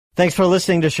Thanks for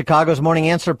listening to Chicago's Morning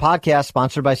Answer podcast,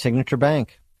 sponsored by Signature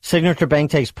Bank. Signature Bank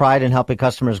takes pride in helping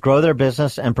customers grow their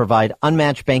business and provide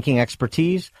unmatched banking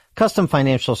expertise, custom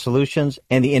financial solutions,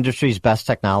 and the industry's best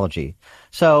technology.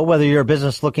 So whether you're a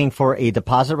business looking for a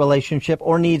deposit relationship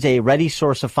or needs a ready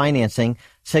source of financing,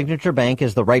 Signature Bank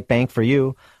is the right bank for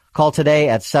you. Call today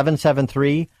at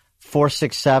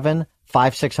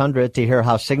 773-467-5600 to hear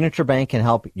how Signature Bank can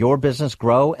help your business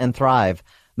grow and thrive.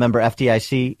 Member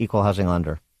FDIC, Equal Housing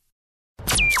Lender.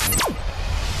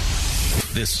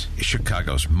 This is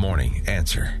Chicago's Morning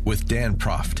Answer with Dan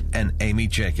Proft and Amy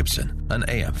Jacobson on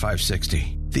AM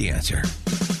 560. The Answer.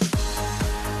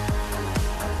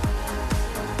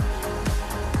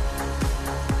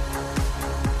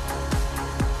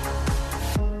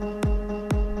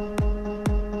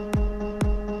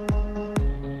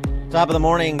 Top of the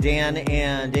morning, Dan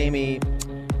and Amy. To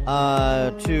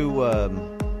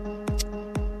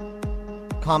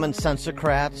common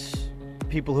sensocrats,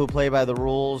 people who play by the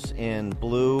rules in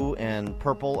blue and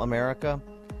purple America.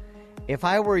 If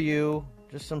I were you,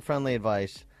 just some friendly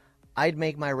advice, I'd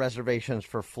make my reservations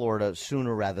for Florida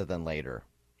sooner rather than later.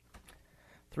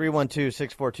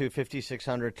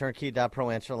 312-642-5600,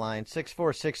 turnkey.pro answer line,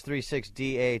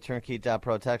 64636DA,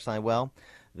 turnkey.pro text line. Well,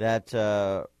 that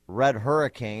red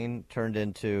hurricane turned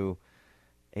into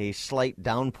a slight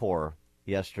downpour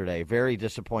yesterday. Very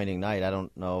disappointing night. I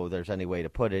don't know there's any way to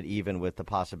put it, even with the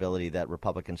possibility that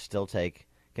Republicans still take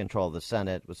control of the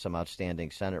Senate with some outstanding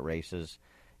Senate races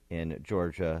in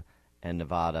Georgia and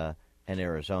Nevada and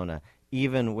Arizona.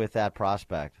 Even with that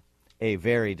prospect, a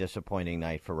very disappointing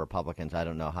night for Republicans. I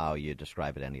don't know how you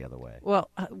describe it any other way.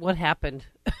 Well, what happened?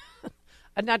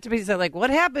 Not to be so like, what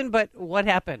happened, but what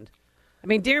happened? I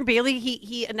mean, Darren Bailey,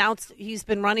 he announced he's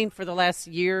been running for the last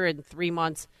year and 3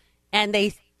 months, and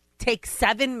they take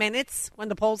 7 minutes when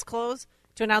the polls close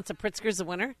to announce that Pritzker's the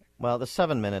winner? Well, the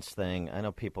 7 minutes thing, I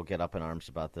know people get up in arms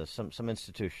about this. Some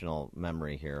institutional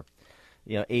memory here.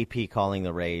 You know, AP calling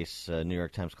the race, New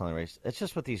York Times calling the race. It's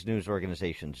just what these news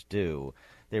organizations do.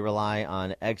 They rely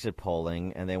on exit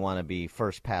polling, and they want to be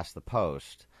first past the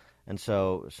post. And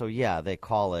so yeah, they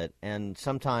call it. And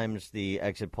sometimes the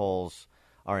exit polls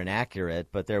are inaccurate,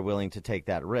 but they're willing to take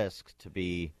that risk to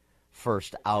be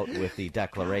first out with the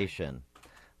declaration.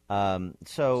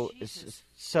 So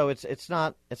it's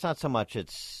not so much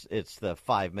it's the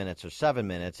 5 minutes or 7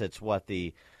 minutes. It's what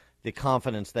the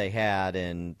confidence they had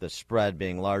in the spread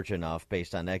being large enough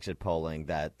based on exit polling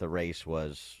that the race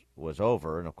was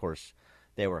over. And of course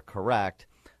they were correct.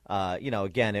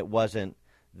 Again, it wasn't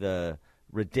the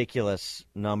ridiculous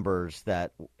numbers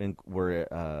that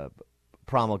were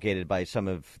promulgated by some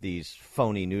of these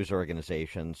phony news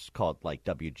organizations called like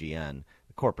WGN,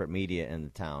 the corporate media in the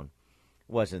town.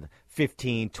 Wasn't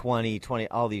 15, 20,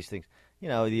 all these things. You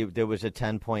know, there was a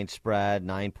 10-point spread,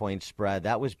 9-point spread.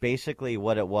 That was basically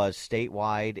what it was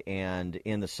statewide and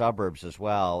in the suburbs as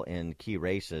well in key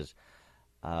races.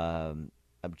 I'm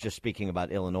just speaking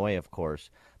about Illinois, of course.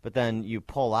 But then you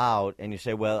pull out and you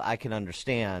say, well, I can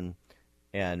understand,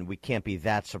 and we can't be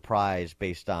that surprised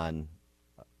based on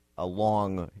a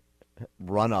long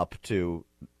run-up to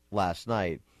last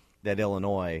night that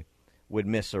Illinois would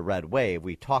miss a red wave.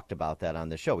 We talked about that on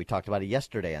the show. We talked about it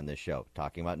yesterday on this show,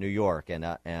 talking about New York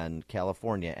and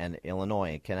California and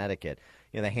Illinois and Connecticut,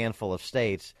 the handful of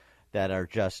states that are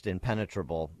just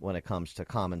impenetrable when it comes to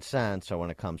common sense or when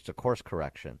it comes to course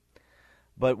correction.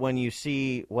 But when you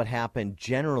see what happened,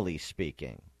 generally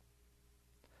speaking,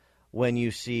 when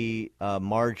you see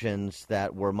margins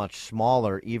that were much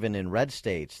smaller, even in red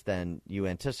states, than you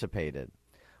anticipated,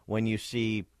 when you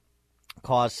see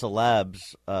cause celebs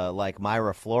like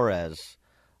Mayra Flores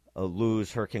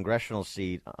lose her congressional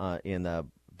seat in the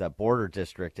border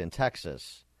district in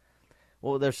Texas,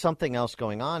 well, there's something else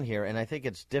going on here, and I think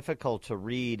it's difficult to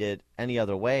read it any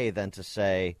other way than to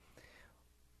say,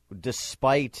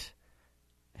 despite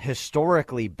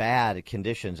historically bad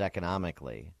conditions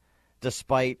economically,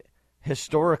 despite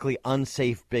historically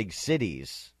unsafe big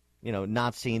cities,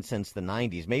 not seen since the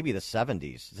 90s, maybe the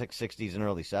 70s, 60s and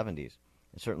early 70s,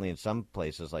 certainly in some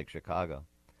places like Chicago.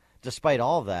 Despite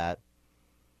all of that,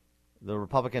 the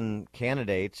Republican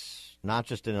candidates, not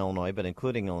just in Illinois, but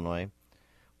including Illinois,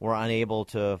 were unable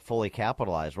to fully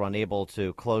capitalize, were unable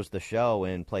to close the show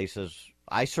in places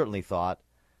I certainly thought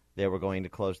they were going to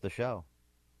close the show.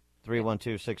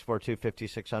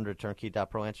 312-642-5600,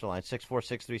 turnkey.pro answer line,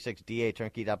 64636DA,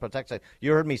 turnkey.pro text line.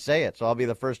 You heard me say it, so I'll be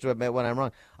the first to admit when I'm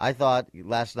wrong. I thought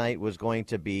last night was going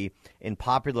to be, in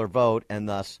popular vote and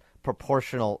thus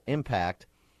proportional impact,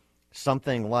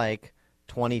 something like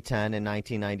 2010 and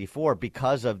 1994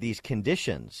 because of these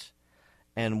conditions.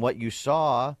 And what you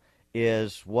saw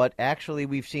is what actually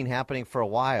we've seen happening for a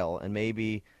while, and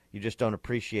maybe you just don't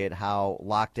appreciate how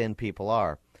locked in people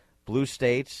are. Blue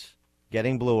states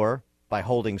getting bluer by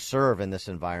holding serve in this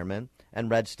environment, and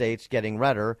red states getting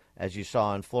redder, as you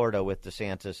saw in Florida with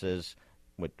DeSantis's,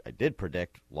 what I did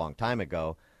predict a long time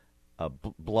ago, a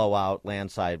blowout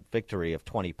landslide victory of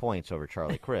 20 points over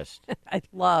Charlie Crist. I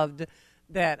loved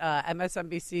that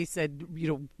MSNBC said,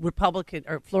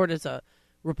 Florida's a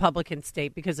Republican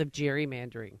state because of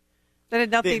gerrymandering. That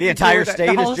had nothing The to entire do with state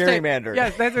the is whole gerrymandered.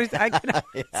 Yes, that's what I cannot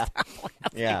Yeah. stop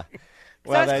laughing. Yeah.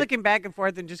 So I was flicking back and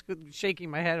forth and just shaking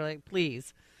my head like,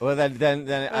 please. Well, then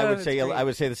I would that's say great. I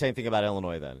would say the same thing about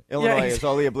Illinois. Then Illinois is exactly.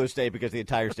 only a blue state because the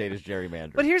entire state is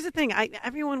gerrymandered. But here's the thing: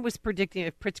 everyone was predicting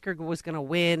if Pritzker was going to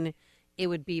win, it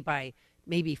would be by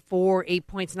maybe 4, 8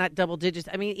 points, not double digits.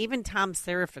 I mean, even Tom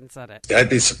Seraphin said it. I'd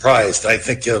be surprised. I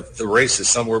think the race is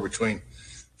somewhere between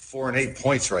 4 and 8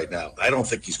 points right now. I don't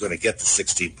think he's going to get the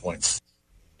 16 points.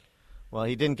 Well,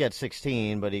 he didn't get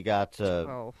 16, but he got 10.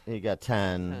 I think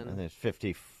it's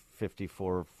 50,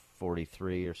 54,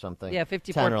 43 or something. Yeah,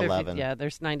 54, 10 or 50. 11. Yeah,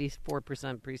 there's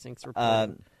 94% precincts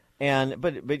reported.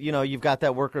 But you've got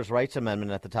that workers' rights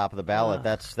amendment at the top of the ballot.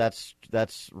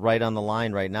 That's right on the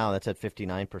line right now. That's at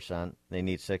 59%. They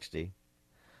need 60.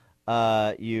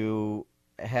 You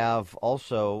have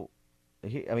also,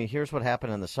 here's what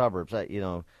happened in the suburbs.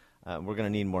 We're going to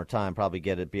need more time. Probably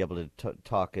be able to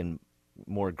talk in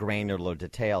more granular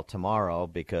detail tomorrow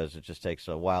because it just takes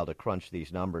a while to crunch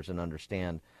these numbers and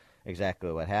understand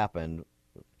exactly what happened.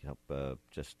 10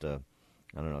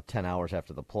 hours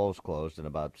after the polls closed and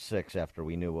about 6 after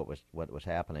we knew what was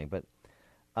happening. But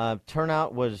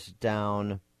turnout was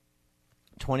down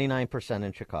 29%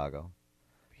 in Chicago,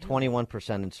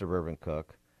 21% in suburban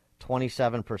Cook,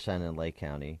 27% in Lake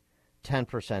County,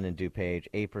 10% in DuPage,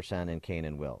 8% in Kane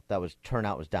and Will.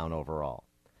 Turnout was down overall.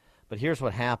 But here's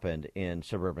what happened in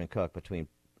suburban Cook it's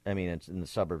in the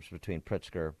suburbs between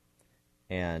Pritzker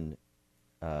and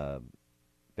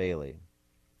Bailey.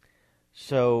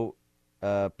 So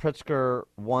Pritzker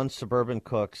won suburban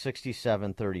Cook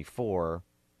 67-34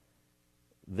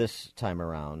 this time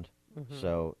around. Mm-hmm.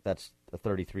 So that's a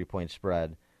 33-point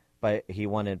spread. He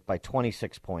won it by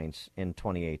 26 points in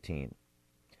 2018.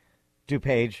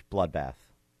 DuPage, bloodbath.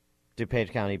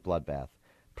 DuPage County, bloodbath.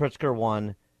 Pritzker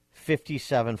won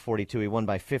 57-42. He won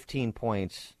by 15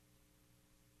 points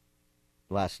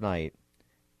last night.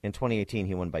 In 2018,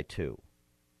 he won by 2.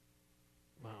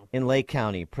 Wow. In Lake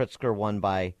County, Pritzker won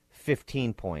by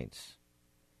 15 points.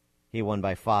 He won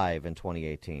by 5 in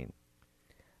 2018.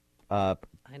 I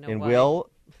know in why. Will,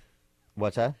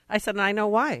 what's that? I said, I know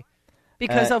why.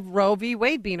 Because of Roe v.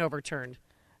 Wade being overturned.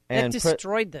 That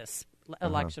destroyed this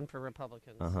election for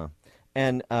Republicans.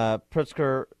 And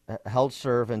Pritzker held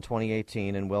serve in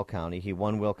 2018 in Will County. He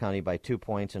won Will County by 2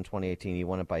 points in 2018. He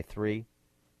won it by 3.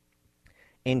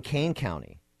 In Kane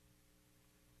County,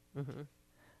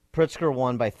 Pritzker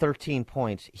won by 13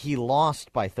 points. He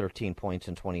lost by 13 points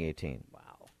in 2018.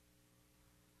 Wow.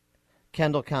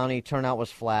 Kendall County, turnout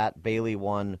was flat. Bailey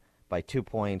won by 2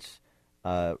 points.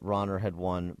 Ronner had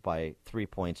won by 3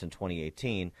 points in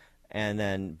 2018. And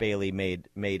then Bailey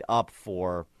made up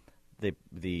for the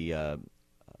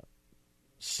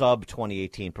sub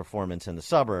 2018 performance in the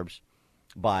suburbs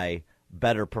by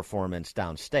better performance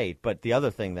downstate. But the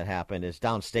other thing that happened is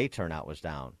downstate turnout was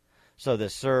down. So the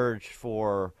surge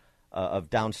of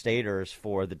downstaters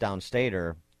for the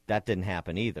downstater, that didn't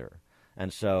happen either.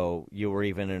 And so you were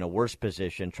even in a worse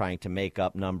position trying to make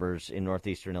up numbers in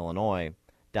northeastern Illinois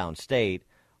downstate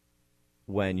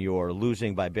when you're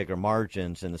losing by bigger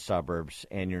margins in the suburbs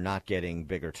and you're not getting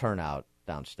bigger turnout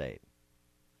downstate.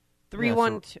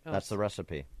 That's the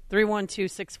recipe.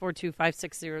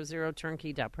 312-642-5600,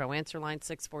 turnkey.pro. Answer line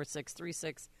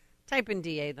 64636. Type in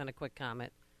DA, then a quick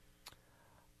comment.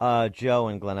 Joe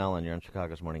and Glen Ellen, you're on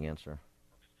Chicago's Morning Answer.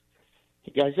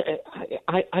 Hey guys,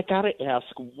 I gotta ask,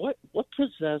 what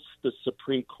possessed the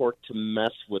Supreme Court to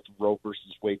mess with Roe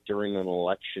versus Wade during an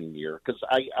election year? Because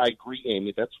I agree,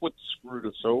 Amy, that's what screwed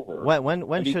us over. Let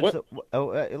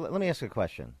me ask you a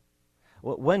question.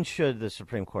 When should the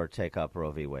Supreme Court take up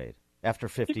Roe v. Wade? After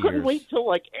 50 you couldn't years? Wait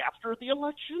till after the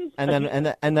election, and then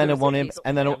it won't.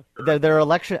 There are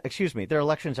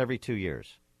elections every 2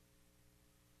 years.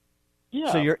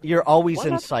 Yeah. So you're always Why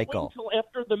in not cycle. Wait until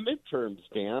after the midterms,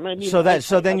 Dan. I mean,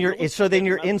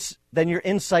 then you're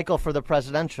in cycle for the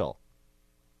presidential.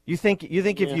 You think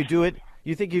if you do it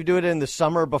You think you do it in the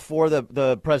summer before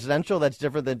the presidential? That's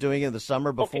different than doing it in the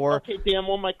summer before. Okay, Dan.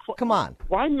 Well, come on.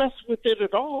 Why mess with it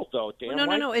at all, though, Dan?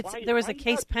 No. There was a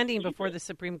case pending before the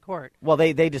Supreme Court. Well,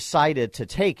 they decided to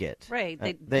take it. Right.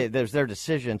 There's their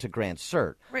decision to grant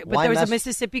cert. Right. But there was a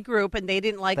Mississippi group, and they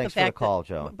didn't like Thanks the fact for the call,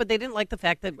 Joe. But they didn't like the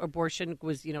fact that abortion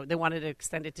was, they wanted to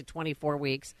extend it to 24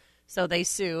 weeks, so they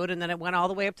sued, and then it went all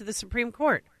the way up to the Supreme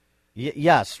Court.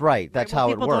 Yes, right. That's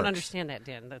how it works. People don't understand that,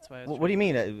 Dan. That's why. What do you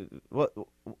mean? What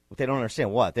they don't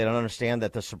understand? What they don't understand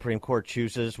that the Supreme Court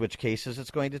chooses which cases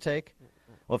it's going to take.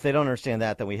 Well, if they don't understand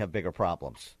that, then we have bigger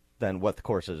problems than what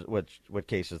cases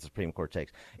the Supreme Court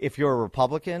takes. If you're a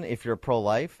Republican, if you're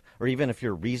pro-life, or even if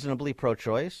you're reasonably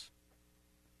pro-choice,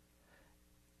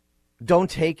 don't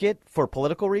take it for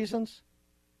political reasons.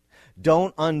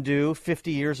 Don't undo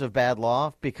 50 years of bad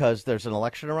law because there's an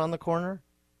election around the corner.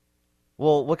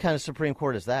 Well, what kind of Supreme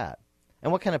Court is that?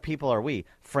 And what kind of people are we?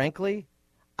 Frankly,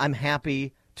 I'm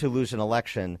happy to lose an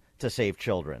election to save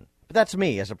children. But that's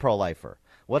me as a pro-lifer.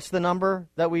 What's the number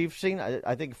that we've seen?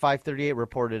 I think 538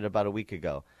 reported about a week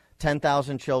ago.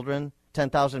 10,000 children,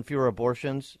 10,000 fewer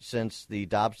abortions since the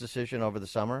Dobbs decision over the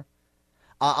summer.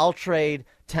 I'll trade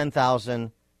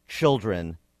 10,000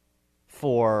 children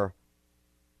for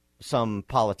some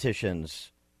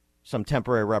politicians, some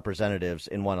temporary representatives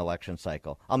in one election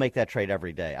cycle. I'll make that trade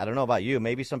every day. I don't know about you.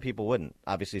 Maybe some people wouldn't.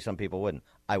 Obviously, some people wouldn't.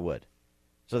 I would.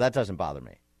 So that doesn't bother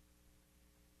me.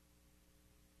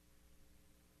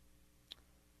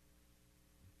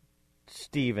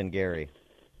 Steve and Gary.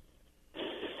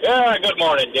 Yeah, good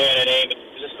morning, Dan and Amy.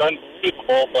 It's just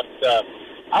unbelievable, but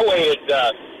I waited,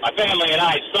 my family and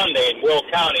I, Sunday in Will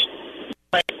County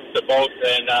to vote,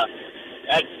 and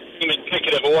that's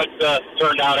indicative of what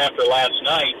turned out after last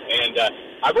night. And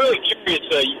I'm really curious,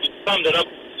 you summed it up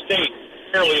the state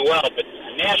fairly well, but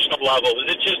national level,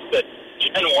 is it just that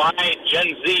Gen Y,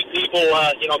 Gen Z people,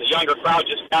 the younger crowd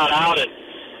just got out and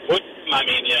put,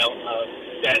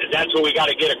 that's what we got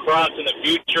to get across in the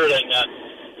future, then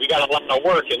we got a lot of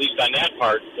work, at least on that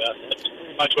part. That's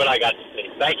pretty much what I got to say.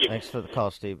 Thank you. Thanks for the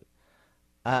call, Steve.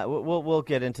 We'll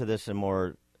get into this in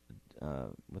more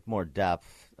with more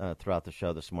depth throughout the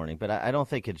show this morning, but I don't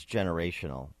think it's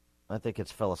generational. I think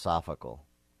it's philosophical.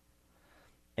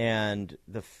 And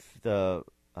the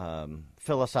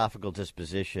philosophical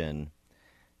disposition,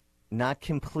 not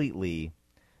completely,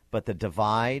 but the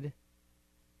divide,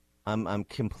 I'm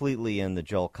completely in the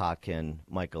Joel Kotkin,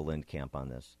 Michael Lind camp on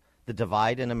this. The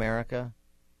divide in America,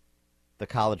 the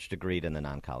college degreed and the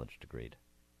non-college degreed.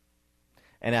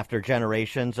 And after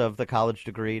generations of the college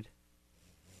degreed,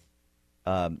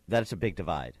 that's a big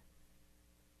divide.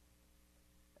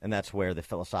 And that's where the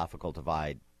philosophical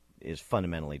divide is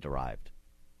fundamentally derived.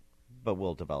 But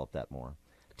we'll develop that more.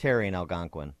 Terry in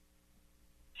Algonquin.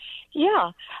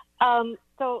 Yeah.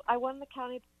 So I won the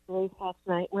county race last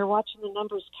night. We're watching the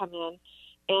numbers come in,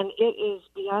 and it is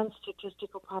beyond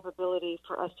statistical probability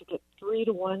for us to get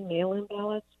 3-to-1 mail-in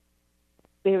ballots.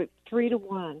 They're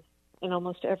 3-to-1 in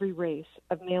almost every race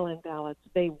of mail-in ballots.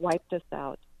 They wiped us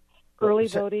out. Early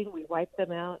voting, we wiped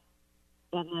them out,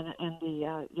 and then in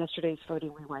the yesterday's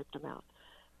voting, we wiped them out.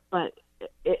 But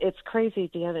it's crazy,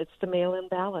 Dan. It's the mail-in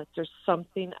ballots. There's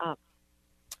something up.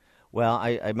 Well,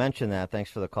 I mentioned that.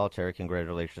 Thanks for the call, Terry.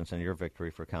 Congratulations on your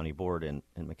victory for county board in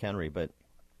McHenry. But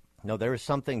no, there is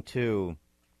something to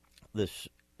this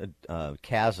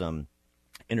chasm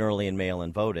in early and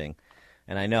mail-in voting.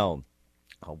 And I know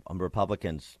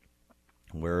Republicans,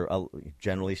 we're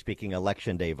generally speaking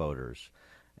election day voters.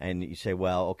 And you say,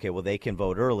 well, they can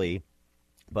vote early,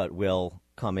 but will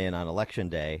come in on election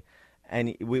day.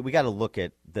 And we got to look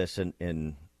at this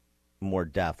in more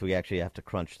depth. We actually have to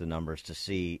crunch the numbers to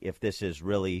see if this is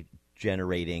really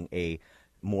generating a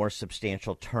more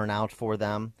substantial turnout for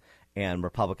them, and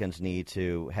Republicans need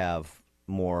to have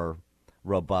more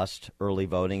robust early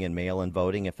voting and mail-in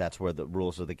voting if that's where the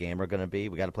rules of the game are going to be.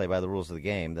 We got to play by the rules of the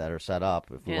game that are set up.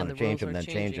 If we want to change them, then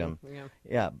change them.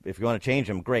 Yeah, if you want to change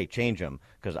them, great, change them,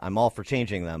 because I'm all for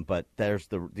changing them, but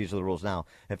these are the rules now.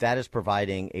 If that is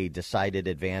providing a decided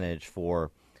advantage for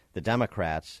the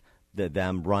Democrats,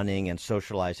 them running and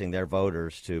socializing their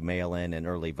voters to mail in and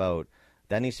early vote,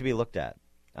 that needs to be looked at.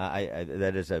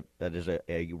 That is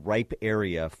a ripe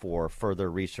area for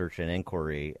further research and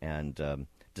inquiry, and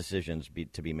decisions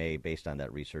to be made based on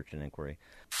that research and inquiry.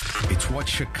 It's what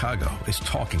Chicago is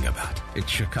talking about. It's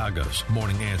Chicago's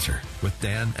Morning Answer with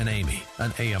Dan and Amy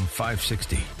on AM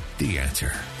 560. The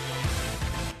Answer.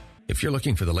 If you're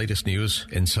looking for the latest news,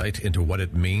 insight into what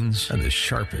it means, and the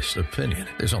sharpest opinion,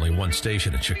 there's only one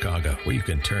station in Chicago where you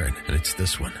can turn, and it's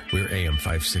this one. We're AM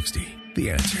 560.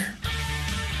 The Answer.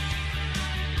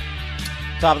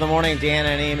 Top of the morning, Dan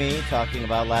and Amy talking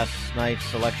about last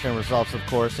night's election results, of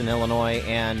course, in Illinois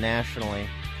and nationally.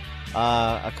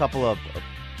 A couple of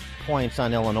points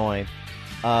on Illinois.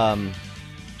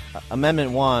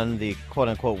 Amendment 1, the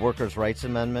quote-unquote Workers' Rights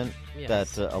Amendment,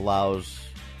 Yes.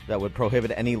 that would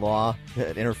prohibit any law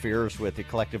that interferes with the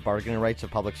collective bargaining rights of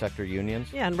public sector unions.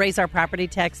 Yeah, and raise our property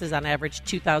taxes on average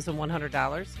 $2,100.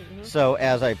 Mm-hmm. So,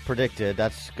 as I predicted,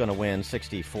 that's going to win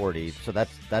 60-40, so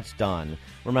that's done.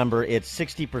 Remember, it's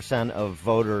 60% of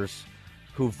voters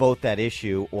who vote that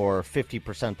issue or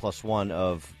 50% plus one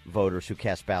of voters who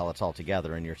cast ballots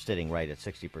altogether, and you're sitting right at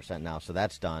 60% now, so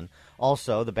that's done.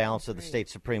 Also, the balance of the state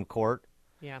Supreme Court,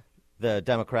 Yeah. the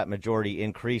Democrat majority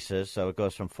increases, so it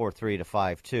goes from 4-3 to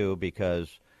 5-2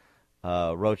 because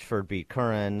Rochford beat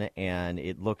Curran, and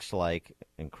it looks like,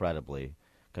 incredibly,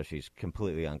 because she's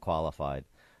completely unqualified,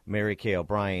 Mary Kay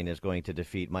O'Brien is going to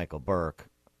defeat Michael Burke,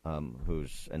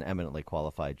 who's an eminently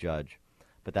qualified judge.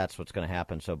 But that's what's going to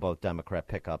happen. So both Democrat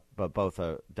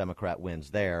Democrat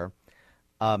wins there.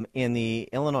 In the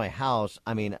Illinois House,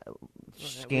 I mean,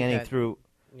 scanning through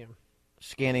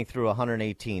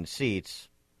 118 seats.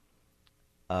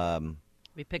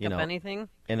 We pick up anything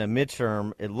in a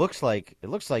midterm. It looks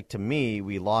like to me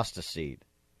we lost a seat.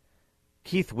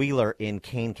 Keith Wheeler in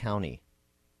Kane County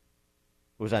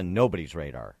was on nobody's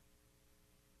radar.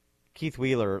 Keith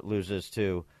Wheeler loses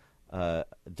to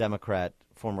Democrat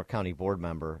former county board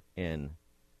member in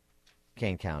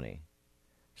Kane County.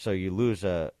 So you lose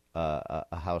a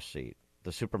House seat.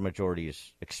 The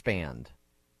supermajorities expand,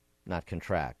 not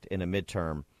contract, in a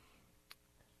midterm.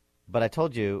 But I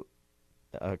told you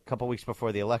a couple weeks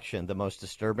before the election, the most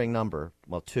disturbing number,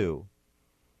 well, two,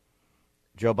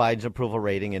 Joe Biden's approval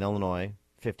rating in Illinois,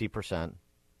 50%,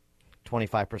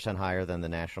 25% higher than the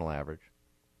national average.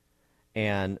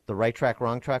 And the right track,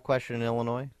 wrong track question in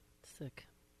Illinois, sick.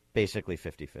 Basically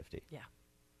 50-50. Yeah.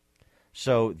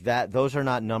 So those are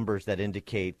not numbers that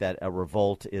indicate that a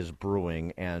revolt is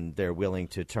brewing and they're willing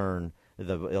to turn,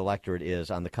 the electorate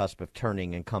is on the cusp of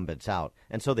turning incumbents out.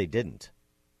 And so they didn't,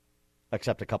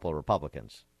 except a couple of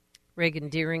Republicans. Reagan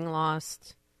Deering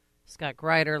lost. Scott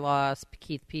Greider lost.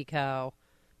 Keith Pekow.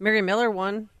 Mary Miller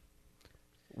won.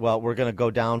 Well, we're going to go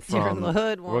down from Darren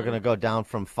LaHood won. We're going to go down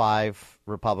from 5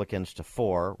 Republicans to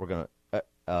 4. We're going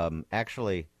to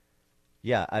actually.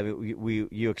 Yeah, I mean,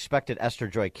 you expected Esther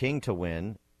Joy King to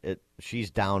win. She's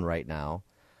down right now.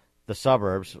 The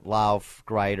suburbs, Lauf,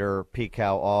 Greider,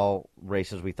 Pekow, all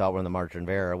races we thought were in the margin of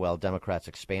error. Well, Democrats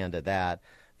expanded that.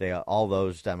 All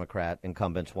those Democrat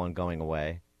incumbents won going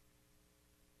away.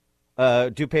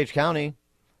 DuPage County,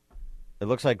 it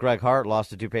looks like Greg Hart lost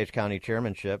the DuPage County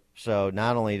chairmanship. So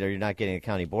not only are you not getting a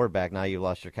county board back, now you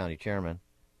lost your county chairman.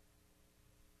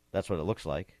 That's what it looks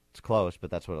like. It's close, but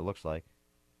that's what it looks like.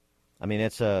 I mean,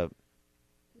 it's a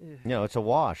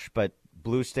wash, but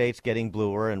blue states getting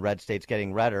bluer and red states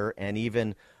getting redder, and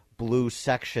even blue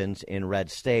sections in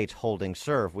red states holding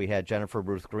serve. We had Jennifer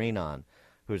Ruth Green on,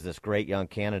 who's this great young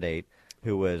candidate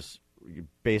who was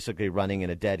basically running in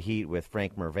a dead heat with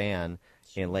Frank Mervan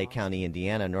in Lake County,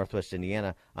 Indiana, Northwest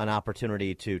Indiana, an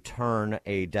opportunity to turn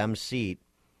a Dem seat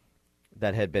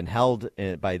that had been held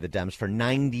by the Dems for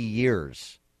 90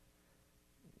 years.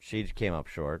 She came up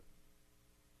short.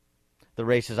 The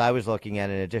races I was looking at,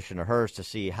 in addition to hers, to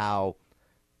see how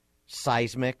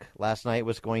seismic last night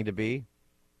was going to be,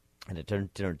 and it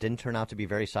didn't turn out to be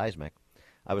very seismic.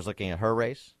 I was looking at her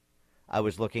race. I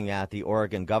was looking at the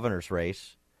Oregon governor's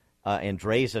race. In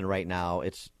Drazen right now,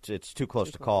 it's too close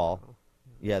to call.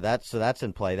 Yeah, that's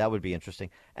in play. That would be interesting.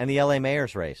 And the L.A.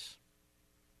 mayor's race.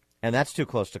 And that's too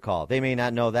close to call. They may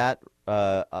not know that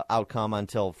outcome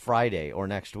until Friday or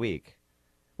next week,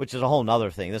 which is a whole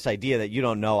other thing. This idea that you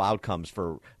don't know outcomes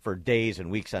for days and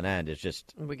weeks on end is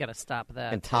just we got to stop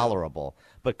that. Intolerable. Too.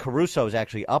 But Caruso is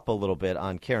actually up a little bit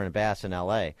on Karen Bass in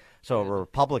L.A. So a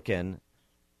Republican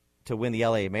to win the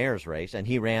L.A. mayor's race, and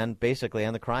he ran basically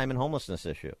on the crime and homelessness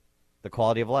issue, the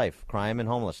quality of life, crime and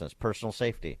homelessness, personal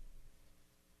safety.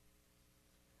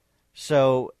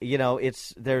 So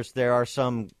there are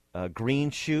some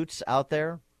green shoots out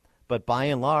there, but by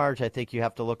and large, I think you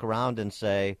have to look around and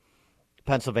say,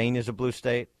 Pennsylvania's a blue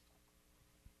state.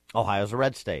 Ohio's a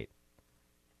red state.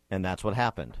 And that's what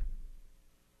happened.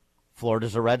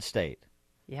 Florida's a red state.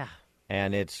 Yeah.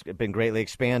 And it's been greatly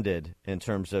expanded in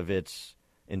terms of it's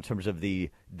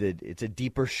a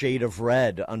deeper shade of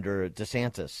red under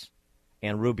DeSantis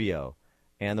and Rubio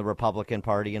and the Republican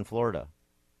Party in Florida.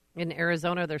 In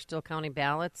Arizona, they're still counting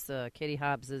ballots. Katie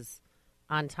Hobbs is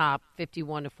on top,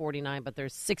 51-49, but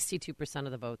there's 62%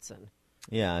 of the votes in.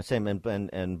 Yeah, same,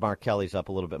 and Mark Kelly's up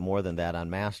a little bit more than that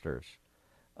on Masters.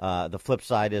 The flip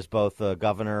side is both the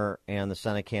governor and the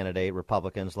Senate candidate,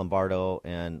 Republicans, Lombardo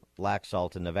and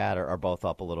Laxalt in Nevada, are both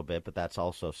up a little bit, but that's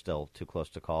also still too close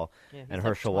to call. Yeah, and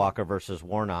Herschel Walker versus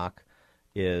Warnock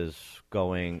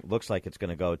looks like it's going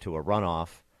to go to a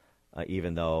runoff,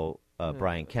 even though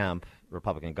Brian Kemp,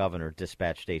 Republican governor,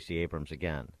 dispatched Stacey Abrams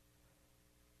again.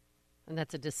 And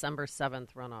that's a December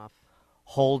 7th runoff.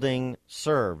 Holding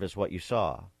serve is what you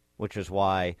saw, which is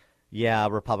why,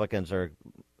 Republicans are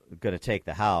going to take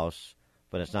the House,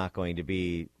 but it's not going to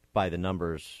be by the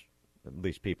numbers, at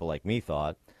least people like me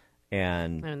thought.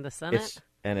 And the Senate? It's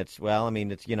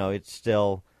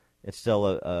still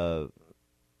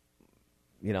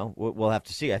we'll have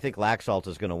to see. I think Laxalt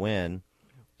is going to win,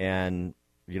 and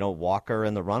Walker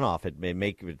in the runoff. It may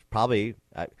make it probably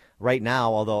right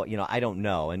now. Although I don't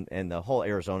know, and the whole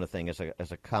Arizona thing is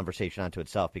a conversation unto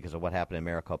itself because of what happened in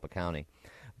Maricopa County,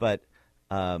 but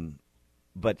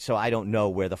so I don't know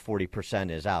where the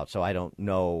 40% is out. So I don't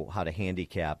know how to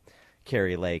handicap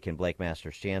Kari Lake and Blake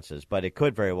Masters' chances, but it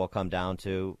could very well come down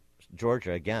to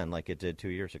Georgia again, like it did 2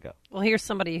 years ago. Well, here's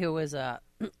somebody who was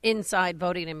inside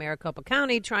voting in Maricopa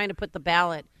County, trying to put the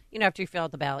ballot. After you fill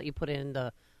out the ballot, you put it in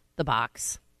the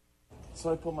box.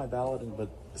 So I put my ballot in, but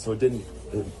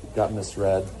it got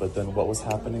misread. But then what was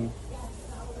happening?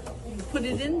 You put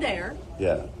it in there.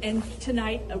 Yeah. And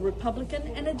tonight, a Republican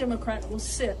and a Democrat will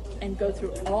sit and go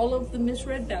through all of the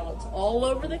misread ballots all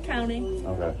over the county.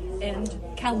 Okay. And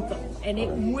count them, and it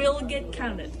will get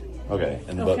counted. Okay.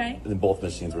 And Okay. But both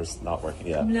machines were not working.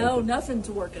 Yeah. No, Okay. nothing's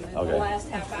working in the last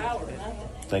half hour. Nothing.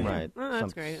 Thank you. Right. Oh,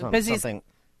 that's great.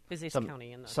 Busiest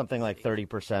county in the something like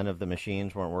 30% of the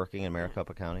machines weren't working in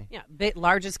Maricopa County. Yeah,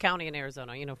 largest county in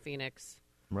Arizona. Phoenix.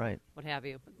 Right. What have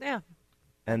you? But yeah.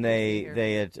 And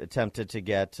they had attempted to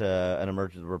get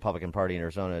the Republican Party in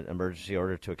Arizona an emergency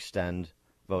order to extend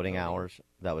voting hours.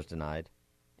 That was denied.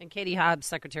 And Katie Hobbs,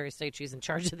 Secretary of State, she's in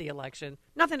charge of the election.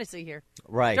 Nothing to see here.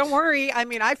 Right. Don't worry.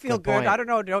 I feel good. Point. I don't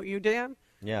know. Don't you, Dan?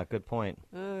 Yeah, good point.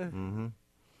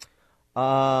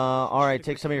 All right,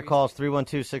 take some of your calls.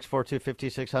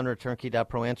 312-642-5600,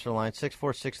 turnkey.pro answer line,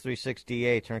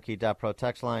 64636DA, turnkey.pro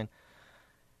text line.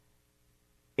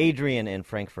 Adrian in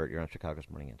Frankfurt, you're on Chicago's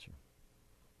Morning Answer.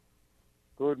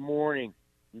 Good morning.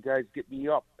 You guys get me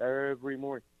up every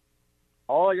morning.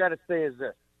 All I got to say is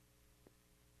this.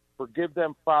 Forgive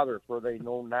them, Father, for they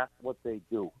know not what they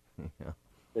do. Yeah.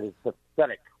 It is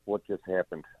pathetic what just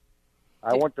happened.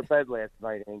 I went to bed last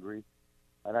night angry,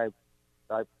 and I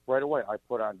right away I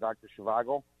put on Dr.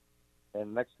 Zhivago,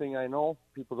 and next thing I know,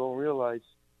 people don't realize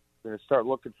they're going to start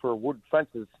looking for wood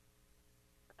fences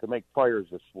to make fires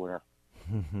this winter.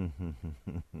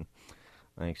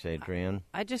 Thanks, Adrian.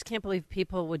 I just can't believe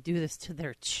people would do this to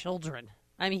their children.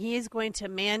 He is going to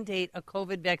mandate a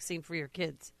COVID vaccine for your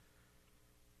kids.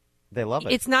 They love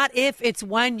it. It's not if, it's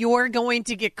when you're going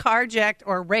to get carjacked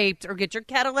or raped or get your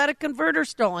catalytic converter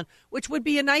stolen, which would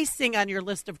be a nice thing on your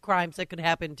list of crimes that could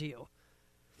happen to you.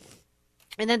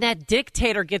 And then that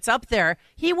dictator gets up there.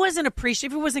 He wasn't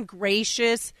appreciative. He wasn't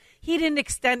gracious. He didn't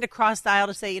extend across the aisle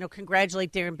to say,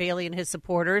 congratulate Darren Bailey and his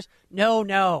supporters.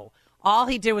 No. All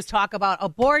he did was talk about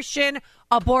abortion,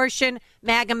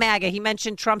 MAGA, MAGA. He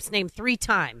mentioned Trump's name 3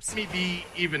 times. Let me be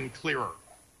even clearer.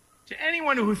 To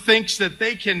anyone who thinks that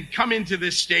they can come into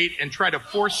this state and try to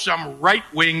force some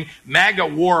right-wing MAGA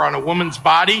war on a woman's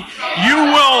body, you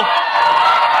will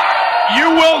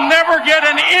never get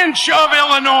an inch of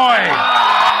Illinois.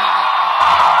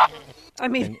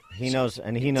 He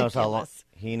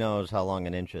knows how long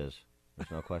an inch is.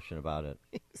 There's no question about it.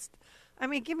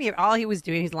 Give me all he was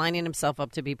doing. He's lining himself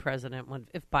up to be president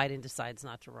if Biden decides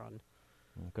not to run.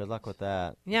 Good luck with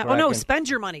that. Yeah. Spend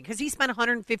your money, because he spent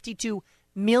 $152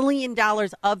 million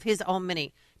of his own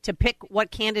money to pick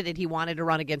what candidate he wanted to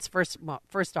run against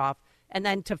first off, and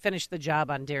then to finish the job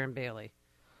on Darren Bailey.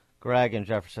 Greg in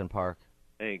Jefferson Park.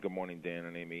 Hey, good morning, Dan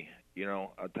and Amy.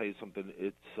 I'll tell you something.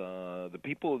 It's the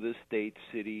people of this state,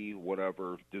 city,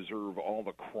 whatever, deserve all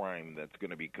the crime that's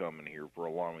going to be coming here for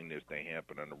allowing this to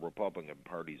happen, and the Republican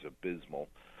Party's abysmal.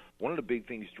 One of the big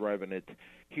things driving it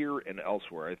here and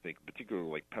elsewhere, I think, particularly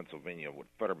like Pennsylvania with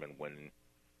Fetterman winning,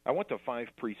 I went to 5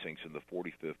 precincts in the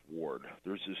 45th Ward.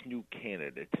 There's this new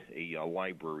candidate, a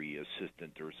library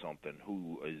assistant or something,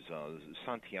 who is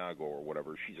Santiago or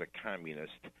whatever. She's a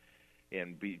communist,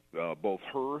 and both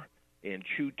her and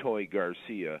Chutoy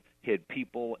Garcia had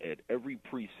people at every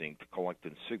precinct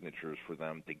collecting signatures for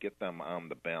them to get them on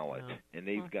the ballot. And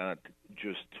they've got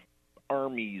just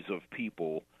armies of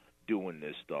people doing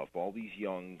this stuff. All these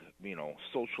young,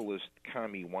 socialist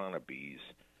commie wannabes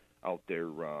out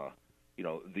there,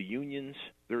 the unions,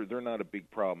 they're not a big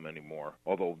problem anymore,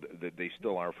 although they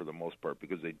still are for the most part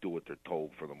because they do what they're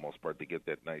told for the most part. They get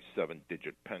that nice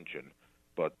 7-digit pension.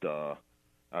 But I'll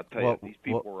tell you, these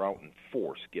people are out in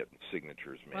force getting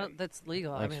signatures, man. Well, that's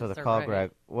legal. Thanks for the it's call, right.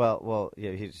 Greg. Well,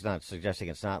 yeah, he's not suggesting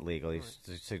it's not legal.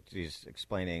 He's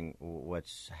explaining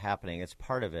what's happening. It's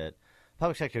part of it.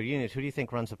 Public sector unions, who do you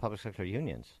think runs the public sector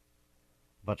unions?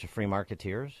 A bunch of free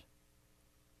marketeers?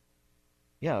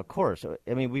 Yeah, of course.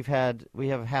 I mean, we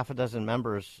have half a dozen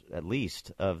members, at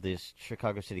least, of this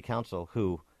Chicago City Council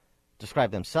who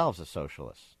describe themselves as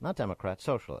socialists, not Democrats,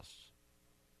 socialists.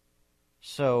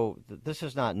 So this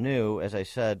is not new. As I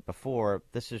said before,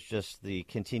 this is just the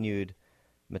continued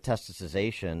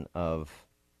metastasization of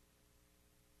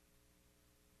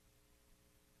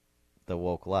the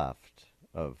woke left,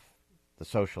 of the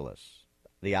socialists,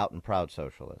 the out and proud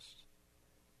socialists.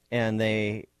 And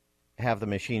they have the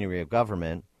machinery of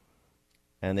government,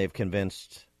 and they've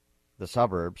convinced the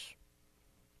suburbs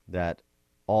that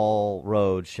all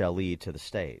roads shall lead to the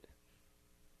state.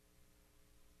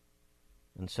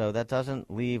 And so that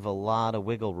doesn't leave a lot of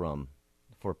wiggle room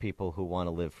for people who want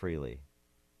to live freely.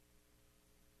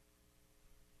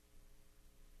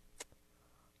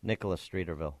 Nicholas,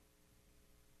 Streeterville.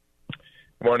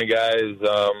 Good morning, guys.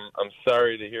 I'm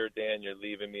sorry to hear, Dan, you're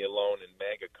leaving me alone in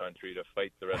MAGA country to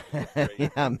fight the rest of the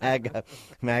race. Yeah,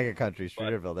 MAGA country,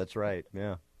 Streeterville. That's right.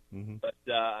 Yeah. Mm-hmm. But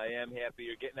I am happy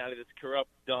you're getting out of this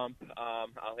corrupt dump.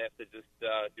 I'll have to just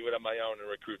do it on my own and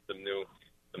recruit some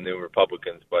new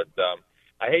Republicans. But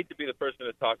I hate to be the person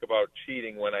to talk about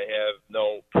cheating when I have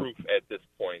no proof at this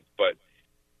point. But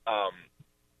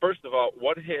first of all,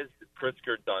 what has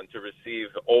Pritzker done to receive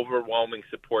overwhelming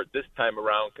support this time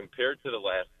around compared to the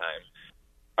last time?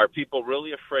 Are people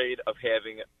really afraid of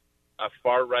having a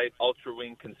far-right,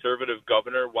 ultra-wing conservative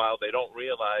governor while they don't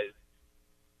realize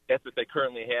that's what they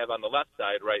currently have on the left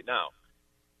side right now?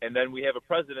 And then we have a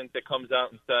president that comes out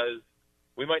and says,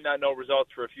 we might not know results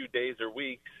for a few days or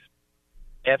weeks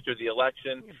after the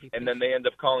election, and then they end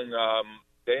up calling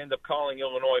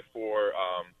Illinois for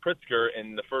Pritzker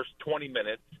in the first 20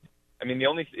 minutes. I mean, the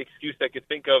only excuse I could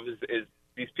think of is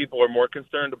these people are more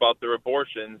concerned about their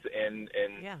abortions and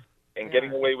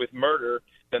getting away with murder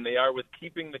than they are with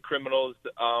keeping the criminals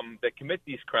that commit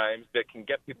these crimes that can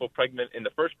get people pregnant in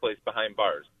the first place behind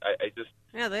bars.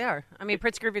 Yeah, they are. I mean,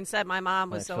 Pritzker even said my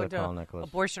mom was so into Nicholas.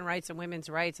 abortion rights and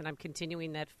women's rights, and I'm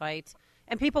continuing that fight.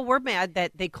 And people were mad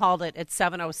that they called it at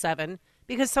 7:07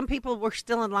 because some people were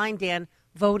still in line, Dan,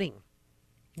 voting.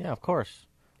 Yeah, of course.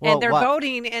 Well, and they're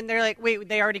voting, and they're like, wait,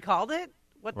 they already called it?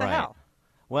 What the hell?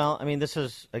 Well, I mean, this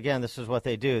is what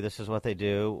they do. This is what they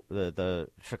do, the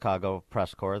Chicago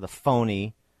Press Corps, the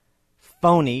phony,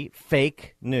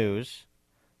 fake news.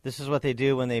 This is what they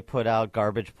do when they put out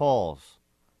garbage polls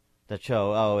that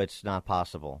show, it's not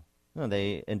possible. No,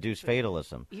 they induce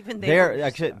fatalism. Even they're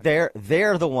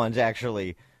the ones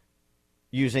actually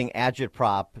using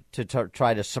agitprop to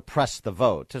try to suppress the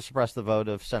vote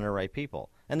of center-right people.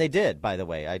 And they did, by the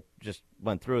way. I just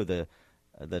went through the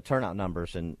turnout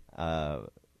numbers and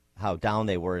how down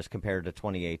they were as compared to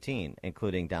 2018,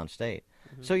 including downstate.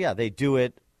 Mm-hmm. So, yeah, they do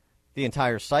it the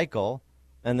entire cycle,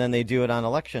 and then they do it on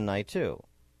election night, too.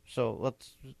 So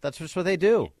that's just what they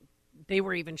do. They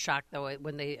were even shocked, though,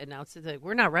 when they announced it. Like,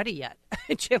 we're not ready yet.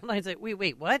 Channel 9's like,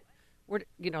 wait, what?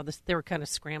 They were kind of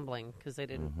scrambling because they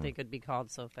didn't think it'd be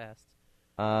called so fast.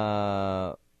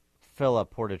 Philip,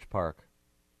 Portage Park.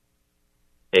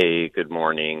 Hey, good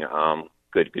morning.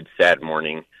 Good sad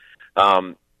morning.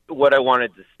 What I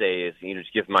wanted to say is,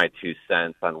 just give my 2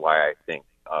 cents on why I think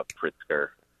Pritzker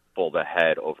pulled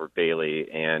ahead over Bailey.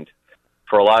 And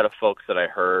for a lot of folks that I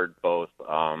heard, both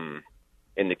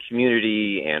in the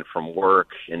community and from work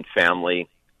and family,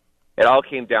 it all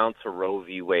came down to Roe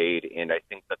v. Wade, and I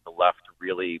think that the left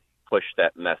really pushed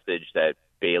that message that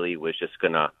Bailey was just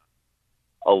going to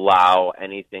allow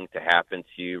anything to happen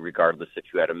to you, regardless if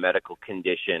you had a medical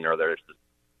condition or there's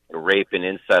rape and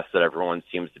incest that everyone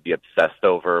seems to be obsessed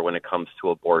over when it comes to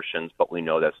abortions, but we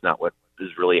know that's not what is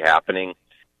really happening.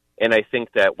 And I think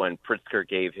that when Pritzker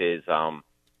gave his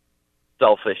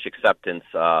selfish acceptance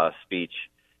speech,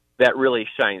 that really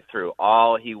shines through.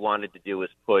 All he wanted to do was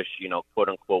push,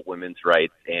 quote-unquote women's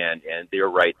rights and their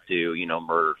right to,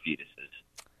 murder fetuses.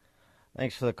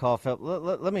 Thanks for the call, Phil.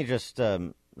 Let me just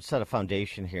set a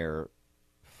foundation here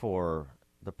for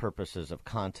the purposes of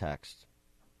context.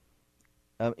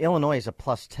 Illinois is a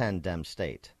plus 10 Dem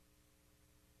state.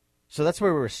 So that's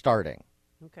where we're starting.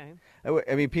 Okay.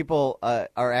 I mean, people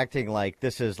are acting like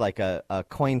this is like a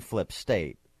coin flip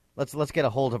state. Let's get a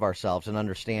hold of ourselves and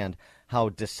understand how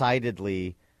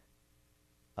decidedly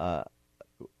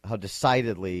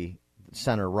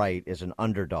center-right is an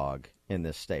underdog in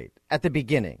this state at the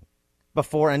beginning,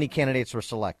 before any candidates were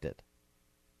selected.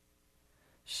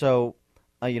 So,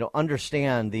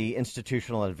 understand the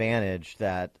institutional advantage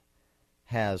that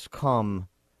has come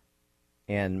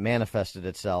and manifested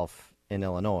itself in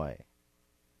Illinois.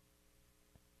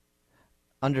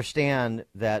 Understand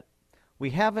that we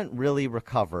haven't really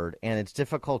recovered, and it's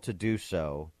difficult to do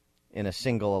so in a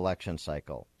single election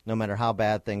cycle, no matter how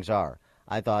bad things are.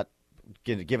 I thought,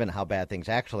 given how bad things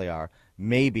actually are,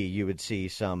 maybe you would see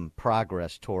some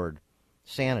progress toward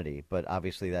sanity, but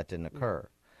obviously that didn't occur.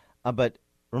 But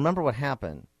remember what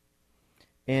happened.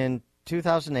 In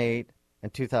 2008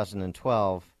 and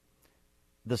 2012,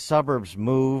 the suburbs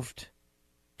moved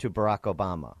to Barack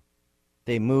Obama.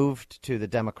 They moved to the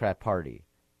Democrat Party,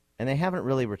 and they haven't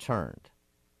really returned.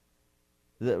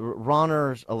 The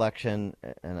Rauner's election,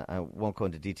 and I won't go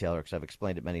into detail because I've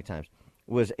explained it many times,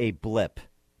 was a blip.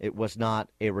 It was not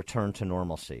a return to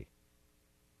normalcy.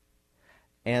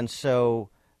 And so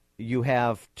you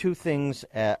have two things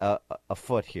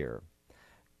afoot here.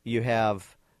 You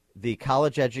have the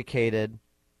college-educated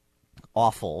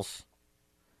awfuls,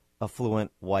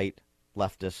 affluent, white,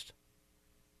 leftist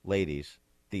ladies,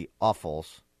 the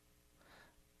awfuls,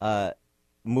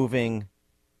 moving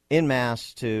en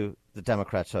masse to the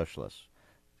Democrat Socialists.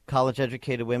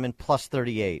 College-educated women, plus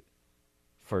 38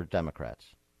 for Democrats.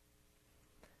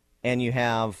 And you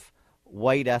have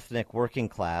white ethnic working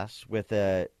class with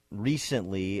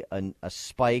recently a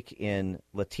spike in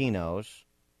Latinos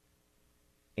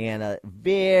and a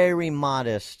very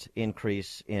modest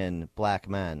increase in black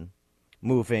men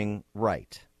moving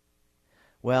right.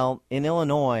 Well, in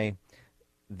Illinois,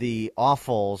 the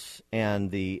awfuls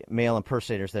and the male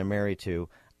impersonators they're married to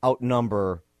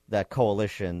outnumber that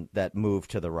coalition that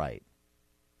moved to the right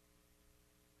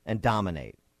and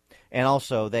dominate. And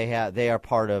also, they are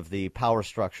part of the power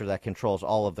structure that controls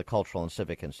all of the cultural and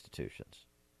civic institutions.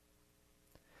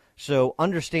 So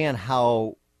understand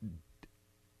how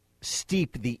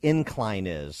steep the incline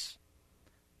is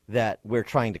that we're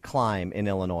trying to climb in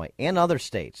Illinois and other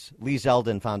states. Lee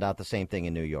Zeldin found out the same thing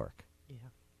in New York.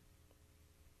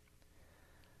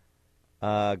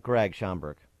 Yeah. Greg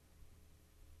Schomburg.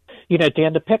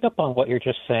 Dan, to pick up on what you're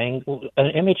just saying, an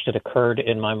image that occurred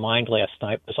in my mind last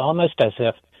night was almost as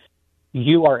if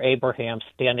you are Abraham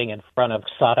standing in front of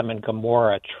Sodom and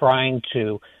Gomorrah trying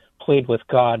to plead with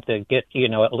God to get,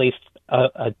 at least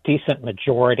a decent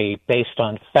majority based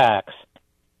on facts.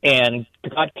 And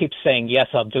God keeps saying, yes,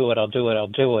 I'll do it, I'll do it, I'll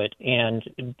do it.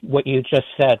 And what you just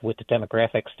said with the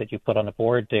demographics that you put on the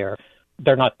board there,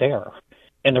 they're not there.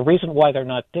 And the reason why they're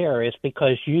not there is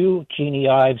because you, Jeannie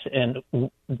Ives, and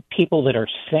people that are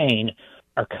sane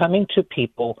are coming to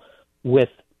people with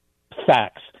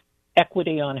facts,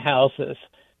 equity on houses,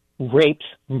 rapes,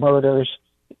 murders,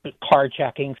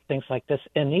 carjackings, things like this.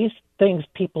 And these things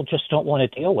people just don't want to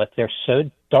deal with. They're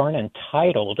so darn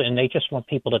entitled, and they just want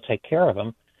people to take care of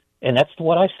them. And that's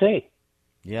what I see.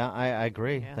 Yeah, I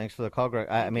agree. Yeah. Thanks for the call, Greg.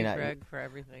 Thank you, Greg, for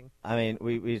everything. I mean,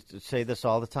 we say this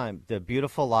all the time. The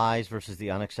beautiful lies versus the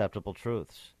unacceptable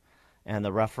truths. And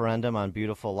the referendum on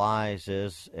beautiful lies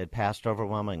it passed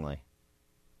overwhelmingly.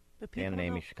 Dan and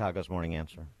Amy, Chicago's Morning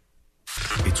Answer.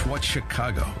 It's what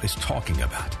Chicago is talking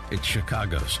about. It's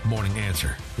Chicago's Morning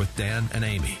Answer with Dan and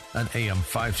Amy on AM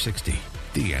 560.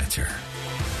 The Answer.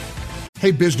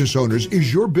 Hey, business owners,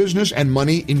 is your business and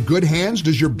money in good hands?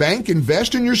 Does your bank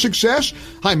invest in your success?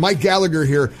 Hi, Mike Gallagher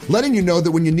here, letting you know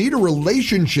that when you need a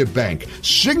relationship bank,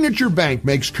 Signature Bank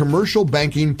makes commercial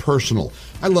banking personal.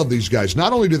 I love these guys.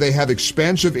 Not only do they have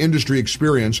expansive industry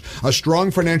experience, a strong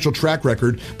financial track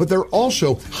record, but they're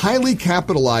also highly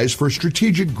capitalized for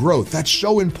strategic growth. That's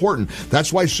so important.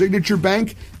 That's why Signature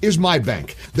Bank is my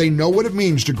bank. They know what it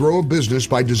means to grow a business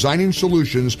by designing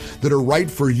solutions that are right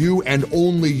for you and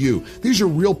only you. These are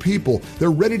real people. They're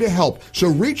ready to help. So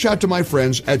reach out to my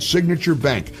friends at Signature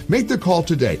Bank. Make the call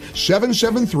today,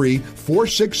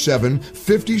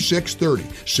 773-467-5630,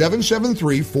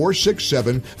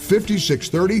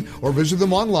 773-467-5630, or visit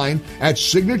them online at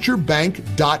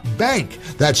signaturebank.bank.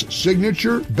 That's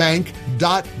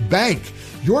signaturebank.bank.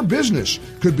 Your business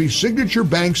could be Signature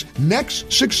Bank's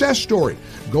next success story.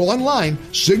 Go online,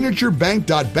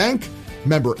 signaturebank.bank,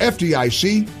 member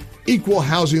FDIC, equal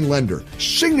housing lender.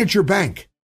 Signature Bank.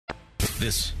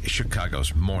 This is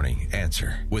Chicago's Morning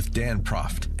Answer with Dan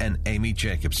Proft and Amy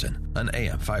Jacobson on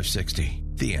AM 560.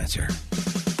 The Answer.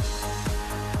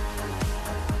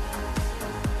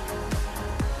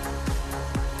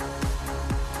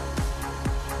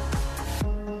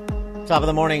 Top of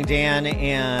the morning, Dan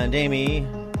and Amy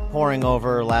poring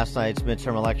over last night's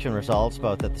midterm election results,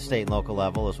 both at the state and local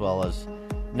level, as well as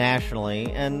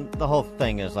nationally, and the whole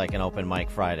thing is like an open mic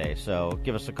Friday. So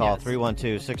give us a call,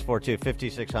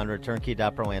 312-642-5600,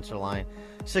 turnkey.pro answer line,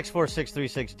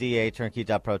 64636DA,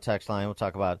 turnkey.pro text line. We'll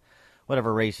talk about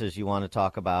whatever races you want to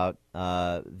talk about.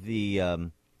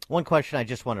 The one question I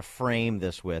just want to frame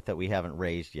this with that we haven't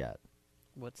raised yet.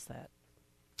 What's that?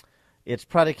 It's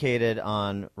predicated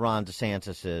on Ron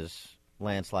DeSantis'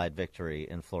 landslide victory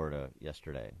in Florida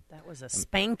yesterday. That was a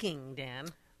spanking, Dan.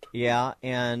 Yeah,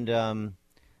 and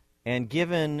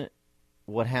given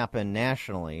what happened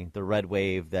nationally, the red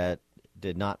wave that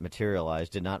did not materialize,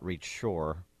 did not reach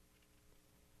shore,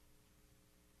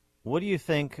 what do you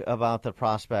think about the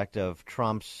prospect of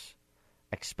Trump's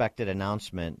expected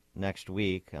announcement next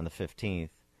week on the 15th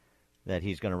that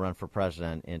he's going to run for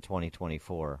president in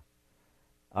 2024?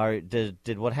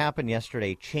 Did what happened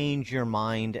yesterday change your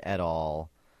mind at all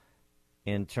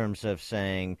in terms of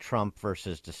saying Trump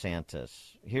versus DeSantis?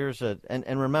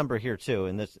 And remember here too,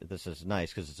 and this is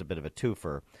nice because it's a bit of a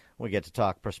twofer. We get to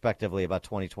talk prospectively about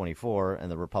 2024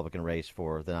 and the Republican race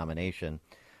for the nomination,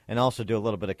 and also do a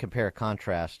little bit of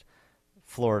compare-contrast,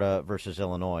 Florida versus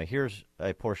Illinois. Here's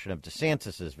a portion of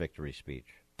DeSantis' victory speech.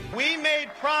 We made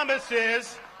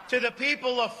promises to the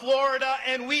people of Florida,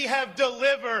 and we have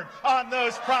delivered on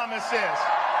those promises.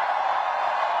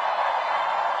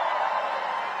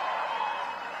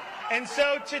 And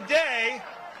so today,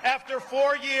 after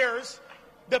 4 years,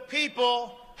 the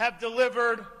people have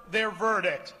delivered their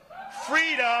verdict.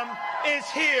 Freedom is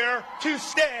here to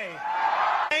stay.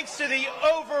 Thanks to the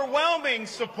overwhelming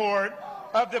support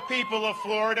of the people of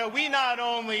Florida, we not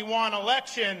only won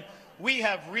election, we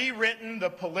have rewritten the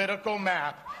political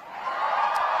map.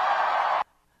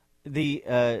 The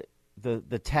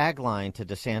tagline to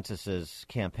DeSantis'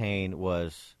 campaign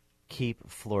was "Keep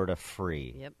Florida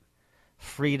Free." Yep.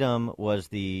 Freedom was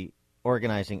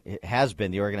has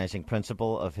been the organizing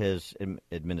principle of his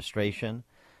administration,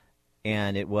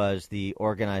 and it was the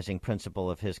organizing principle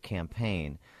of his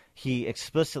campaign. He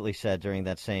explicitly said during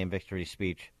that same victory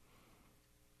speech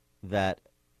that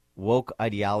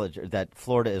that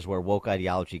Florida is where woke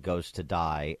ideology goes to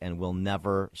die and will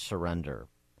never surrender.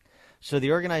 So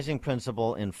the organizing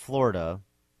principle in Florida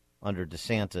under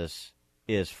DeSantis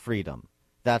is freedom.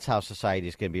 That's how society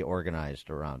is going to be organized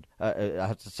around.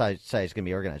 Society is going to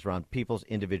be organized around people's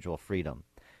individual freedom.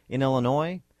 In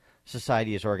Illinois,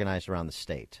 society is organized around the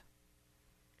state,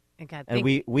 and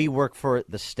we work for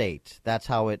the state. That's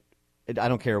how it. I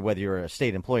don't care whether you're a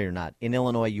state employee or not. In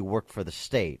Illinois, you work for the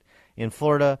state. In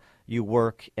Florida, you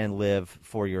work and live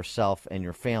for yourself and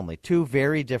your family. Two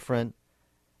very different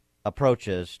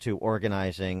approaches to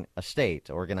organizing a state,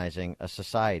 organizing a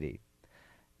society.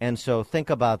 And so think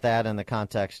about that in the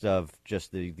context of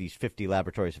just these 50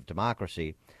 laboratories of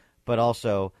democracy, but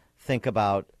also think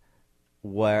about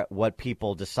what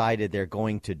people decided they're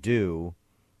going to do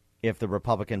if the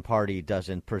Republican Party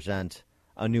doesn't present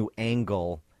a new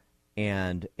angle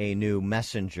and a new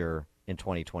messenger in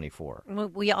 2024.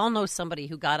 We all know somebody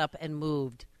who got up and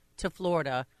moved to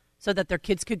Florida so that their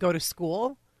kids could go to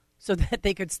school, so that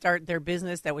they could start their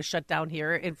business that was shut down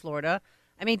here in Florida.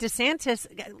 I mean, DeSantis,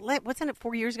 wasn't it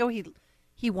 4 years ago?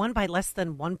 He won by less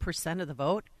than 1% of the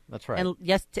vote. That's right.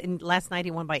 And last night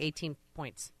he won by 18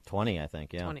 points. 20, I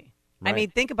think. Yeah. 20. Right. I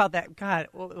mean, think about that. God,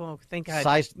 thank God.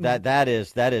 Size that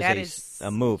is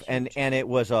a move, and it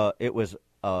was I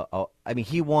mean,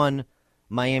 he won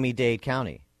Miami-Dade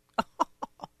County.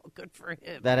 Good for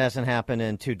him. That hasn't happened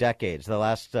in 2 decades. The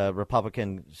last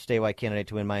Republican statewide candidate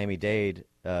to win Miami-Dade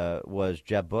was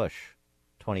Jeb Bush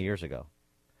 20 years ago.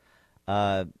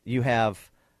 You have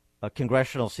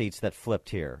congressional seats that flipped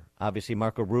here. Obviously,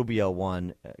 Marco Rubio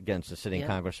won against a sitting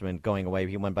congressman going away.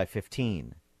 He won by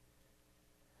 15.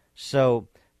 So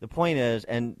the point is,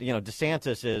 and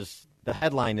DeSantis is the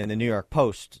headline in the New York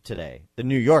Post today, the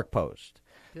New York Post.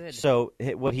 Good. So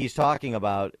what he's talking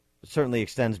about certainly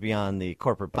extends beyond the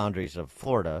corporate boundaries of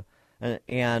Florida,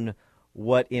 and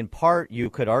what in part you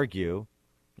could argue,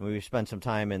 we spent some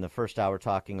time in the first hour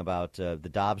talking about the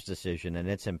Dobbs decision and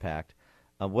its impact.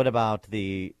 What about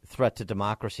the threat to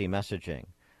democracy messaging,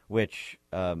 which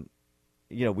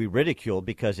we ridicule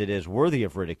because it is worthy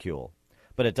of ridicule,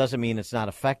 but it doesn't mean it's not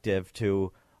effective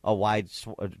for a wide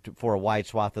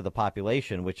swath of the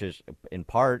population, which is in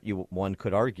part, one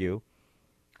could argue,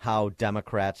 how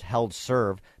Democrats held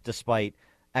serve despite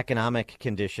economic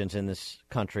conditions in this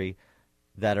country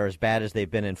that are as bad as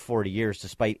they've been in 40 years,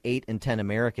 despite 8 in 10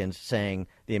 Americans saying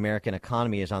the American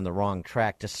economy is on the wrong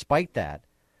track. Despite that,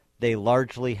 they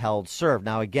largely held serve.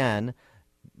 Now, again,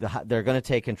 they're going to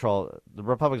take control. The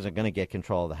Republicans are going to get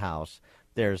control of the House.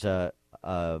 There's a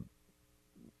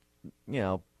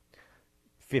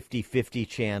 50-50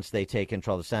 chance they take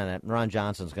control of the Senate. Ron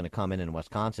Johnson's going to come in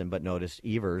Wisconsin, but notice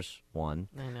Evers won.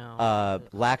 I know.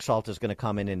 Laxalt is going to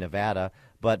come in Nevada,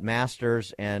 but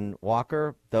Masters and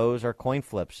Walker, those are coin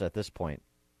flips at this point,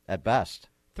 at best.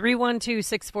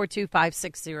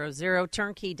 312-642-5600,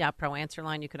 turnkey.pro answer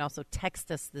line. You can also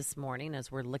text us this morning as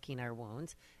we're licking our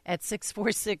wounds at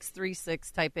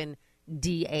 64636. Type in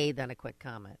DA, then a quick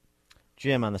comment.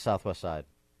 Jim on the southwest side.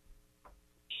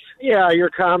 Yeah, your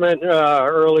comment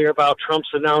earlier about Trump's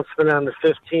announcement on the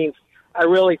 15th, I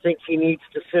really think he needs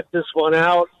to sit this one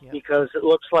out because it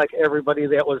looks like everybody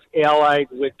that was allied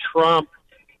with Trump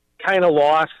kind of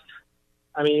lost.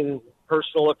 I mean,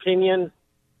 personal opinion.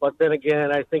 But then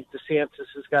again, I think DeSantis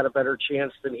has got a better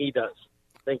chance than he does.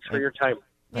 Thanks for your time.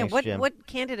 Thanks, yeah, Jim. what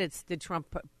candidates did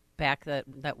Trump put back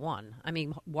that won? I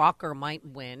mean, Walker might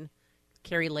win.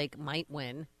 Kerry Lake might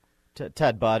win.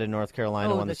 Ted Budd in North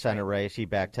Carolina won the that's Senate race. He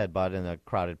backed Ted Budd in the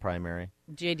crowded primary.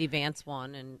 J.D. Vance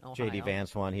won in Ohio. J.D.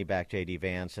 Vance won. He backed J.D.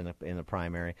 Vance in the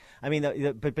primary. I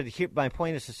mean, but here, my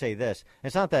point is to say this.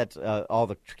 It's not that all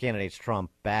the candidates Trump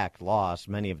backed lost.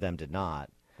 Many of them did not.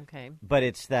 Okay. But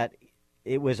it's that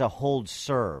it was a hold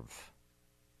serve.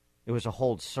 It was a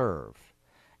hold serve.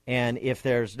 And if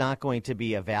there's not going to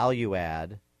be a value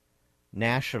add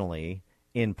nationally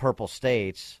in purple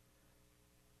states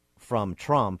from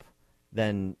Trump,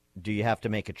 then do you have to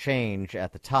make a change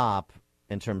at the top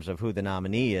in terms of who the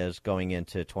nominee is going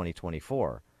into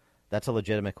 2024? That's a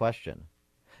legitimate question.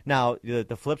 Now,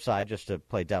 the flip side, just to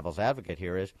play devil's advocate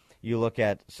here, is you look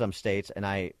at some states,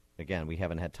 and we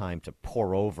haven't had time to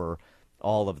pore over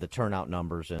all of the turnout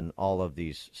numbers in all of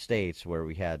these states where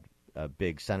we had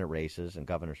big Senate races and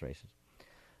governor's races.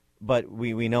 But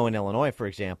we know in Illinois, for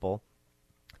example,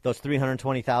 those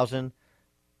 320,000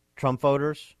 Trump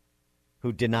voters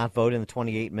who did not vote in the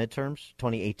 2018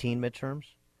 midterms,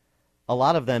 a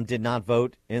lot of them did not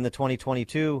vote in the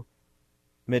 2022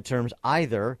 midterms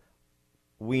either.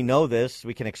 We know this.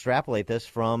 We can extrapolate this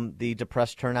from the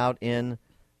depressed turnout in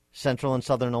central and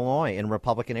southern Illinois in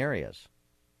Republican areas.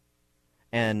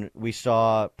 And we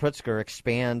saw Pritzker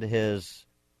expand his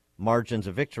margins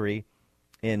of victory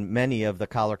in many of the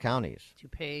collar counties.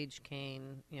 DuPage,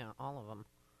 Kane, all of them.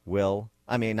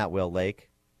 Lake.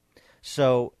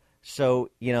 So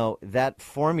that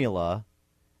formula,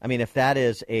 I mean, if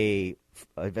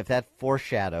that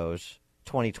foreshadows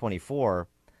 2024,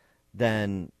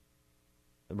 then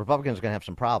the Republicans are going to have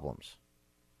some problems.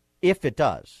 If it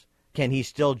does, can he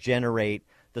still generate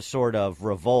the sort of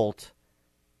revolt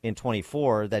in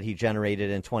 24 that he generated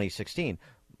in 2016?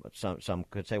 Some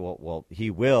could say, well,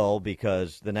 he will,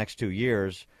 because the next 2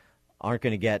 years aren't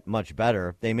going to get much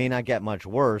better. They may not get much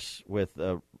worse with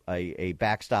a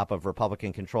backstop of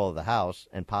Republican control of the House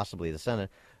and possibly the Senate,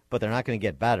 but they're not going to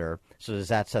get better. So does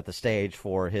that set the stage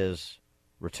for his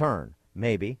return?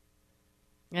 Maybe.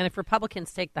 And if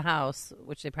Republicans take the House,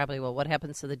 which they probably will, what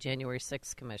happens to the January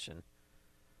 6th commission?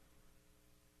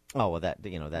 Oh, well, that's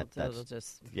done.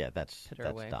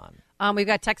 We've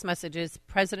got text messages.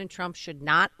 President Trump should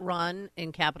not run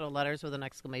in capital letters with an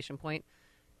exclamation point.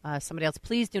 Somebody else,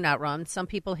 please do not run. Some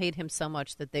people hate him so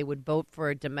much that they would vote for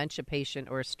a dementia patient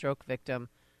or a stroke victim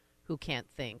who can't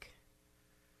think.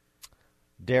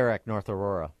 Derek, North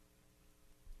Aurora.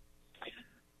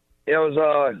 Yeah,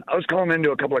 I was calling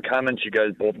into a couple of comments you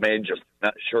guys both made just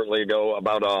not shortly ago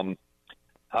about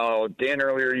how, Dan,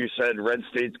 earlier you said red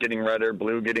states getting redder,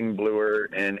 blue getting bluer,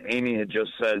 and Amy had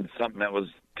just said something that was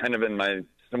kind of in my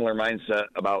similar mindset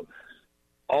about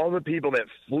all the people that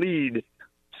fled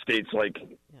states like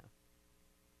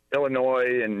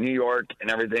Illinois and New York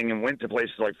and everything and went to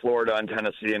places like Florida and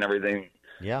Tennessee and everything.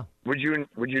 Yeah. Would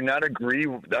you not agree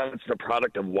that's the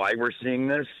product of why we're seeing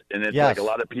this? And it's Yes. like a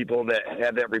lot of people that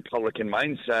have that Republican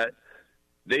mindset,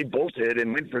 they bolted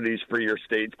and went for these freer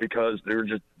states because they're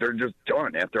just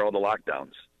done after all the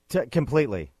lockdowns.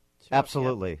 Completely.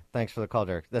 Absolutely. Yeah. Thanks for the call,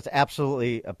 Derek. That's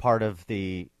absolutely a part of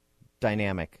the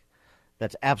dynamic.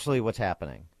 That's absolutely what's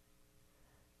happening.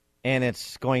 And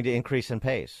it's going to increase in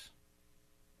pace.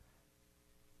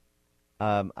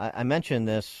 I mentioned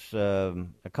this a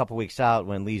couple weeks out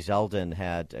when Lee Zeldin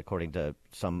had, according to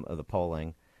some of the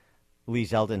polling, Lee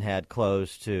Zeldin had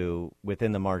closed to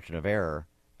within the margin of error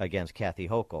against Kathy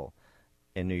Hochul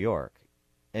in New York.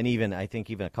 And I think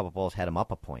even a couple polls had him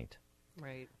up a point.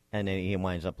 Right. And then he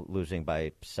winds up losing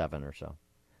by 7 or so.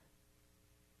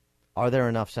 Are there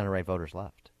enough center-right voters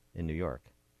left in New York?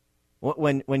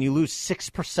 When you lose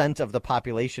 6% of the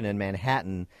population in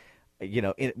Manhattan,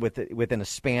 within a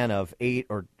span of 8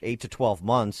 to 12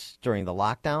 months during the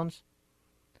lockdowns,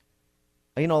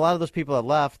 a lot of those people that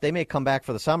left, they may come back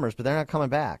for the summers, but they're not coming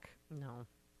back. No.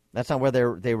 That's not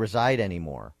where they reside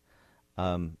anymore.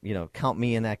 Count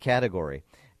me in that category.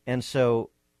 And so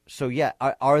yeah,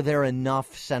 are there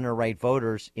enough center-right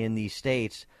voters in these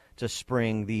states to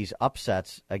spring these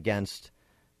upsets against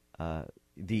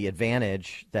the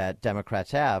advantage that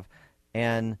Democrats have?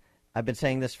 And I've been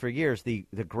saying this for years, the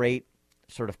great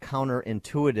sort of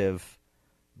counterintuitive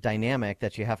dynamic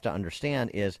that you have to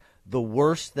understand is the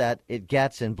worse that it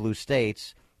gets in blue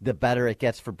states, the better it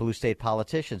gets for blue state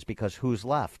politicians, because who's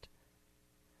left?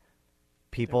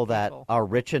 People that are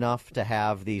rich enough to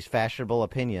have these fashionable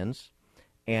opinions,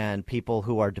 and people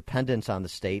who are dependents on the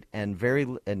state, and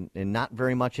not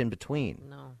very much in between.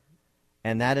 No.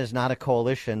 And that is not a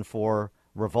coalition for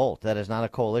revolt. That is not a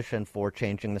coalition for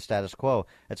changing the status quo.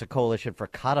 It's a coalition for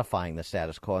codifying the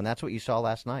status quo, and that's what you saw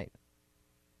last night.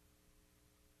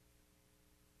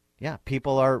 Yeah,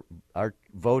 people are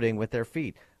voting with their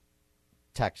feet.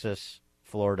 Texas,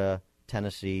 Florida,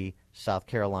 Tennessee, South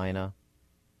Carolina.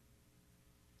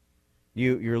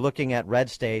 You're looking at red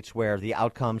states where the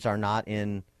outcomes are not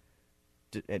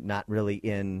really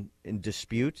in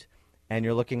dispute, and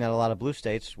you're looking at a lot of blue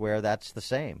states where that's the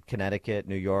same. Connecticut,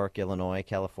 New York, Illinois,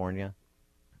 California.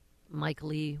 Mike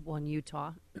Lee won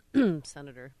Utah,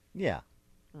 senator. Yeah,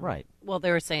 right. Well,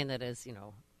 they were saying that his,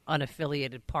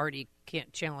 unaffiliated party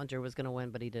challenger was going to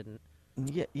win, but he didn't.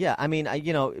 Yeah. I mean,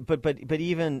 but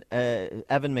even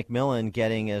Evan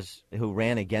McMillan who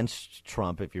ran against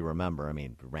Trump, if you remember. I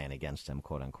mean, ran against him,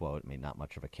 quote unquote. I mean, not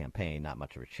much of a campaign, not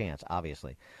much of a chance,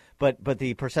 obviously. But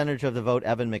the percentage of the vote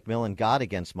Evan McMillan got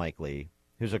against Mike Lee,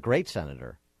 who's a great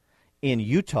senator, in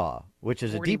Utah, which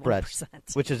is 41%. a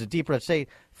deep red state.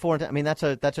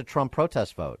 That's a Trump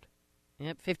protest vote.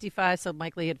 Yep, 55. So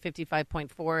Mike Lee had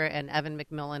 55.4, and Evan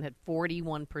McMillan had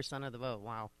 41% of the vote.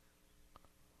 Wow.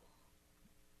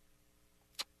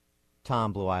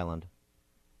 Tom, Blue Island.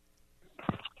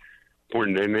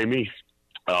 Morning, Dan, Amy.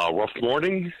 Rough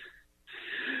morning.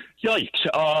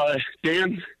 Yikes.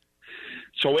 Dan,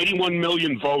 so 81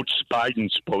 million votes Biden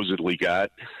supposedly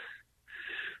got.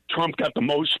 Trump got the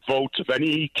most votes of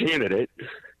any candidate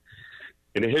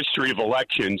in the history of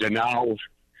elections, and now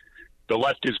the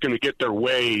left is going to get their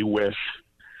way with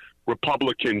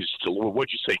Republicans.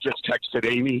 What'd you say? Just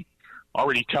texted Amy,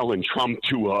 already telling Trump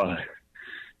to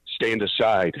stand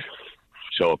aside.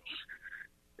 So,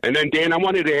 and then Dan, I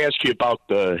wanted to ask you about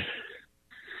the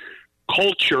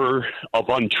culture of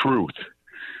untruth.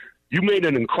 You made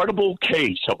an incredible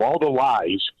case of all the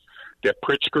lies that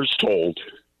Pritzker's told,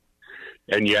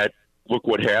 and yet look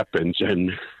what happens.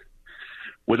 And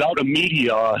without a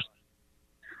media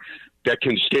that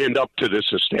can stand up to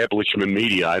this establishment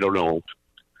media, I don't know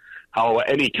how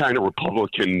any kind of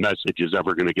Republican message is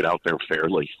ever going to get out there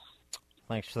fairly.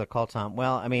 Thanks for the call, Tom.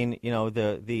 Well, I mean,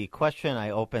 the question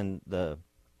I opened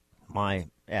my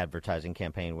advertising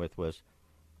campaign with was,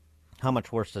 how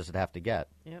much worse does it have to get?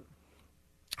 Yep.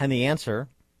 And the answer,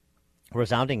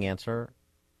 resounding answer,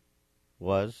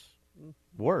 was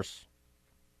worse.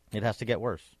 It has to get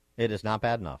worse. It is not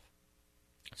bad enough.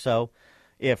 So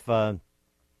if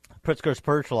Pritzker's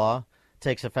Purge Law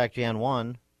takes effect Jan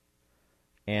 1,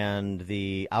 and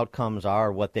the outcomes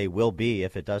are what they will be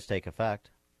if it does take effect,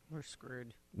 we're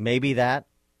screwed. Maybe that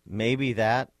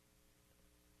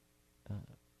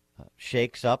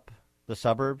shakes up the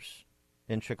suburbs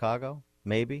in Chicago.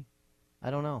 Maybe.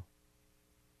 I don't know.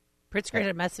 Pritzker had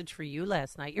a message for you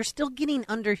last night. You're still getting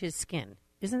under his skin.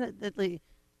 Isn't that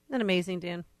amazing,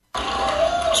 Dan?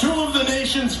 Two of the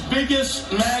nation's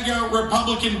biggest MAGA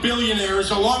Republican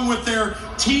billionaires, along with their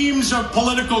teams of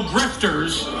political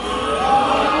grifters.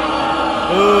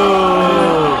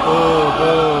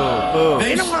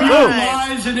 They spewed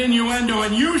lies and innuendo,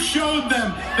 and you showed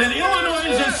them that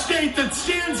Illinois is a state that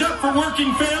stands up for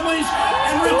working families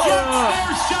and rejects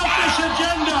their selfish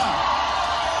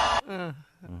agenda.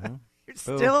 You're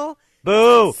still...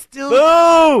 Boo! Still...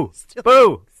 Boo! Still,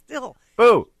 Boo! Still...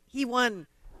 Boo! He won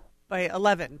by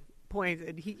 11 points,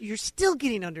 and you're still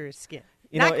getting under his skin.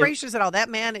 Not gracious at all. That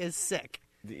man is sick.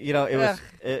 It was.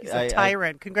 He's a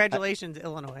tyrant. Congratulations,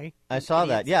 Illinois. I saw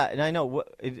that. Yeah, and I know.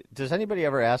 Does anybody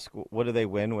ever ask, what do they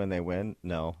win when they win?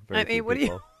 No. What do you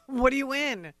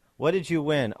win? What did you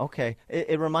win? Okay.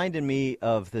 It reminded me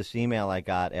of this email I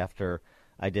got after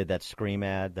I did that Scream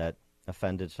ad that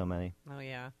offended so many. Oh,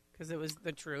 yeah, because it was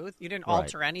the truth. You didn't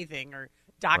alter anything or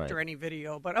doctor any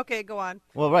video, but okay, go on.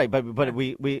 Well, right, but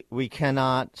we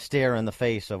cannot stare in the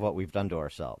face of what we've done to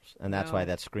ourselves, and that's why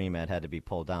that Scream ad had to be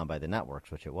pulled down by the networks,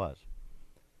 which it was.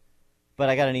 But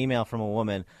I got an email from a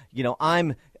woman.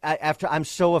 I'm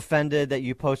so offended that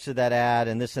you posted that ad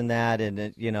and this and that,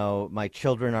 and my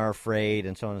children are afraid,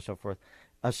 and so on and so forth.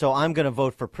 So I'm going to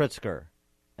vote for Pritzker,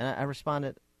 and I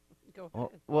responded, Go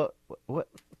ahead. What?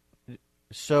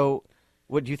 So,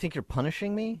 what do you think you're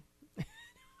punishing me?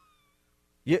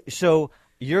 So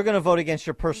you're going to vote against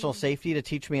your personal safety to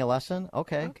teach me a lesson?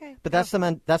 Okay. But that's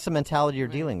the mentality you're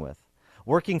dealing with.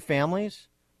 Working families,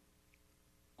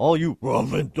 all you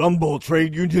rough and tumble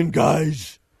trade union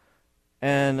guys,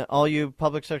 and all you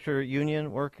public sector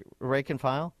union work rank and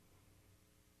file.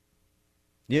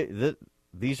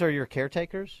 These are your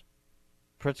caretakers,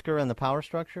 Pritzker and the power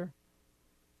structure.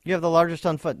 You have the largest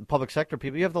unfunded public sector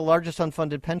people. You have the largest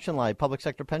unfunded public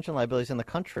sector pension liabilities in the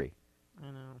country.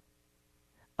 I know.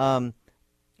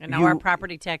 And now our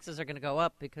property taxes are going to go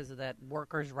up because of that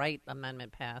workers' right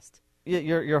amendment passed.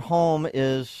 Your home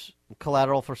is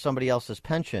collateral for somebody else's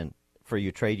pension for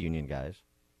you trade union guys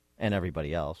and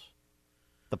everybody else.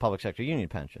 The public sector union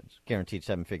pensions, guaranteed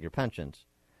 7-figure pensions,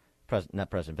 net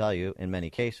present value in many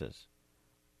cases.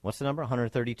 What's the number?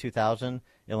 132,000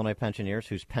 Illinois pensioners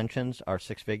whose pensions are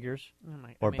 6 figures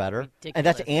or better. Ridiculous. And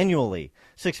that's annually.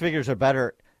 6 figures or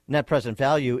better. Net present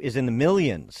value is in the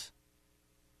millions.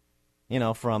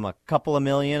 From a couple of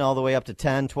million all the way up to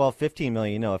 10, 12, 15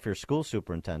 million, if you're a school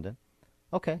superintendent.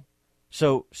 Okay.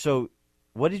 So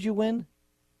what did you win?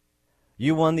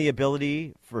 You won the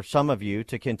ability for some of you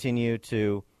to continue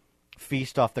to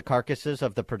feast off the carcasses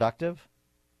of the productive.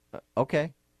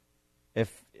 Okay.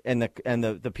 And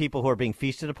the people who are being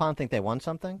feasted upon think they won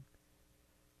something?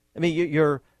 I mean,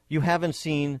 you haven't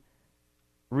seen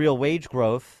real wage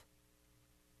growth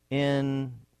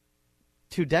in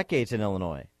 2 decades in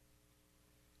Illinois.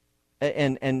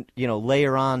 And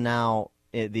layer on now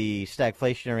the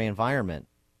stagflationary environment,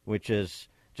 which is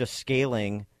just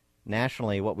scaling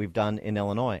nationally what we've done in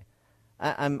Illinois.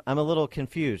 I'm a little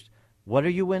confused. What are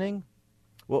you winning?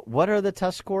 What are the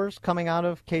test scores coming out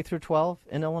of K through 12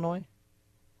 in Illinois?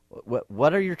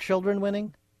 What are your children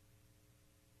winning?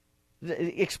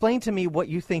 Explain to me what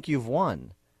you think you've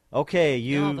won. Okay,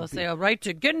 they'll say a right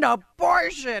to get an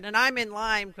abortion, and I'm in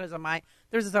line because of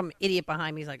there's some idiot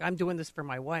behind me. He's like, I'm doing this for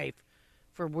my wife,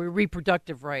 for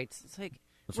reproductive rights. It's like,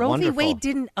 Roe v. Wade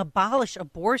didn't abolish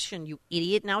abortion, you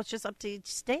idiot. Now it's just up to each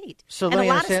state. And a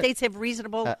lot of states have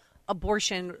reasonable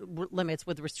abortion limits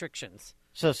with restrictions.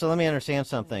 So let me understand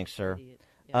something, sir.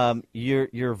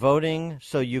 You're voting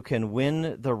so you can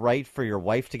win the right for your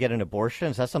wife to get an abortion?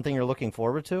 Is that something you're looking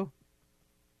forward to?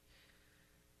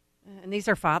 And these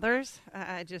are fathers?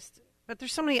 But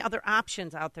there's so many other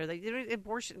options out there.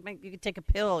 Abortion, you can take a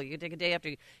pill, you can take a day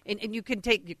after, and you can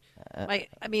take.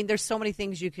 There's so many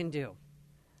things you can do.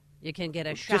 You can get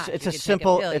a shot. It's a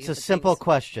simple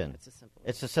question.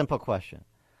 It's a simple question.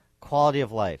 Quality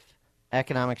of life,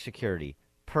 economic security,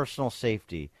 personal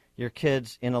safety, your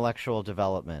kids' intellectual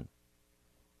development,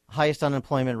 highest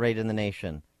unemployment rate in the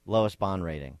nation, lowest bond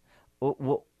rating.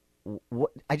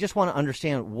 I just want to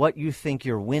understand what you think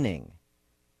you're winning.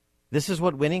 This is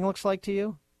what winning looks like to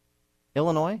you?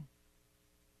 Illinois?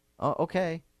 Oh,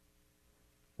 okay.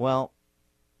 Well,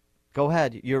 go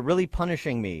ahead. You're really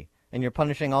punishing me, and you're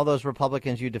punishing all those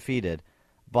Republicans you defeated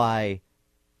by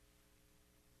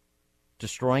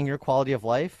destroying your quality of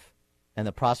life and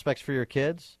the prospects for your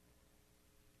kids.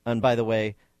 And by the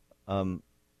way,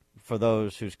 for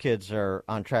those whose kids are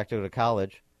on track to go to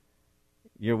college,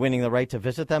 you're winning the right to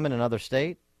visit them in another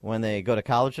state when they go to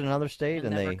college in another state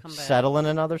and they settle in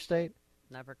another state.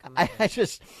 Never come back. It's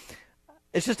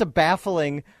just a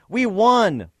baffling. We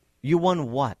won. You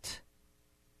won what?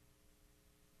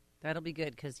 That'll be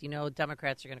good because,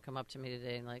 Democrats are going to come up to me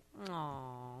today and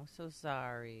oh, so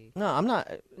sorry. No, I'm not.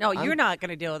 No, you're not going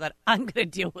to deal with that. I'm going to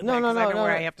deal with that because I know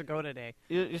where I have to go today.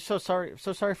 You're so sorry.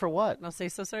 So sorry for what? I'll say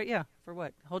so sorry. Yeah, for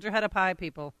what? Hold your head up high,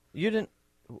 people. You didn't.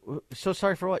 So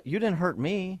sorry for what? You didn't hurt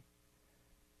me.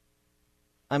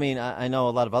 I mean, I know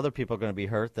a lot of other people are going to be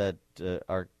hurt that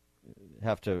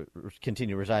have to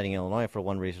continue residing in Illinois for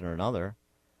one reason or another.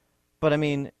 But I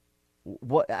mean,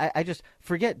 what? I just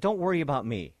forget. Don't worry about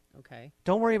me. Okay.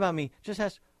 Don't worry about me. Just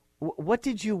ask, what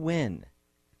did you win?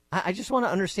 I just want to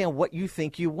understand what you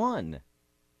think you won.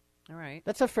 All right.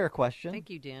 That's a fair question. Thank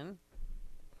you, Dan.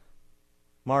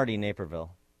 Marty,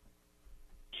 Naperville.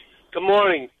 Good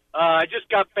morning. I just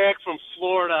got back from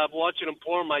Florida. I'm watching them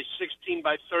pour my 16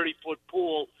 by 30 foot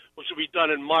pool, which will be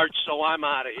done in March, so I'm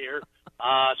out of here.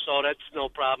 So that's no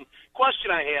problem.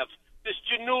 Question I have, this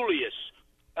Janulius,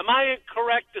 am I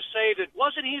incorrect to say that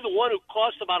wasn't he the one who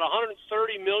cost about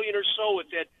 $130 million or so at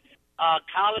that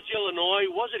College, Illinois?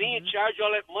 Wasn't he in charge?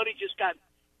 All that money just got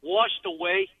washed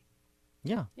away.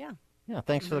 Yeah.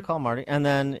 Thanks for the call, Marty. And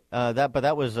then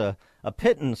that was a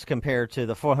pittance compared to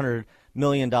the $400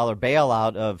 million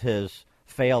bailout of his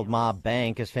failed mob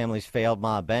bank, his family's failed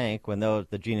mob bank, when the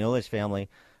Giannoulias family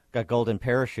got golden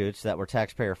parachutes that were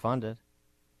taxpayer funded.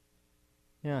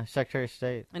 Yeah, Secretary of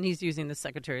State. And he's using the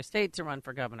Secretary of State to run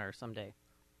for governor someday.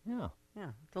 Yeah.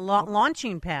 Yeah, the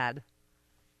launching pad.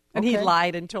 And he Okay.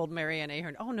 lied and told Marianne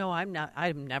Ahern, "Oh no, I'm not.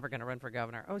 I'm never going to run for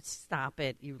governor." Oh, stop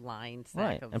it, you lying sack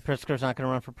Right, of. and Pritzker's not going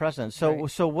to run for president. So,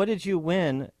 Right. so what did you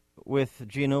win with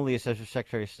Giannoulias as your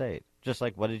Secretary of State? Just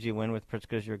like what did you win with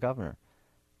Pritzker as your governor?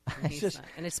 And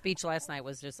and his speech last night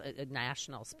was just a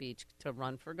national speech to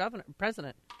run for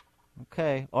president.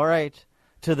 Okay, all right.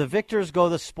 To the victors go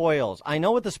the spoils. I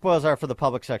know what the spoils are for the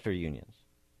public sector unions.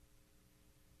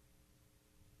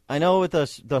 I know what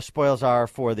the spoils are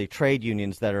for the trade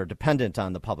unions that are dependent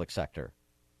on the public sector.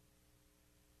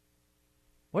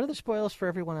 What are the spoils for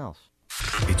everyone else?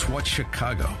 It's what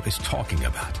Chicago is talking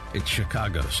about. It's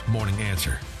Chicago's Morning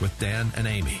Answer with Dan and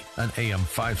Amy on AM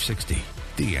 560.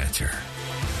 The Answer.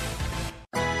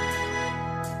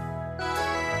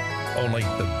 Only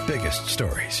the biggest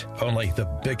stories, only the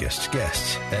biggest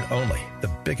guests, and only the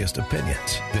biggest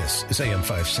opinions. This is AM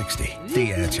 560.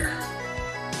 The Answer.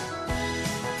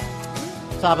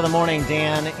 Top of the morning,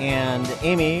 Dan and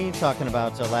Amy talking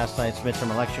about last night's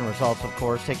midterm election results, of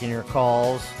course, taking your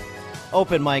calls,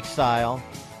 open mic style,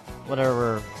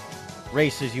 whatever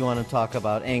races you want to talk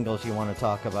about, angles you want to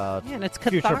talk about, Yeah, and it's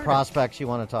future cathartic. prospects you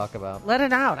want to talk about. Let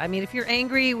it out. I mean, if you're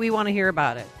angry, we want to hear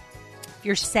about it. If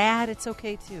you're sad, it's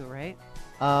okay too, right?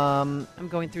 I'm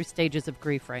going through stages of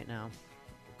grief right now.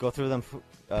 Go through them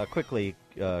quickly,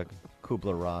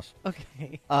 Kubler-Ross.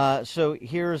 Okay. So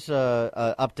here's an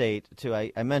update to,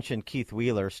 I mentioned Keith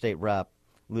Wheeler, state rep,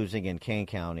 losing in Kane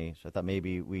County. So I thought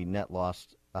maybe we net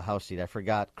lost a House seat. I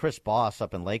forgot Chris Boss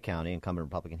up in Lake County, incumbent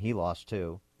Republican. He lost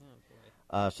too.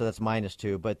 So that's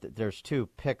 -2. But there's two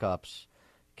pickups.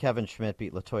 Kevin Schmidt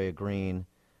beat LaToya Green,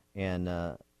 and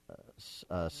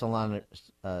Sonalitro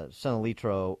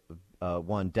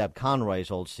won Deb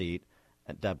Conroy's old seat.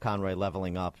 Deb Conroy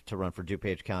leveling up to run for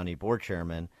DuPage County board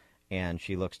chairman, and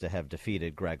she looks to have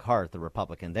defeated Greg Hart, the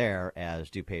Republican there, as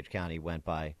DuPage County went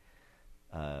by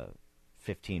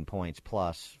 15 points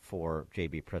plus for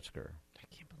J.B. Pritzker. I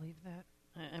can't believe that.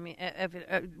 I mean,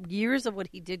 years of what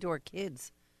he did to our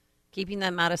kids, keeping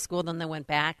them out of school, then they went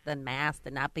back, then masked,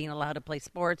 and not being allowed to play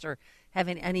sports or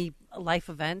having any life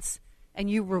events, and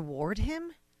you reward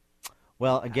him?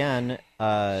 Well, again,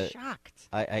 shocked.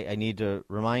 I need to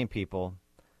remind people,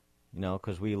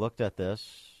 because we looked at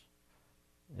this,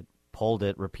 polled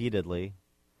it repeatedly,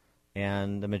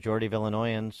 and the majority of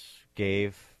Illinoisans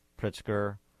gave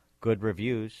Pritzker good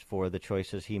reviews for the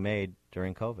choices he made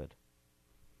during COVID.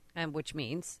 And which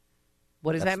means,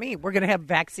 what does that mean? We're going to have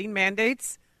vaccine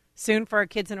mandates soon for our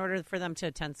kids in order for them to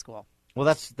attend school. Well,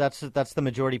 that's the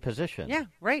majority position. Yeah,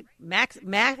 right. Max,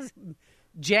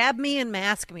 jab me and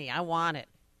mask me. I want it.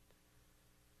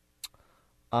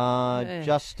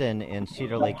 Justin in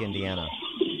Cedar Lake, Indiana.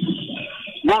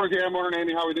 Morning, Dan. Morning,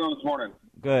 Amy. How are we doing this morning?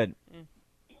 Good.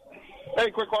 Hey,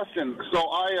 quick question.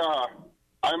 So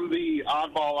I'm the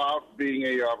oddball out, being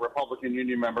a Republican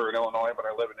union member in Illinois, but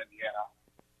I live in Indiana.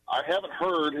 I haven't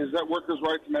heard, has that workers'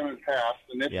 rights amendment passed?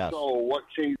 And if Yes. so, what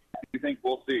change do you think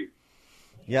we'll see?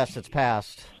 Yes, it's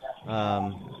passed.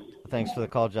 Thanks for the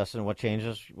call, Justin. What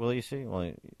changes will you see?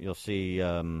 Well, you'll see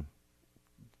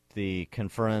the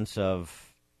conference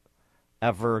of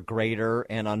ever greater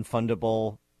and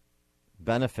unfundable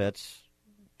benefits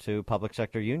to public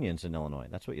sector unions in Illinois.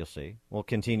 That's what you'll see. We'll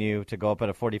continue to go up at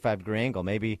a 45-degree angle.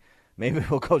 Maybe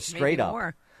we'll go straight Maybe up.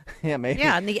 more. Yeah, maybe.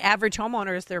 Yeah, and the average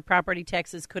homeowners, their property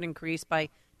taxes could increase by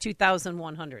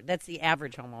 $2,100. That's the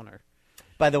average homeowner.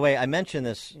 By the way, I mentioned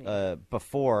this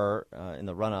before in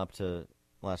the run-up to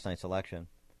last night's election.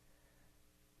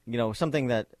 Something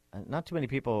that not too many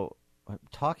people are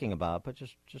talking about, but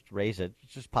just raise it.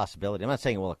 It's just a possibility. I'm not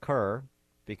saying it will occur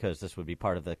because this would be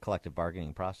part of the collective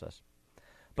bargaining process.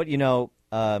 But,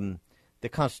 the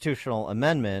constitutional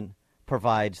amendment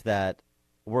provides that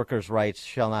workers' rights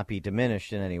shall not be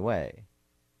diminished in any way.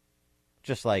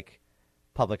 Just like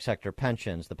public sector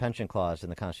pensions, the pension clause in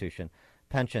the Constitution,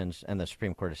 pensions and the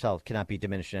Supreme Court itself cannot be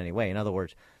diminished in any way. In other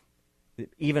words,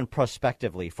 even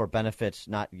prospectively for benefits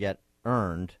not yet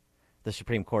earned, the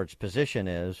Supreme Court's position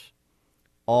is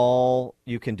all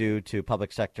you can do to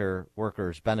public sector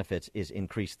workers' benefits is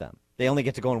increase them. They only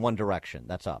get to go in one direction.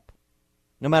 That's up.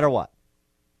 No matter what.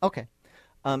 Okay.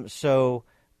 So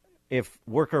if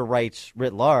worker rights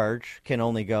writ large can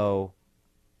only go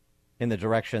in the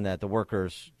direction that the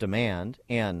workers demand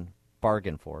and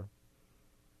bargain for,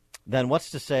 then what's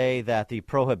to say that the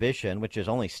prohibition, which is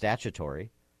only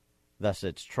statutory, thus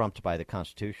it's trumped by the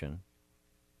Constitution,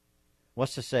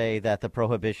 what's to say that the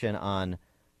prohibition on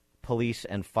police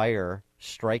and fire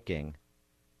striking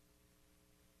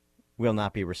will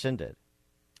not be rescinded.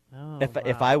 Oh,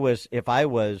 If I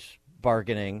was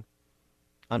bargaining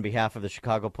on behalf of the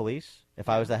Chicago police, if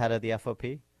I was the head of the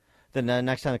FOP, then the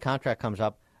next time the contract comes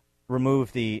up,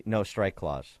 remove the no strike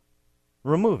clause.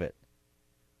 Remove it.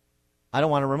 I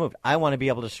don't want to remove it. I want to be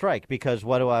able to strike because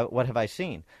what have I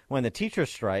seen? When the teachers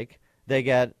strike, they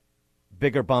get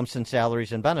bigger bumps in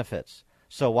salaries and benefits.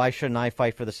 So why shouldn't I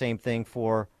fight for the same thing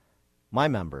for my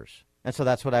members? And so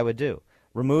that's what I would do.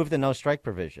 Remove the no strike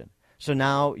provision. So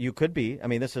now you could be, I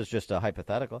mean, this is just a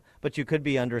hypothetical, but you could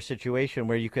be under a situation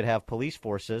where you could have police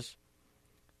forces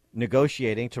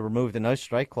negotiating to remove the no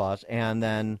strike clause and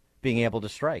then being able to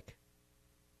strike.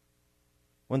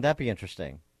 Wouldn't that be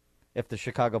interesting if the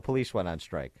Chicago police went on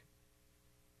strike?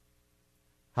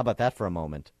 How about that for a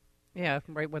moment? Yeah,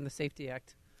 right when the Safety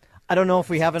Act. I don't know if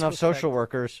we have enough social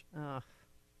workers.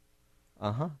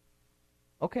 Uh-huh.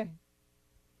 Okay.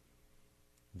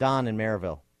 Don in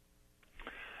Maryville.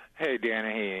 Hey, Dan.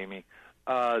 Hey, Amy.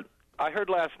 I heard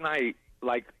last night,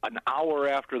 like an hour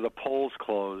after the polls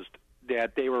closed,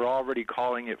 that they were already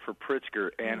calling it for Pritzker.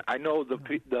 And I know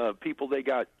the people they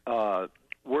got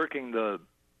working the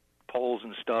polls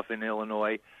and stuff in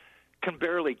Illinois can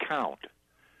barely count.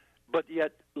 But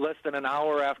yet, less than an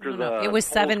hour after the it was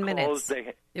polls 7 minutes.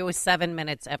 closed, It was 7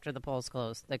 minutes after the polls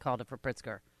closed. They called it for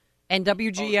Pritzker. And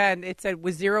WGN, it said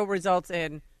with 0 results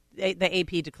in, the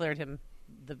AP declared him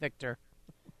the victor.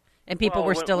 And people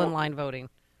were still in line voting.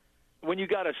 When you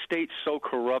got a state so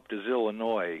corrupt as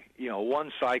Illinois,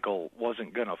 one cycle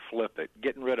wasn't going to flip it.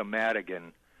 Getting rid of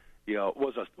Madigan,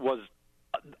 was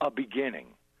a beginning.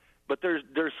 But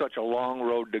there's such a long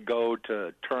road to go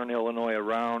to turn Illinois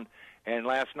around. And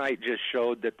last night just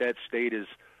showed that state is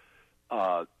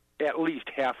at least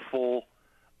half full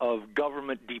of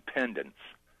government dependents.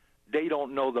 They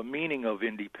don't know the meaning of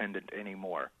independent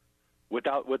anymore.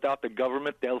 Without the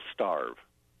government, they'll starve.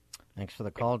 Thanks for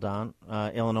the call, Don.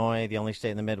 Illinois, the only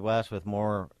state in the Midwest with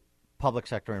more public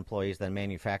sector employees than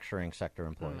manufacturing sector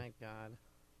employees. Oh, my God.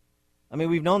 I mean,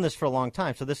 we've known this for a long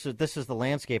time, so this is the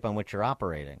landscape on which you're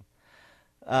operating.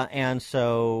 And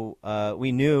so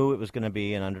we knew it was going to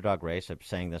be an underdog race. I'm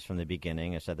saying this from the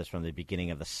beginning. I said this from the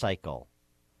beginning of the cycle.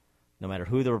 No matter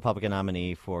who the Republican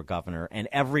nominee for governor and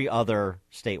every other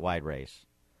statewide race,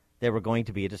 they were going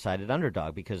to be a decided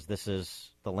underdog because this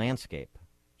is the landscape.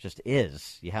 Just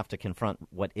is. You have to confront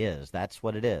what is. That's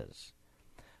what it is.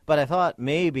 But I thought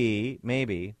maybe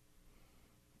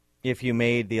if you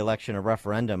made the election a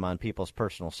referendum on people's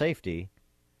personal safety,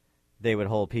 they would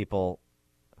hold people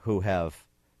who have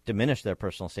diminished their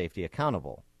personal safety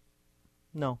accountable.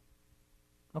 No.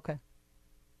 Okay.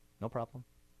 No problem.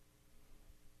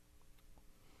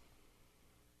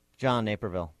 John,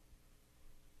 Naperville.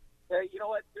 Hey, you know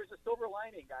what? There's a silver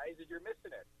lining, guys, and you're missing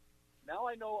it. Now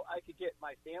I know I could get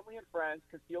my family and friends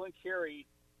conceal and carry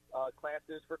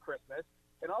classes for Christmas.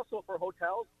 And also for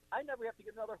hotels, I never have to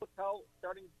get another hotel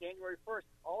starting January 1st.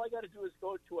 All I got to do is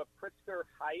go to a Pritzker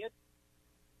Hyatt,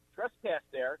 trespass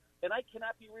there, and I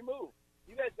cannot be removed.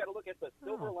 You guys got to look at the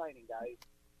silver lining, guys.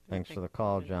 Thanks for the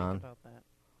call, John.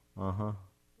 Uh-huh.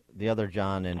 The other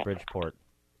John in Bridgeport.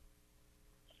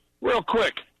 Real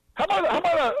quick, how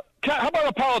about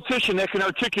a politician that can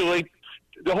articulate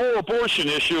the whole abortion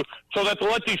issue so that to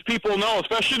let these people know,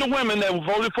 especially the women that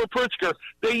voted for Pritzker,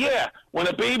 that, when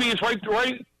a baby is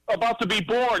right about to be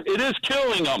born, it is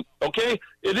killing them, okay?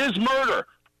 It is murder.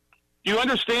 Do you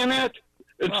understand that?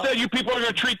 Instead, you people are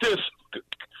going to treat this.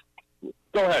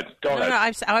 Go ahead. No,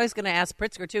 I was going to ask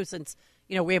Pritzker, too, since,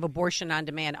 we have abortion on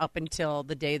demand up until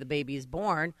the day the baby is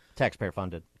born. Taxpayer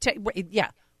funded. Yeah.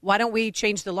 Why don't we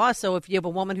change the law so if you have a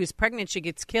woman who's pregnant, she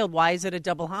gets killed? Why is it a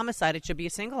double homicide? It should be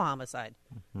a single homicide.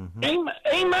 Mm-hmm.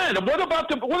 Amen. And what about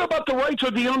the rights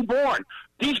of the unborn?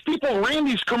 These people ran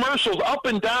these commercials up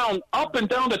and down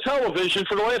the television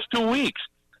for the last 2 weeks.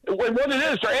 What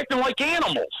it is, they're acting like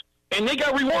animals, and they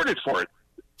got rewarded for it.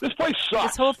 This place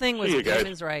sucks. This whole thing was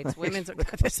women's rights.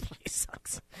 This place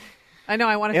sucks. I know.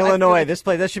 I want to. Illinois. This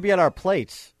place. That should be on our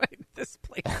plates. This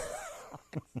place.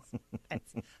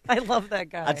 I love that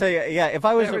guy. I'll tell you, if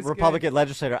I was a Republican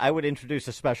legislator, I would introduce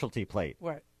a specialty plate.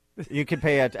 What? You could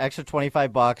pay an extra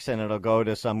 $25 and it'll go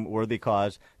to some worthy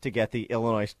cause to get the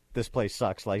Illinois "This Place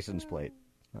Sucks" license plate.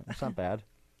 That's not bad.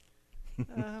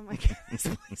 Oh, my God. This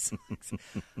place sucks.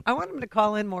 I want him to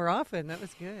call in more often. That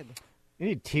was good. You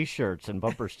need T-shirts and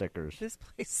bumper stickers. This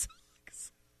place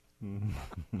sucks.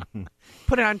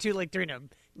 Put it on, too, like during a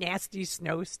nasty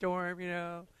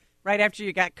snowstorm, Right after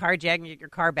you got carjacked and you get your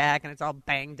car back and it's all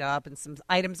banged up and some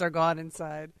items are gone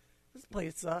inside. This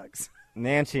place sucks.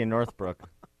 Nancy in Northbrook.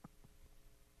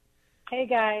 Hey,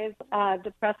 guys.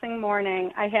 Depressing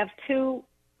morning. I have two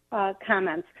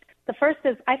comments. The first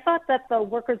is I thought that the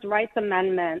Workers' Rights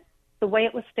Amendment, the way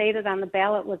it was stated on the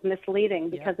ballot, was misleading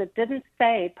because it didn't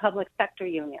say public sector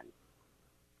unions.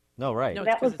 No, right. So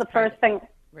that was the first thing.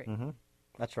 Right. Mm-hmm.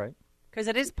 That's right. Because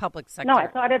it is public sector. No, I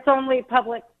thought it's only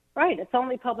public. Right, it's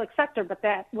only public sector, but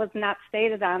that was not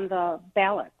stated on the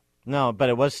ballot. No, but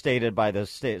it was stated by the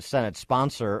Senate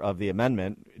sponsor of the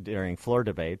amendment during floor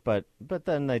debate. But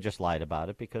then they just lied about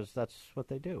it because that's what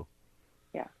they do.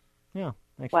 Yeah. Yeah.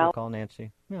 Thanks for the call,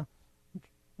 Nancy. Yeah.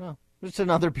 No, it's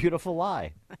another beautiful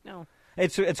lie. I know.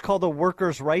 It's called the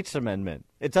Workers' Rights Amendment.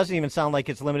 It doesn't even sound like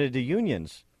it's limited to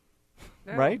unions,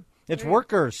 right? It's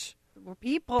workers. We're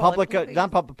people. Public,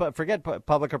 forget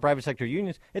public or private sector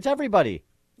unions. It's everybody.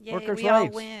 Yay, Workers' we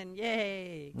rights. all win.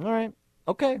 Yay. All right.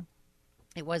 Okay.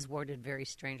 It was worded very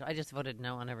strange. I just voted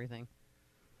no on everything.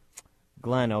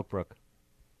 Glenn Oakbrook.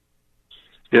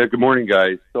 Yeah, good morning,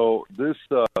 guys. So this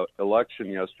election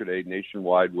yesterday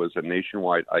nationwide was a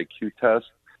nationwide IQ test.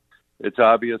 It's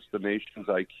obvious the nation's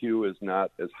IQ is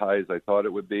not as high as I thought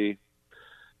it would be.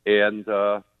 And,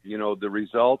 the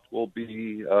result will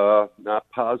be not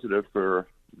positive for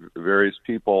various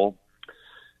people.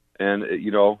 And,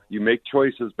 you make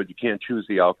choices, but you can't choose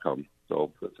the outcome.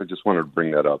 So I just wanted to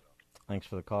bring that up. Thanks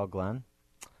for the call, Glenn.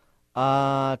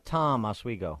 Tom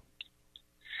Oswego.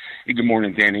 Hey, good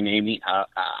morning, Dan and Amy.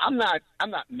 I'm not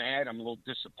mad. I'm a little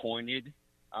disappointed.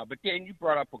 But Dan, you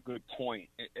brought up a good point.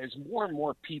 As more and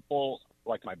more people,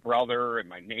 like my brother and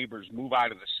my neighbors, move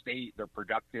out of the state, they're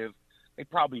productive. They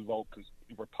probably vote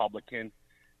Republican.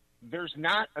 There's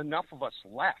not enough of us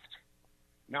left.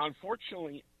 Now,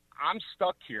 unfortunately, I'm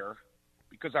stuck here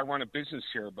because I run a business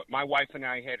here. But my wife and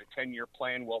I had a 10-year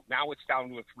plan. Well, now it's down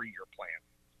to a 3-year plan,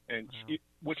 and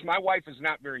which my wife is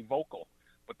not very vocal.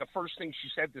 But the first thing she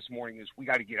said this morning is, we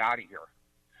got to get out of here.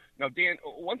 Now, Dan,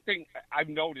 one thing I've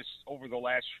noticed over the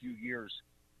last few years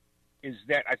is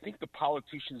that I think the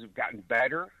politicians have gotten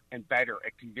better and better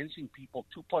at convincing people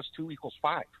 2 + 2 =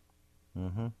 5.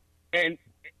 Mm-hmm. And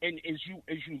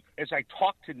as I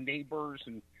talk to neighbors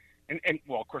and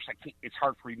well, of course, I can't. It's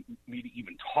hard for me to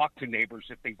even talk to neighbors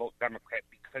if they vote Democrat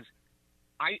because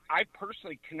I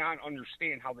personally cannot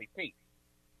understand how they think.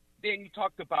 Dan, you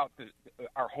talked about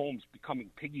our homes becoming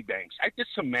piggy banks. I did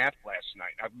some math last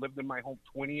night. I've lived in my home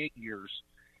 28 years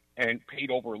and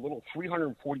paid over a little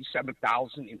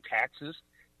 $347,000 in taxes,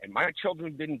 and my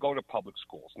children didn't go to public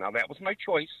schools. Now, that was my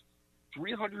choice,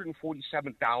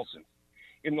 $347,000.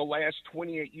 In the last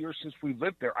 28 years since we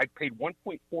lived there, I paid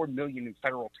 $1.4 million in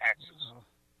federal taxes.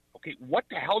 Okay, what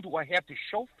the hell do I have to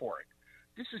show for it?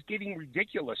 This is getting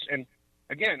ridiculous. And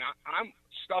again, I'm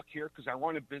stuck here because I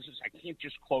run a business. I can't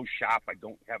just close shop. I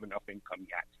don't have enough income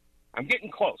yet. I'm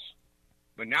getting close,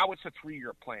 but now it's a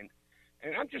 3-year plan.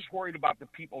 And I'm just worried about the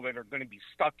people that are going to be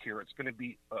stuck here. It's going to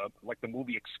be like the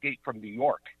movie Escape from New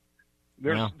York.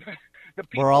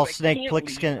 We're all Snake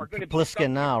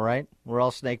Plissken now, right? We're all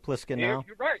Snake Plissken now.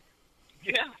 You're right.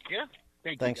 Yeah.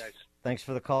 Thanks. You guys. Thanks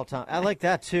for the call, Tom. I like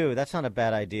that, too. That's not a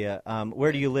bad idea.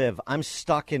 Where do you live? I'm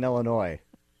stuck in Illinois.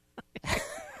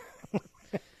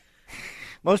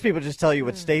 Most people just tell you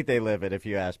what state they live in if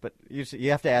you ask, but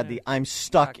you have to add the I'm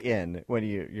stuck in when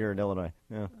you're in Illinois.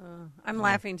 Yeah. I'm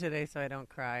laughing today so I don't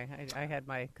cry. I had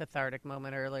my cathartic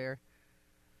moment earlier.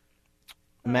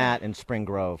 Matt in Spring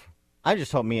Grove. I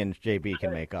just hope me and JB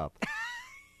can make up.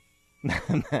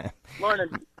 Morning.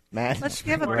 Matt. Let's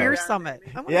have a beer summit.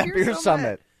 I want a beer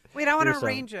summit. Wait, I want to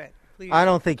arrange it, please. I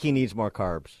don't think he needs more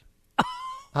carbs.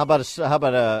 How about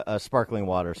a sparkling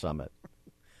water summit?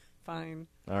 Fine.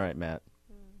 All right, Matt.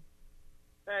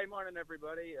 Hey, morning,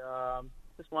 everybody.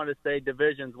 Just wanted to say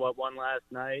divisions what won last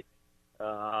night.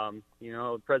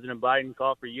 President Biden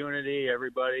called for unity,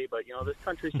 everybody, but, this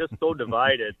country's just so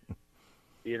divided.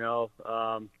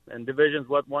 And divisions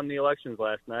what won the elections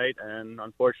last night, and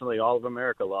unfortunately all of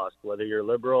America lost, whether you're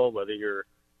liberal, whether you're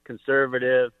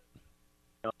conservative.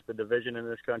 The division in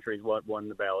this country is what won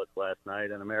the ballots last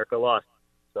night, and America lost.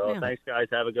 So Thanks, guys.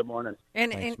 Have a good morning.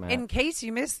 And in case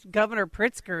you missed Governor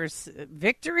Pritzker's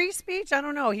victory speech, I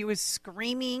don't know, he was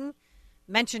screaming,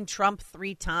 mentioned Trump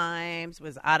 3 times,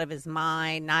 was out of his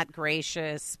mind, not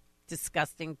gracious,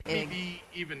 disgusting pig. Be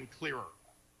even clearer.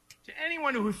 To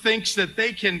anyone who thinks that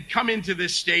they can come into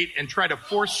this state and try to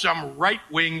force some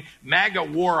right-wing MAGA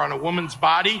war on a woman's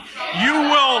body, you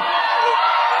will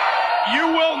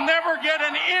never get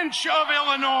an inch of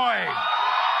Illinois.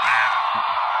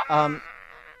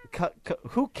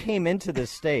 Who came into this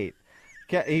state?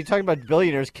 You talking about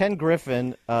billionaires. Ken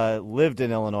Griffin lived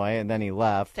in Illinois, and then he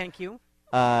left. Thank you.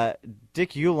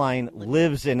 Dick Uihlein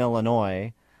lives in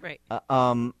Illinois. Right.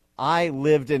 I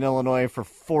lived in Illinois for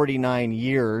 49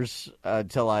 years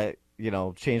until I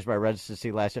changed my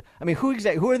residency last year. I mean, who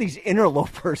are these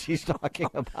interlopers he's talking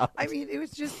about? I mean, it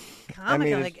was just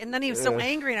comical. I mean, and then he was so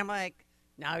angry, and I'm like,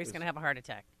 now he's going to have a heart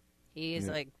attack. He's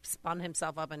spun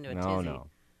himself up into a tizzy.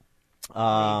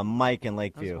 No. Mike in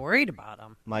Lakeview. I was worried about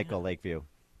him. Michael, Lakeview.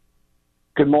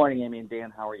 Good morning, Amy and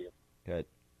Dan. How are you? Good.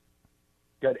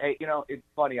 Good. Hey, it's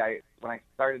funny. When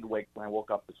I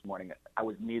woke up this morning, I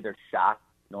was neither shocked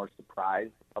nor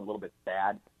surprised. A little bit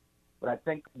sad, but I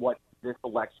think what this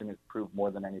election has proved more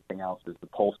than anything else is the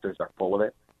pollsters are full of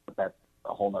it. But that's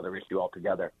a whole other issue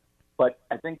altogether. But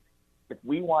I think if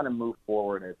we want to move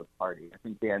forward as a party, I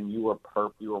think, Dan, you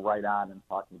were right on in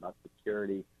talking about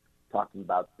security, talking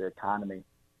about the economy.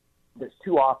 There's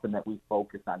too often that we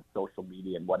focus on social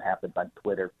media and what happens on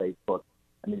Twitter, Facebook,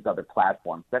 and these other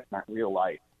platforms. That's not real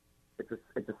life. It's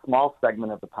a small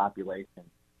segment of the population,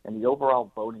 and the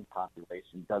overall voting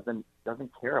population doesn't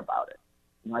care about it.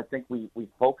 I think we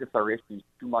focus our issues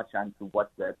too much onto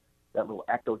what that little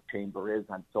echo chamber is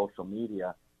on social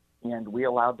media, and we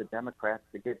allowed the Democrats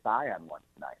to get by on one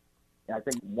tonight. And I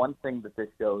think one thing that this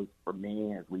shows for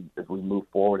me as we move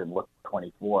forward and look at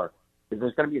 24 is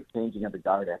there's going to be a changing of the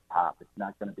guard at top. It's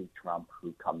not going to be Trump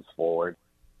who comes forward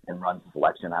and runs this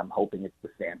election. I'm hoping it's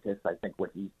DeSantis. I think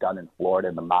what he's done in Florida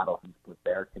and the model he's put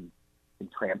there can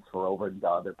transfer over into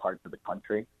other parts of the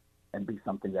country and be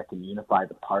something that can unify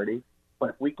the party. But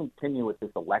if we continue with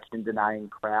this election denying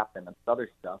crap and this other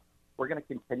stuff, we're going to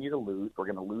continue to lose. We're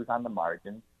going to lose on the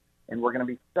margins, and we're going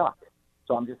to be stuck.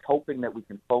 So I'm just hoping that we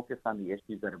can focus on the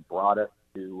issues that have brought us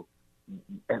to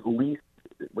at least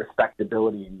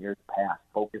respectability in years past,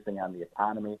 focusing on the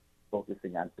economy,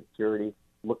 focusing on security,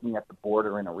 looking at the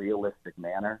border in a realistic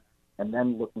manner, and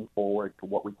then looking forward to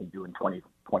what we can do in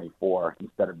 2024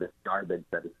 instead of this garbage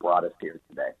that has brought us here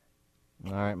today.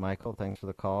 All right, Michael, thanks for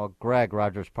the call. Greg,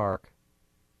 Rogers Park.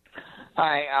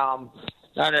 Hi,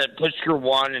 now that Pritzker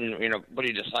won and,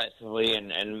 pretty decisively,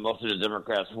 and most of the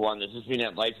Democrats won, does this mean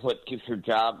that Lightfoot keeps her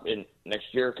job in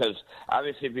next year? Because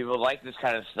obviously people like this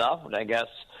kind of stuff, and I guess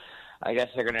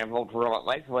they're going to vote for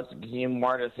Lightfoot to continue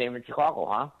more of the same in Chicago,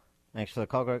 huh? Thanks for the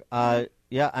call, Greg.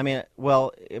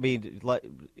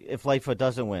 If Lightfoot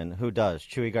doesn't win, who does?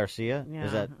 Chuy Garcia?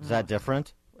 Yeah. Is that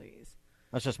different? Please.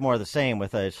 That's just more of the same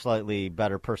with a slightly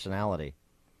better personality.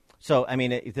 So,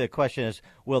 the question is,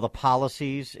 will the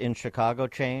policies in Chicago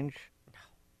change?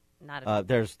 Not at all.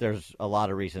 There's a lot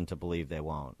of reason to believe they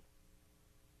won't.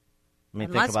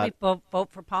 Unless we vote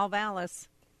for Paul Vallis.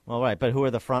 Well, right, but who are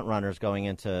the front runners going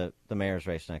into the mayor's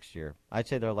race next year? I'd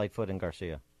say they're Lightfoot and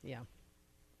Garcia. Yeah.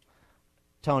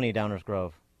 Tony, Downers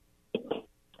Grove.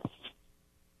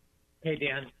 Hey,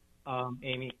 Dan,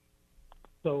 Amy.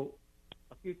 So,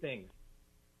 a few things.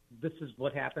 This is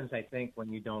what happens, I think,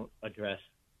 when you don't address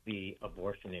the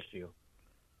abortion issue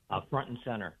front and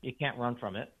center. You can't run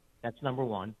from it. That's number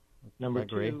one. Number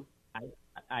two,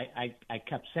 I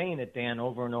kept saying it, Dan,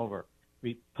 over and over.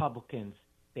 Republicans,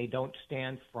 they don't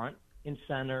stand front and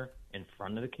center in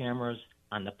front of the cameras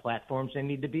on the platforms they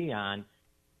need to be on,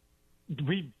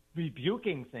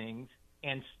 rebuking things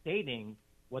and stating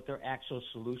what their actual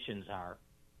solutions are.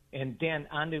 And Dan,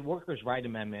 on the Workers' Right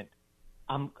Amendment,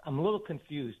 I'm a little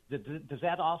confused. Does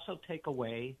that also take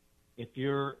away, if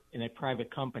you're in a private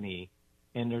company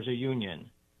and there's a union,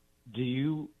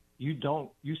 you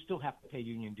still have to pay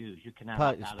union dues? You cannot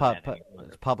opt out of that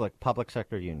it's public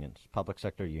sector unions. Public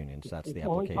sector unions. That's the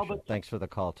application. Thanks for the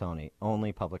call, Tony.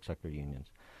 Only public sector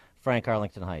unions. Frank,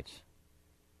 Arlington Heights.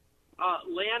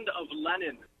 Land of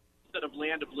Lenin instead of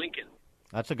Land of Lincoln.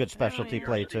 That's a good specialty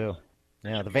play too.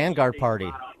 Yeah, the Vanguard Party.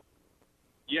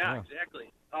 Yeah,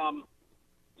 exactly.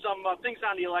 Some things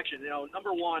on the election.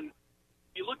 Number one,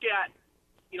 if you look at,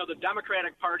 the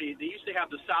Democratic Party, they used to have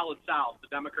the Solid South,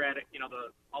 the Democratic,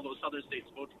 all those southern states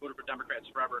voted for Democrats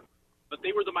forever, but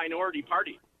they were the minority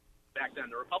party back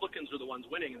then. The Republicans were the ones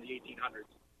winning in the 1800s,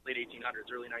 late 1800s,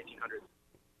 early 1900s.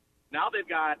 Now they've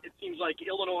got, it seems like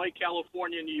Illinois,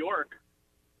 California, New York.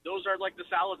 Those are like the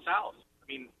Solid South.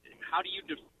 How do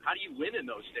you win in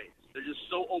those states? They're just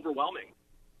so overwhelming.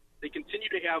 They continue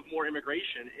to have more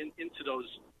immigration into those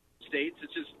states.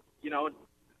 It's just,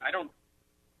 I don't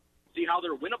see how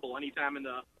they're winnable anytime in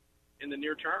the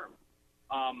near term.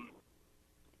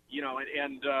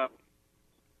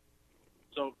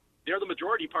 So they're the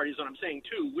majority party is what I'm saying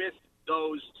too, with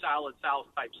those Solid South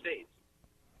type states.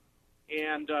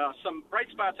 And some bright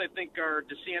spots I think are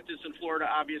DeSantis in Florida,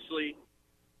 obviously.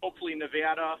 Hopefully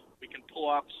Nevada, we can pull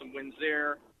off some wins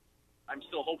there. I'm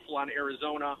still hopeful on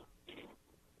Arizona.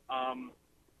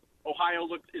 Ohio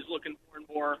is looking more and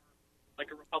more like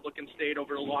a Republican state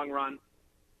over the long run.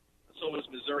 So is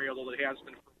Missouri, although it has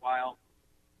been for a while.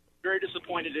 very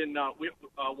disappointed in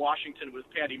Washington with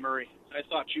Patty Murray. I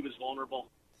thought she was vulnerable.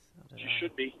 She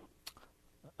should be.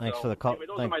 Thanks for the call. Anyway,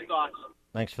 those are my thoughts.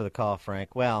 Thanks for the call,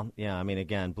 Frank. Well, yeah, I mean,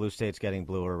 again, blue states getting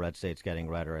bluer, red states getting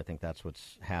redder. I think that's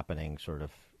what's happening, sort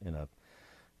of in a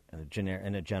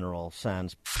general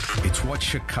sense. It's what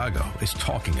Chicago is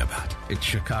talking about. It's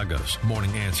Chicago's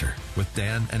Morning Answer with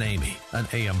Dan and Amy on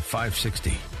AM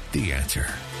 560. The Answer.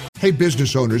 Hey,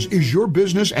 business owners, is your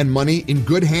business and money in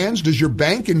good hands? Does your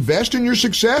bank invest in your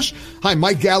success? Hi,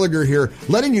 Mike Gallagher here,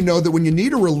 letting you know that when you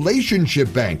need a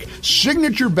relationship bank,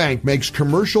 Signature Bank makes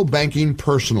commercial banking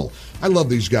personal. I love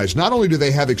these guys. Not only do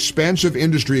they have expansive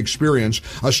industry experience,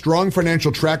 a strong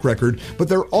financial track record, but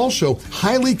they're also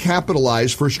highly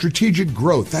capitalized for strategic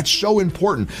growth. That's so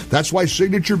important. That's why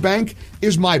Signature Bank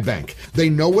is my bank. They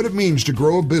know what it means to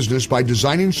grow a business by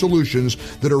designing solutions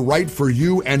that are right for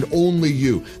you and only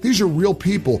you. These are real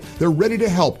people. They're ready to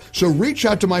help. So reach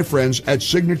out to my friends at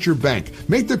Signature Bank.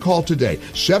 Make the call today,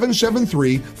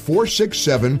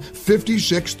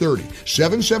 773-467-5630,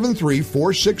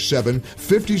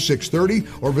 773-467-5630,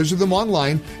 or visit them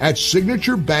online at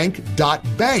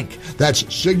signaturebank.bank. That's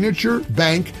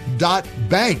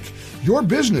signaturebank.bank. Your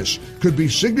business could be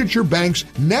Signature Bank's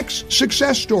next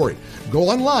success story. Go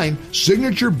online,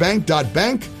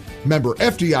 signaturebank.bank, member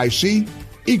FDIC,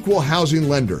 equal housing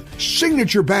lender.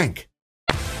 Signature Bank.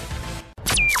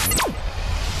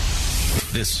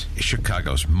 This is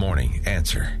Chicago's Morning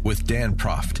Answer with Dan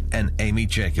Proft and Amy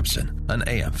Jacobson on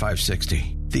AM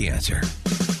 560. The Answer.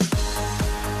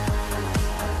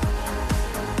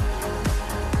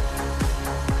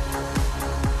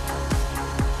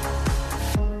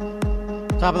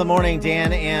 Top of the morning,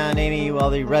 Dan and Amy.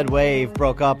 Well, the red wave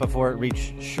broke up before it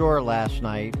reached shore last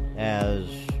night as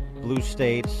blue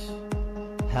states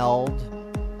held,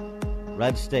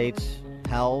 red states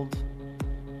held,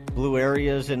 blue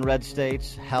areas in red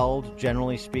states held,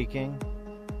 generally speaking,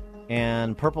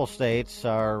 and purple states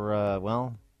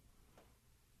are,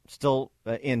 still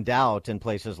in doubt in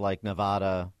places like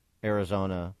Nevada,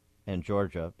 Arizona, and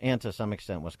Georgia, and to some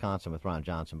extent Wisconsin with Ron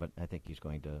Johnson, but I think he's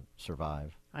going to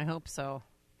survive. I hope so.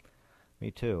 Me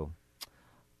too.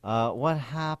 What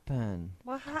happened?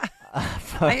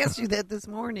 I asked you that this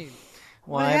morning.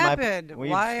 What happened?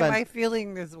 Why am I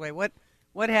feeling this way? What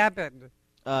happened?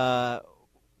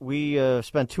 We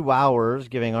spent 2 hours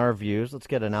giving our views. Let's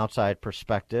get an outside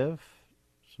perspective,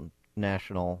 some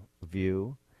national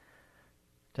view.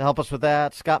 To help us with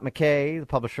that, Scott McKay, the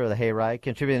publisher of The Hayride,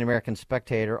 contributor to the American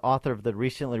Spectator, author of the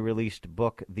recently released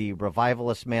book, The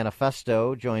Revivalist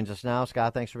Manifesto, joins us now.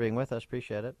 Scott, thanks for being with us.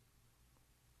 Appreciate it.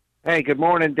 Hey, good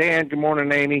morning, Dan. Good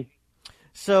morning, Amy.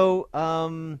 So,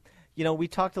 we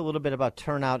talked a little bit about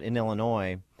turnout in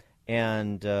Illinois,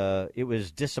 and it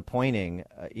was disappointing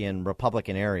in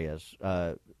Republican areas.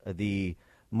 The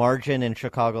margin in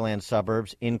Chicagoland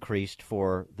suburbs increased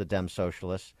for the Dem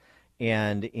Socialists,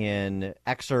 and in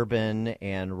exurban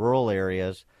and rural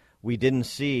areas, we didn't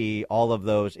see all of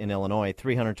those in Illinois.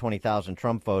 320,000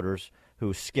 Trump voters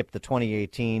who skipped the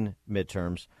 2018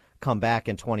 midterms come back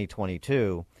in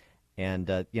 2022. And,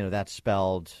 that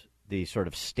spelled the sort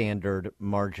of standard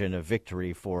margin of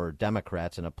victory for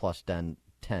Democrats in a plus 10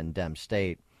 Dem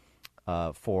state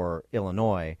for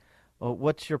Illinois.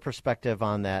 What's your perspective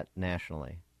on that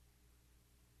nationally?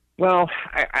 Well,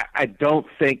 I don't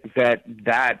think that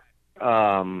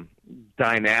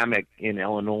dynamic in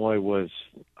Illinois was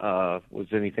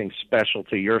anything special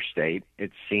to your state.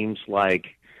 It seems like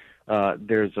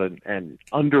there's the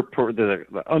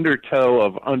undertow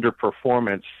of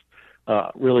underperformance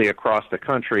really across the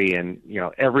country, and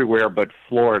everywhere but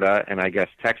Florida and I guess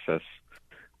Texas.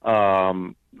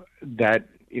 That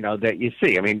you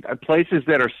see. I mean, places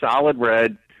that are solid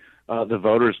red, the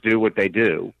voters do what they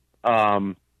do.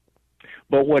 But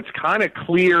what's kind of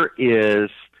clear is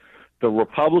the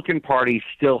Republican Party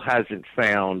still hasn't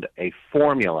found a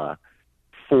formula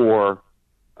for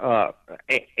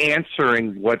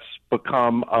answering what's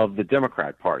become of the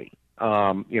Democrat Party.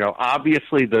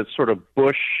 Obviously the sort of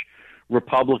Bush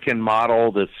Republican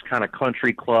model, this kind of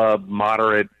country club,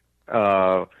 moderate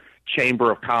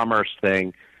Chamber of Commerce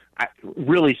thing,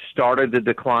 really started the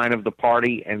decline of the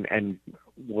party and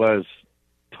was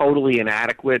totally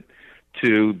inadequate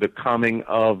to the coming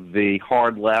of the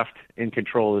hard left in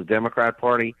control of the Democrat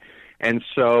Party. And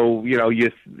so,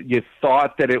 you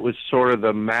thought that it was sort of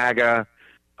the MAGA,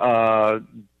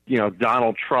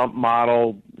 Donald Trump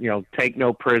model, take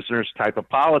no prisoners type of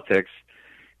politics.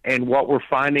 And what we're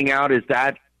finding out is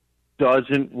that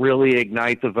doesn't really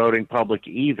ignite the voting public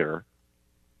either.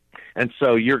 And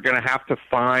so you're going to have to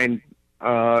find,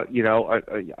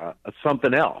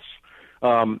 something else.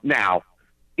 Now,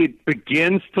 it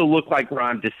begins to look like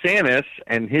Ron DeSantis,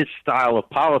 and his style of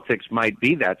politics might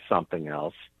be that something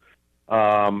else.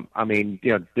 I mean,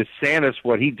 DeSantis,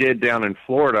 what he did down in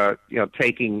Florida,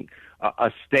 taking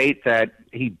a state that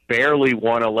he barely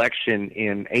won election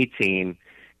in 18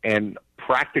 and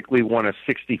practically won a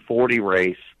 60-40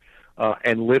 race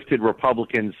and lifted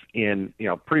Republicans in,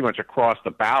 pretty much across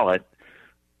the ballot.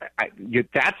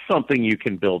 That's something you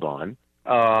can build on.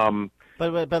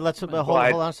 But let's hold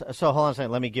on. So hold on a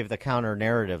second. Let me give the counter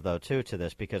narrative though to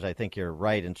this, because I think you're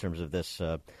right in terms of this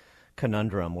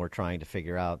conundrum we're trying to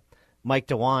figure out. Mike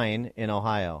DeWine in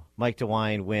Ohio. Mike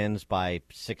DeWine wins by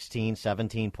 16,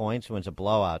 17 points, wins a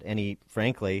blowout, and he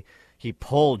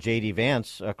pulled J.D.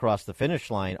 Vance across the finish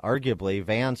line. Arguably,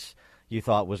 Vance you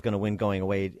thought was going to win going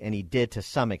away, and he did to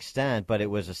some extent, but it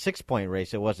was a 6-point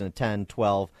race. It wasn't a 10,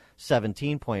 12,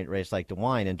 17-point race like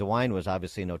DeWine, and DeWine was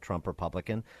obviously no Trump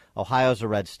Republican. Ohio's a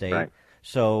red state. Right.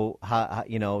 So,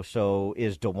 so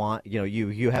is DeWine,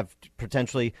 you have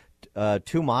potentially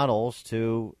two models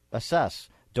to assess,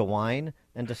 DeWine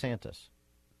and DeSantis.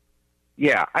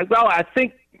 Yeah, I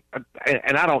think,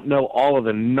 and I don't know all of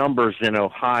the numbers in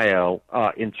Ohio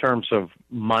in terms of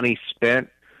money spent,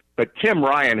 but Tim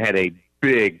Ryan had a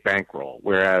big bankroll,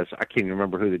 whereas I can't even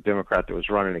remember who the Democrat that was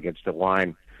running against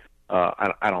DeWine.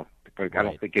 I don't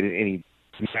think any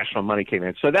national money came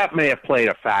in, so that may have played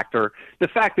a factor. The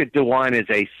fact that DeWine is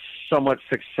a somewhat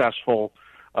successful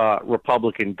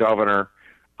Republican governor,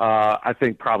 I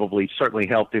think probably certainly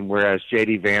helped him, whereas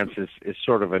J.D. Vance is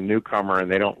sort of a newcomer,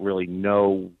 and they don't really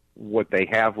know what they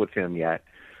have with him yet.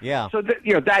 Yeah. So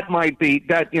that might be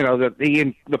that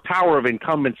the power of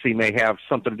incumbency may have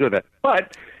something to do with it.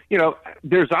 But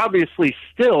there's obviously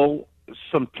still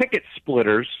some ticket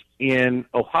splitters in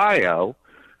Ohio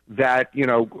that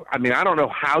I mean, I don't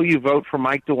know how you vote for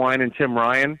Mike DeWine and Tim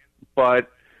Ryan, but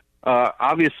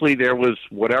obviously there was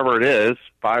whatever it is,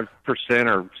 5%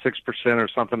 or 6% or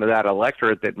something of that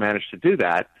electorate that managed to do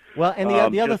that. Well, and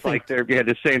the other thing, like you had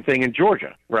the same thing in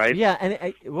Georgia, right? Yeah,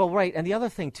 and right, and the other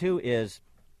thing too is,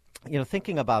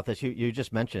 thinking about this, you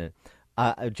just mentioned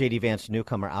it, J.D. Vance,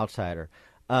 newcomer, outsider.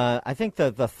 I think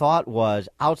the thought was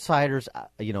outsiders,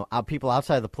 people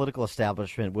outside of the political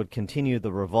establishment would continue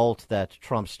the revolt that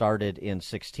Trump started in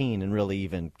 2016 and really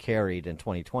even carried in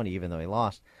 2020, even though he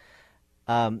lost.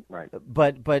 Right.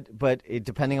 But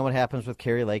depending on what happens with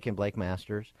Kari Lake and Blake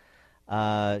Masters,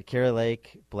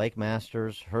 Blake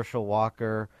Masters, Herschel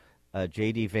Walker,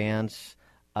 J.D. Vance,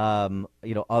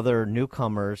 other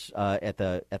newcomers at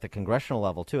the congressional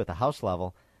level too, at the House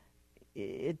level.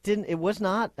 It was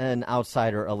not an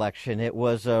outsider election. It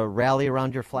was a rally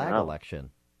around your flag election.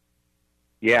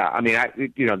 Yeah, I mean,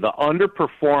 the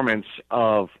underperformance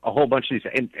of a whole bunch of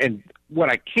these, and what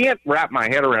I can't wrap my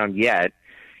head around yet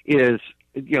is,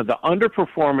 the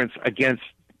underperformance against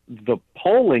the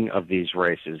polling of these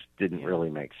races didn't really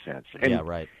make sense. And, yeah,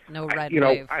 right. No red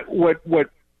wave.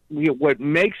 What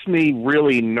makes me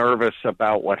really nervous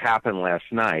about what happened last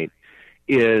night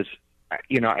is,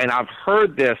 and I've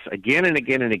heard this again and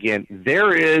again and again,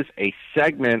 there is a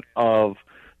segment of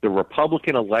the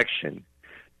Republican election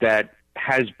that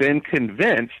has been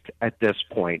convinced at this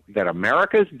point that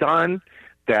America's done,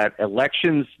 that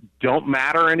elections don't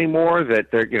matter anymore,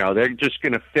 that they're just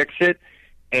going to fix it,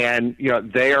 and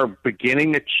they are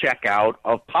beginning to check out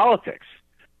of politics.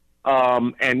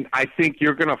 And I think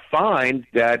you're going to find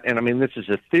that, and I mean, this is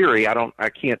a theory, I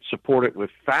can't support it with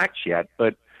facts yet,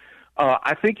 but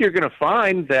I think you're going to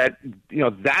find that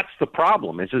that's the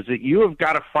problem is that you have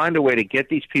got to find a way to get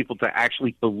these people to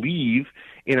actually believe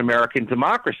in American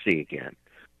democracy again.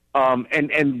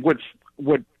 And what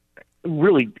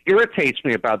really irritates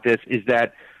me about this is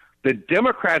that the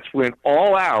Democrats went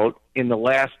all out in the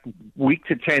last week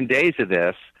to 10 days of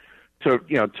this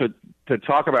to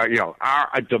talk about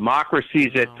our democracy's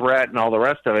at threat and all the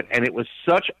rest of it, and it was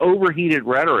such overheated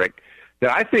rhetoric that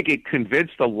I think it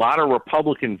convinced a lot of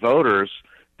Republican voters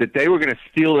that they were going to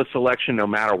steal this election no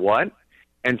matter what.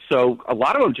 And so a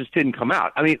lot of them just didn't come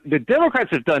out. I mean, the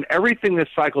Democrats have done everything this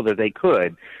cycle that they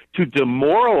could to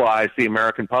demoralize the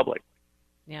American public.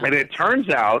 Yeah. And it turns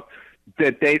out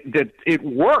that it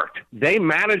worked. They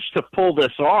managed to pull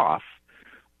this off,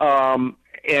 and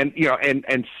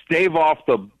stave off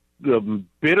the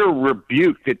bitter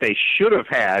rebuke that they should have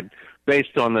had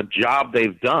based on the job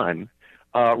they've done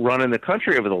running the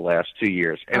country over the last 2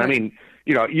 years. And I mean,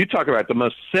 you talk about the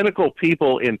most cynical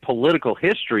people in political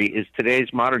history is today's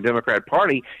modern Democrat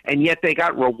Party, and yet they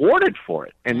got rewarded for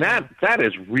it. And that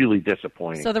is really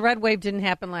disappointing. So the red wave didn't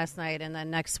happen last night, and then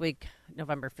next week,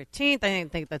 November 15th, I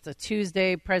think that's a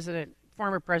Tuesday,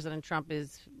 former President Trump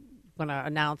is going to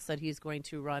announce that he's going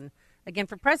to run again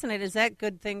for president. Is that a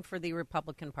good thing for the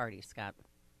Republican Party, Scott?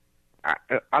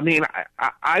 I mean,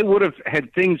 I would have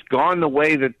had things gone the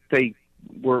way that they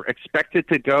were expected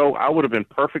to go. I would have been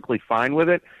perfectly fine with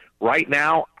it. Right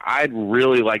now, I'd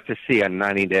really like to see a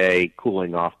 90-day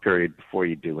cooling off period before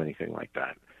you do anything like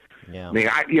that. Yeah.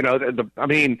 I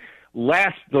mean,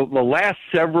 the last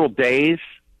several days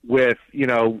with,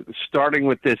 starting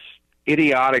with this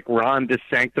idiotic Ron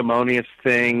DeSanctimonious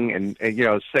thing and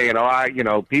saying,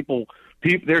 people,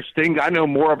 there's things I know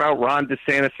more about Ron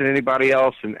DeSantis than anybody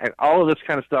else and all of this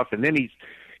kind of stuff. And then he's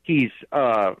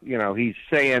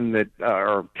saying that,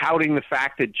 or touting the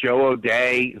fact that Joe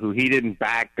O'Dea, who he didn't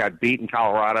back, got beat in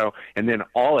Colorado, and then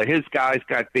all of his guys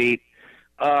got beat.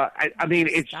 I mean,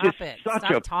 it's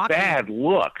such a bad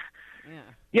look.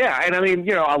 Yeah, and I mean,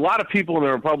 a lot of people in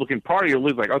the Republican Party are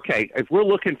like, okay, if we're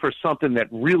looking for something that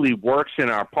really works in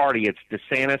our party, it's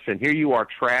DeSantis, and here you are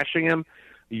trashing him.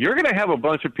 You're going to have a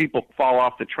bunch of people fall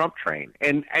off the Trump train.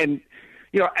 And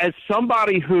as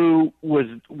somebody who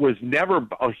was never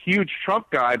a huge Trump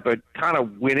guy, but kind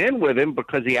of went in with him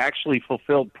because he actually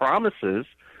fulfilled promises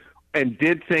and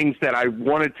did things that I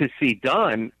wanted to see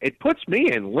done, it puts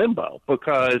me in limbo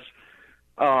because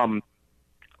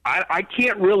I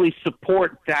can't really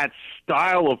support that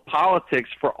style of politics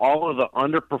for all of the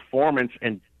underperformance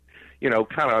and,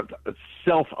 kind of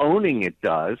self-owning it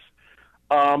does.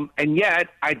 And yet,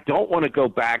 I don't want to go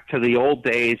back to the old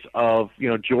days of,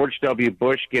 George W.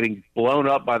 Bush getting blown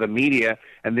up by the media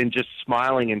and then just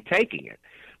smiling and taking it.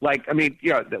 Like, I mean,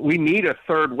 we need a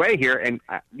third way here. And,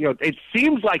 it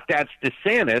seems like that's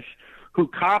DeSantis who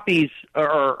copies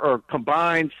or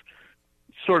combines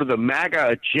sort of the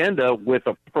MAGA agenda with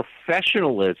a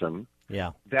professionalism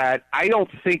that I don't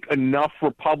think enough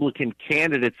Republican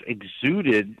candidates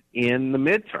exuded in the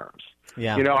midterms.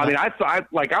 Yeah. I mean,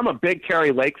 I'm a big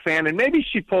Carrie Lake fan, and maybe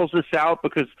she pulls this out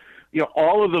because,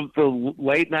 all of the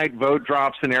late night vote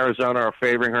drops in Arizona are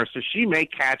favoring her, so she may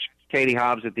catch Katie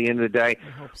Hobbs at the end of the day. I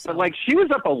hope so. But, she was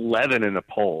up 11 in the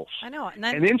polls. I know.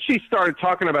 And then she started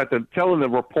talking about telling the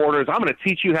reporters, I'm going to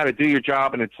teach you how to do your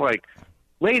job, and it's like,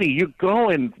 lady, you're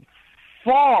going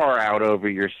far out over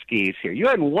your skis here. You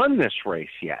hadn't won this race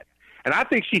yet. And I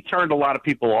think she turned a lot of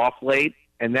people off late,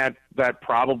 and that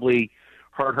probably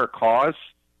hurt her cause.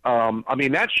 I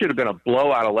mean, that should have been a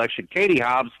blowout election. Katie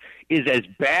Hobbs is as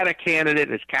bad a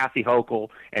candidate as Kathy Hochul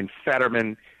and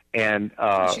Fetterman. And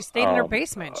she stayed in her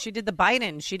basement. She did the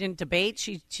Biden. She didn't debate.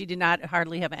 She did not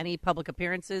hardly have any public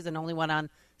appearances and only went on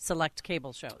select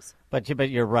cable shows. But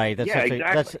you're right.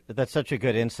 Exactly. That's such a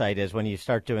good insight. Is when you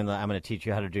start doing I'm going to teach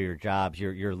you how to do your jobs.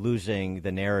 You're losing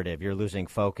the narrative. You're losing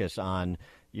focus on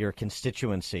your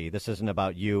constituency. This isn't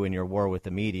about you and your war with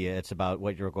the media. It's about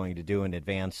what you're going to do in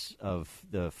advance of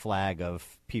the flag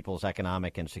of people's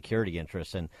economic and security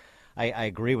interests. And I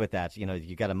agree with that.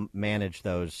 You got to manage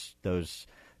those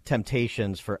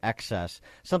temptations for excess.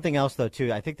 Something else, though,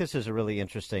 too. I think this is a really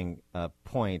interesting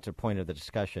point of the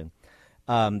discussion.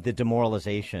 The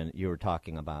demoralization you were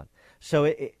talking about.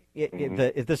 So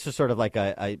this is sort of like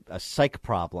a psych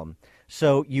problem.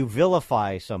 So you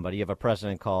vilify somebody. You have a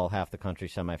president call half the country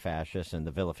semi-fascist, and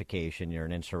the vilification, you're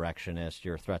an insurrectionist,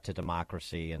 you're a threat to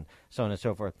democracy, and so on and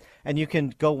so forth. And you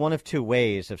can go one of two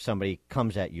ways if somebody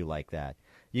comes at you like that.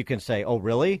 You can say, oh,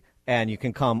 really? And you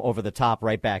can come over the top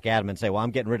right back at him and say, well,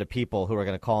 I'm getting rid of people who are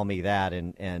going to call me that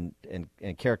and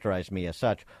characterize me as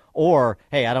such. Or,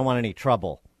 hey, I don't want any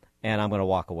trouble, and I'm going to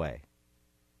walk away.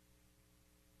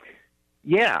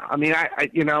 Yeah, I mean,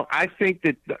 I think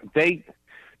that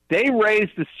they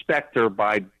raised the specter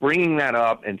by bringing that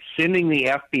up and sending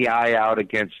the FBI out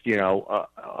against,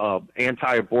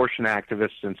 anti-abortion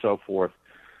activists and so forth.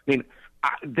 I mean,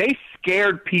 they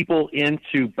scared people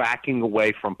into backing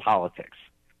away from politics.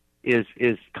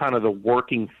 Is kind of the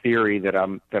working theory that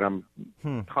I'm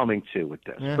coming to with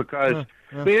this because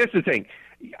I mean, that's the thing.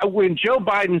 When Joe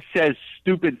Biden says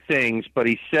stupid things, but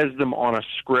he says them on a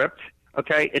script,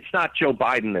 okay, it's not Joe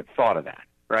Biden that thought of that,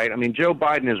 right? I mean, Joe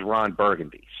Biden is Ron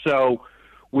Burgundy. So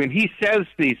when he says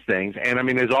these things, and I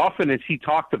mean, as often as he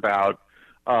talked about,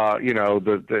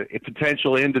 the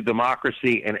potential end of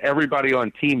democracy, and everybody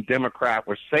on Team Democrat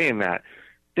was saying that,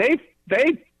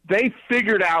 they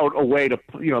figured out a way to,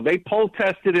 they poll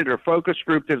tested it or focus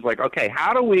grouped it. It's like, okay,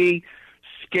 how do we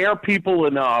scare people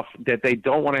enough that they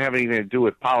don't want to have anything to do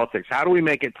with politics? How do we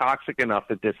make it toxic enough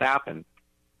that this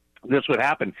would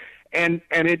happen? And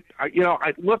it,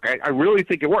 I really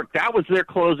think it worked. That was their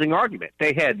closing argument.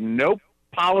 They had no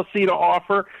policy to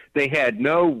offer. They had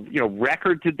no,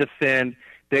 record to defend.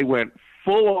 They went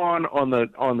full on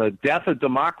the death of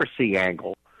democracy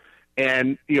angle.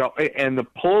 And, and the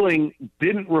polling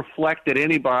didn't reflect that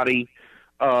anybody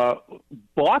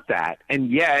bought that, and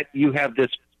yet you have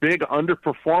this big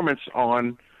underperformance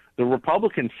on the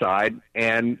Republican side,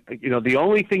 and the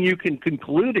only thing you can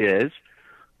conclude is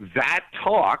that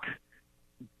talk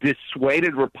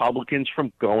dissuaded Republicans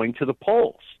from going to the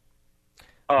polls.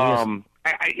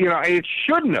 It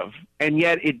shouldn't have, and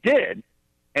yet it did.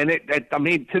 And to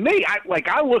me,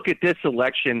 I look at this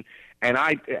election and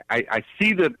I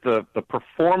see the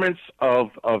performance of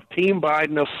Team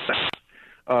Biden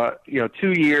of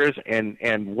 2 years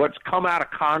and what's come out of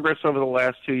Congress over the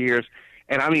last 2 years.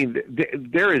 And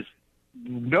there is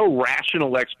no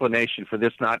rational explanation for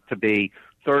this not to be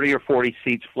 30 or 40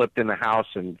 seats flipped in the House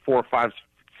and 4 or 5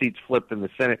 seats flipped in the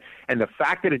Senate. And the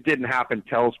fact that it didn't happen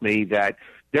tells me that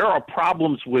there are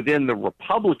problems within the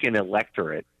Republican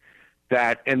electorate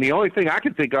and the only thing I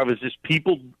can think of is just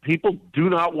people do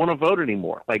not want to vote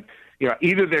anymore.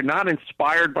 Either they're not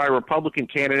inspired by Republican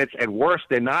candidates, and worse,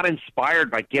 they're not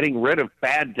inspired by getting rid of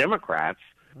bad Democrats.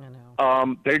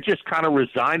 They're just kind of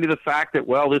resigned to the fact that,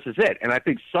 well, this is it. And I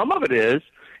think some of it is,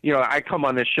 I come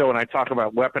on this show and I talk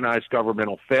about weaponized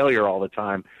governmental failure all the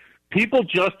time. People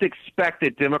just expect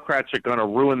that Democrats are going to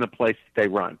ruin the place that they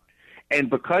run. And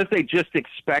because they just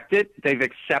expect it, they've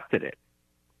accepted it.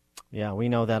 Yeah, we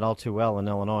know that all too well in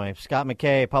Illinois. Scott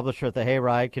McKay, publisher at The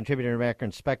Hayride, contributor to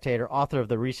American Spectator, author of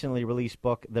the recently released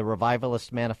book, The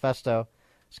Revivalist Manifesto.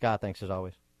 Scott, thanks as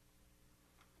always.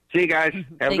 See you guys.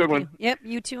 Have a good one. Yep,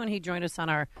 you too. And he joined us on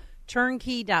our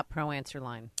turnkey.pro answer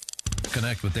line.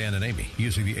 Connect with Dan and Amy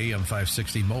using the AM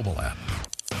 560 mobile app.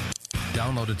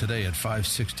 Download it today at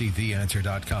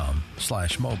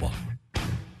 560theanswer.com/mobile.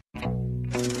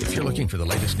 If you're looking for the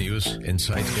latest news,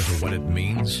 insight into what it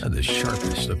means, and the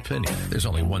sharpest opinion, there's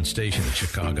only one station in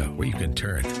Chicago where you can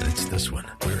turn, and it's this one.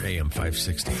 We're AM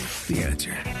 560, The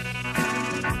Answer.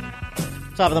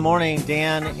 Top of the morning,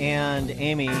 Dan and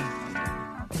Amy.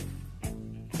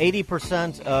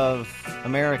 80% of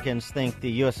Americans think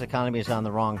the U.S. economy is on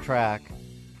the wrong track,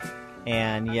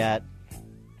 and yet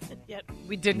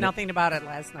we did nothing about it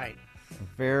last night.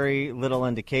 Very little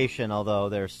indication, although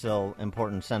there's still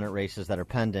important Senate races that are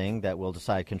pending that will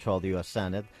decide control of the U.S.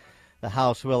 Senate. The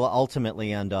House will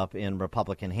ultimately end up in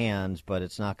Republican hands, but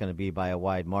it's not going to be by a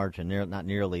wide margin, not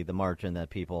nearly the margin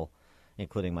that people,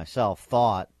 including myself,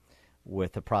 thought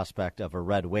with the prospect of a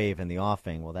red wave in the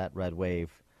offing. Well, that red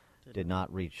wave did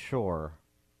not reach shore.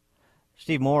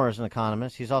 Steve Moore is an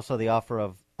economist. He's also the author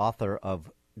of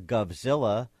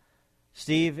Govzilla.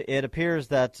 Steve, it appears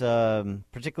that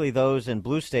particularly those in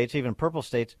blue states, even purple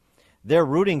states, they're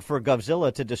rooting for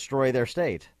Govzilla to destroy their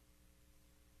state.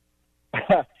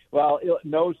 Well,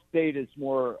 no state is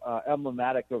more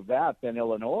emblematic of that than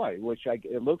Illinois, which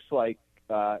it looks like,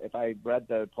 if I read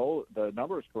the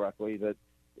numbers correctly, that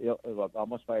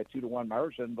almost by a 2-to-1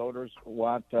 margin, voters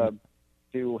want to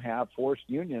have forced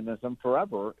unionism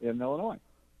forever in Illinois.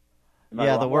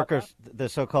 Yeah, the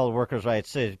so-called workers'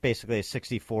 rights is basically a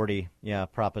 60-40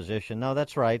 proposition. No,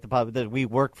 that's right. We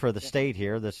work for the state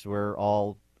here. We're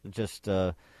all just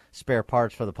spare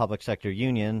parts for the public sector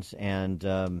unions, and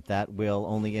that will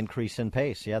only increase in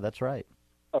pace. Yeah, that's right.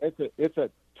 It's a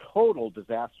total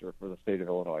disaster for the state of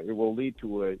Illinois. It will lead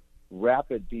to a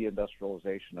rapid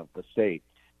deindustrialization of the state.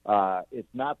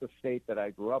 It's not the state that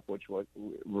I grew up in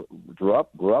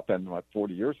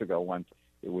 40 years ago when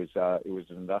it was an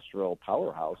industrial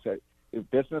powerhouse. If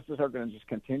businesses are going to just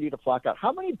continue to flock out.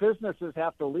 How many businesses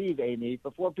have to leave, Amy,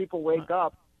 before people wake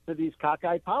up to these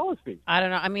cockeyed policies? I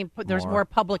don't know. I mean, there's more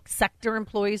public sector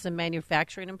employees than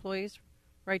manufacturing employees,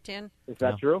 right, Dan? Is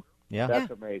that true? Yeah.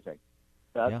 That's amazing.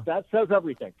 That says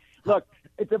everything. Look,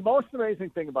 the most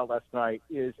amazing thing about last night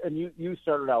is, and you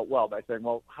started out well by saying,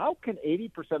 well, how can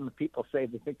 80% of the people say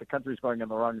they think the country's going in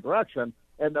the wrong direction,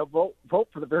 and they'll vote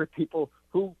for the very people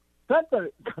who sent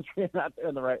the country in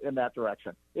that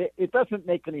direction? It doesn't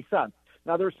make any sense.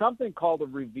 Now, there's something called a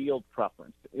revealed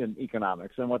preference in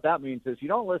economics, and what that means is you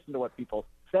don't listen to what people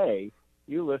say,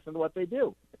 you listen to what they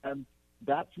do, and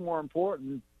that's more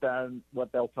important than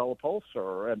what they'll tell a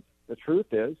pollster. And the truth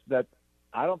is that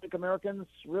I don't think Americans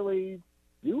really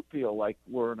do feel like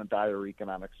we're in a dire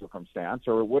economic circumstance,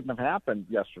 or it wouldn't have happened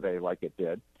yesterday like it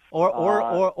did.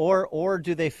 Or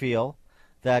do they feel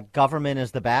that government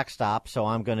is the backstop, so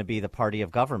I'm going to be the party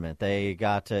of government? They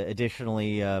got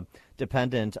additionally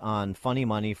dependent on funny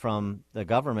money from the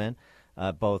government,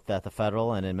 both at the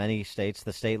federal and in many states,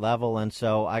 the state level, and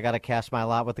so I got to cast my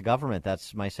lot with the government.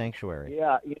 That's my sanctuary.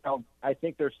 Yeah, I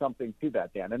think there's something to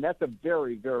that, Dan, and that's a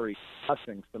very, very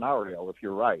touching scenario if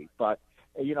you're right. But,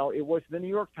 it was the New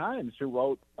York Times who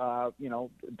wrote,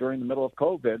 during the middle of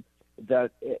COVID,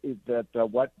 that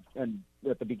what and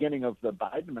at the beginning of the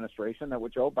Biden administration that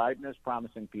what Joe Biden is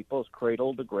promising people is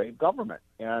cradle to grave government.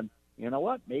 And you know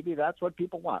what? Maybe that's what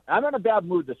people want. I'm in a bad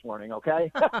mood this morning,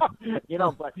 okay? But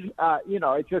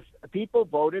it's just people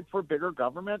voted for bigger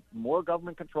government, more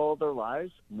government control of their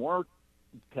lives, more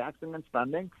taxing and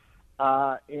spending,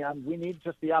 and we need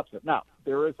just the opposite. Now,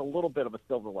 there is a little bit of a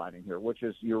silver lining here, which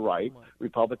is you're right.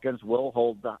 Republicans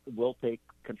will take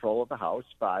control of the House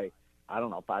by, I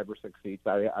don't know, 5 or 6 seats.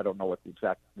 I don't know what the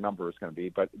exact number is going to be,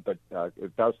 but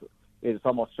it's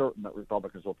almost certain that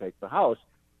Republicans will take the House.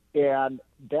 And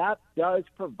that does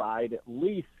provide at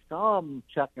least some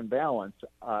check and balance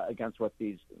against what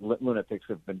these lunatics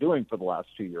have been doing for the last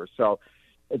 2 years. So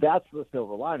that's the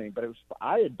silver lining. But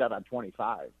I had bet on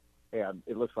 25, and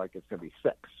it looks like it's going to be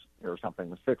 6 or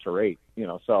something, 6 or 8.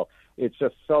 So it's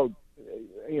just so,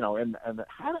 And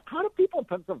how do people in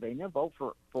Pennsylvania vote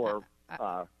for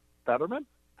Fetterman?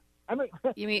 I mean,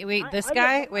 you mean this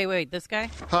guy? Wait, this guy?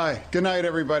 Hi, good night,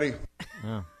 everybody.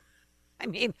 Oh. I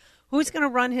mean, who's going to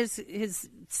run his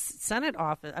Senate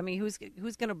office? I mean, who's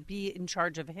going to be in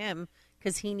charge of him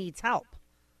because he needs help?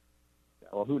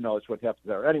 Well, who knows what happens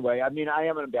there. Anyway, I mean, I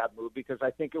am in a bad mood because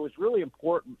I think it was really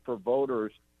important for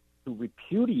voters to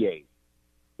repudiate.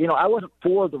 I wasn't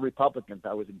for the Republicans.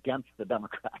 I was against the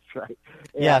Democrats, right?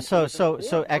 And yeah, so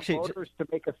actually, voters to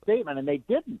make a statement, and they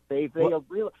didn't. This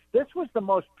was the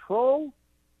most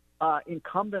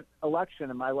incumbent election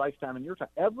in my lifetime and your time.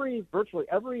 Virtually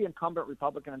every incumbent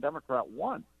Republican and Democrat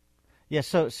won. Yeah,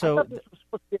 so I thought this was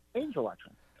supposed to be a change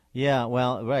election. Yeah,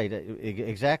 well, right,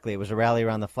 exactly. It was a rally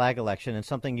around the flag election, and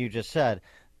something you just said.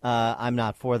 I'm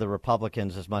not for the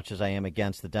Republicans as much as I am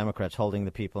against the Democrats holding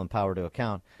the people in power to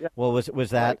account. Yeah. Well, was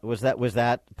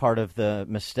that part of the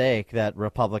mistake that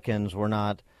Republicans were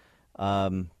not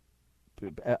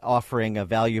offering a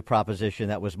value proposition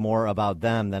that was more about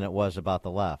them than it was about the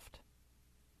left?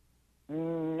 I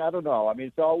don't know. I mean,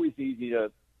 it's always easy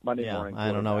to Monday morning.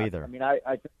 I don't know either. I mean,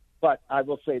 but I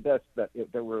will say this: that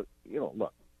there were,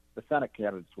 look, the Senate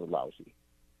candidates were lousy,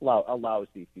 a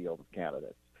lousy field of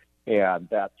candidates. And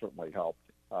that certainly helped,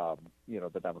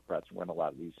 the Democrats win a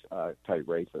lot of these tight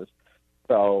races.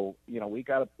 So, we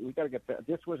got to get that.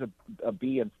 This was a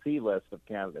B and C list of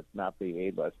candidates, not the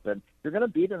A list. And you're going to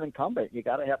beat an incumbent. You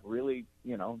got to have really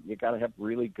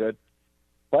good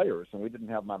players, and we didn't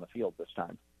have them on the field this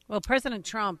time. Well, President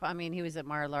Trump, I mean, he was at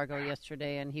Mar-a-Lago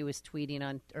yesterday, and he was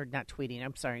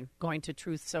going to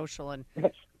Truth Social and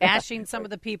bashing some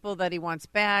of the people that he wants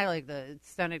back, like the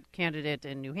Senate candidate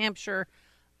in New Hampshire.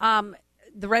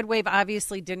 The red wave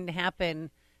obviously didn't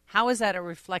happen. How is that a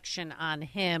reflection on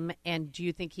him? And do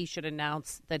you think he should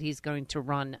announce that he's going to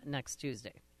run next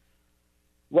Tuesday?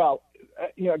 Well,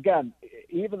 again,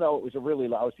 even though it was a really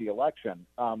lousy election,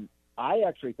 I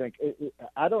actually think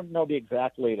I don't know the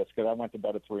exact latest because I went to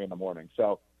bed at 3 a.m.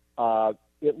 So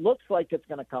it looks like it's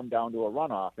going to come down to a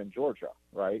runoff in Georgia,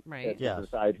 right? Right. Yes. To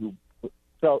decide who.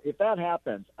 So if that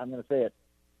happens, I'm going to say it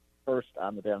first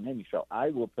on the Dan and Amy show.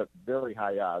 I will put very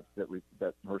high odds that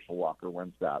Herschel Walker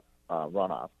wins that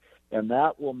runoff, and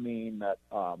that will mean that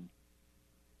lo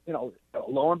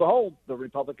and behold, the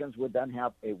Republicans would then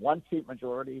have a 1-seat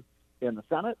majority in the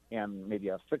Senate and maybe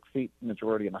a 6-seat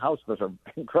majority in the House. Those are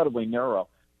incredibly narrow,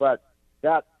 but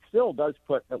that still does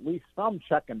put at least some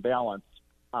check and balance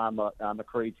on the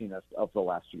craziness of the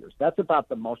last 2 years. That's about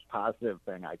the most positive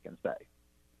thing I can say.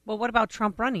 Well, what about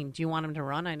Trump running? Do you want him to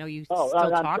run? I know you still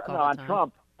talk all the time.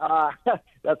 Trump.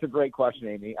 That's a great question,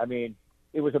 Amy. I mean,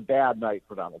 it was a bad night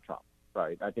for Donald Trump,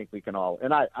 right? I think we can all,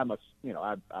 and I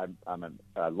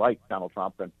like Donald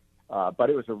Trump, but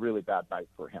it was a really bad night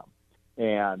for him.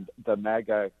 And the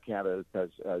MAGA candidates,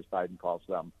 as Biden calls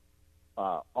them,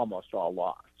 almost all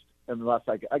lost. Unless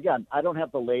I don't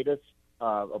have the latest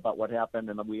about what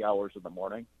happened in the wee hours of the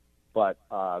morning, but.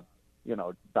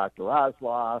 Dr. Oz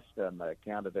lost, and the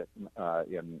candidate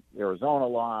in Arizona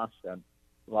lost, and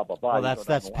blah, blah, blah. Well,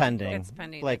 that's pending. It's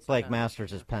pending. Blake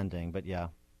Masters is pending, but yeah.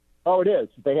 Oh, it is?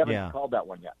 They haven't called that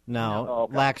one yet? No. Oh,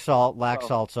 okay.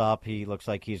 Laxalt's up. He looks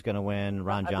like he's going to win.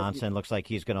 Ron Johnson looks like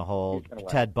he's going to hold.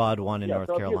 Ted Budd won in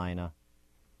North Carolina.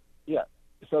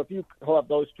 So if you hold up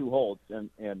those two holds,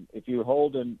 and if you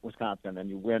hold in Wisconsin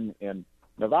and you win in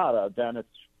Nevada, then it's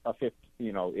a 50.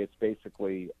 It's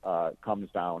basically comes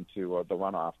down to the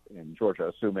runoff in Georgia,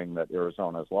 assuming that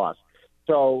Arizona's lost.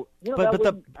 So,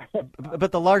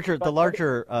 but the larger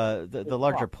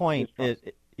point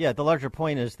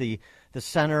is the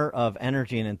center of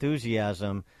energy and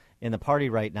enthusiasm in the party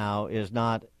right now is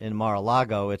not in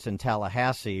Mar-a-Lago; it's in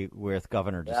Tallahassee with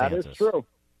Governor DeSantis.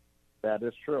 That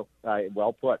is true.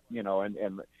 Well put. And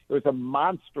it was a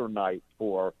monster night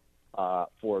for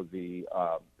for the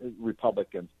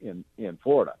Republicans in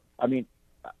Florida. I mean,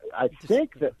 I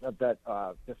think that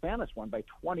DeSantis won by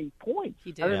 20 points.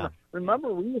 He did.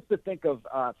 Remember, we used to think of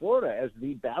Florida as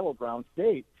the battleground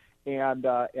state, and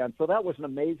so that was an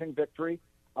amazing victory.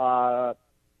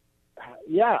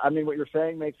 Yeah, I mean, what you're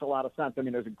saying makes a lot of sense. I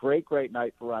mean, it was a great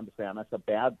night for Ron DeSantis, a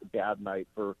bad night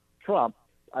for Trump.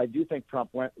 I do think Trump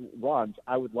runs.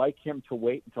 I would like him to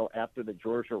wait until after the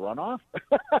Georgia runoff.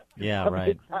 Yeah,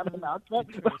 right. I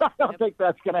don't think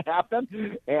that's going to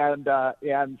happen.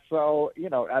 And so,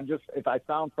 if I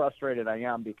sound frustrated, I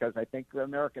am, because I think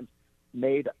the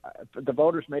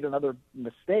voters made another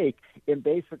mistake in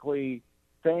basically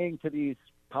saying to these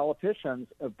politicians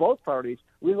of both parties,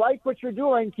 we like what you're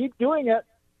doing, keep doing it.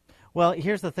 Well,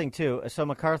 here's the thing, too. So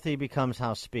McCarthy becomes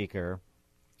House Speaker,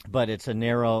 but it's a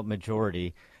narrow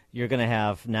majority. You're going to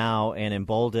have now an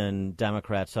emboldened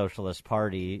Democrat Socialist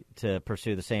Party to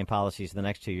pursue the same policies in the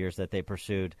next 2 years that they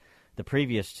pursued the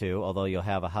previous two, although you'll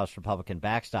have a House Republican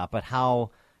backstop. But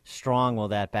how strong will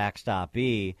that backstop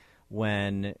be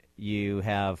when you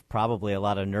have probably a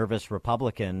lot of nervous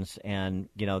Republicans and,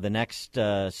 the next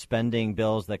spending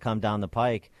bills that come down the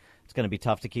pike? It's going to be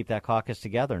tough to keep that caucus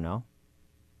together, no?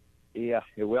 Yeah,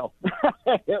 it will.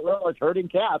 It will. It's hurting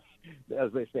cats,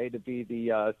 as they say, to be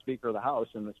the Speaker of the House,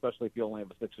 and especially if you only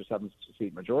have a 6 or 7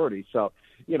 seat majority. So,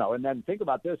 and then think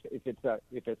about this: if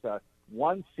it's a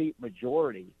 1 seat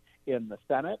majority in the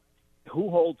Senate, who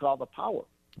holds all the power?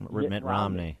 Mitt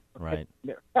Romney, right?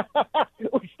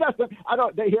 Which that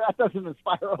doesn't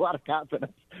inspire a lot of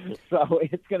confidence. So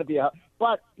it's going to be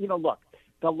But look,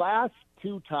 the last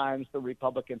 2 times the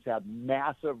Republicans had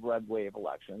massive red wave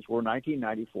elections were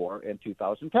 1994 and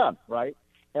 2010, right?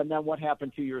 And then what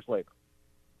happened 2 years later?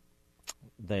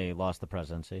 They lost the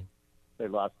presidency.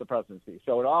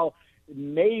 So it all,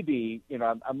 maybe,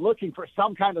 I'm looking for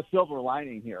some kind of silver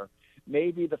lining here.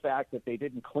 Maybe the fact that they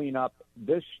didn't clean up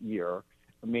this year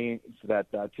means that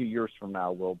 2 years from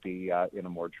now we'll be in a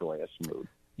more joyous mood.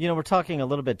 We're talking a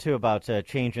little bit, too, about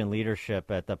change in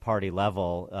leadership at the party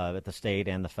level, at the state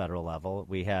and the federal level.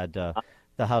 We had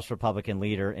the House Republican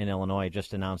leader in Illinois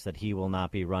just announced that he will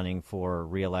not be running for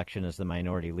re-election as the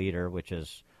minority leader, which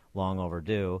is long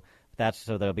overdue.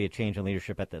 So there'll be a change in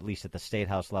leadership at least at the state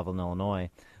house level in Illinois.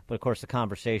 But, of course, the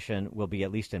conversation will be,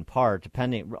 at least in part,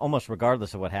 depending, almost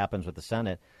regardless of what happens with the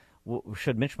Senate,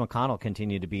 should Mitch McConnell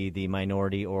continue to be the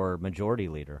minority or majority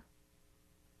leader?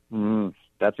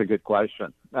 That's a good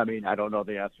question. I mean, I don't know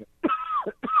the answer.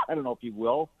 I don't know if he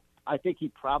will. I think he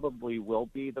probably will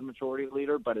be the majority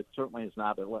leader, but it certainly is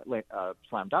not a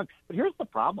slam dunk. But here's the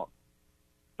problem.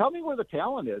 Tell me where the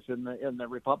talent is in the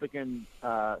Republican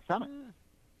Senate.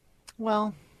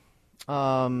 Well,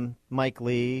 Mike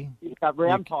Lee. You got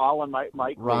Rand Paul and Mike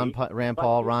Lee. Rand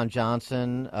Paul, Ron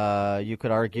Johnson. You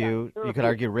could argue. You could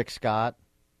argue Rick Scott.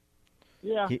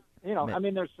 Yeah, I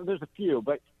mean, there's a few,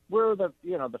 but where are the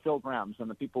the Phil Grahams and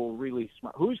the people really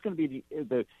smart? Who's going to be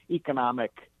the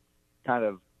economic kind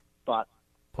of thought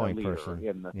point leader person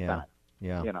in the Senate?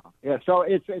 Yeah. So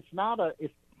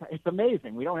it's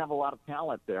amazing. We don't have a lot of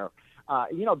talent there.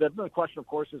 The question, of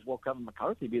course, is will Kevin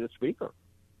McCarthy be the Speaker?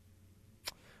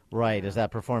 Right. Is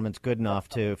that performance good enough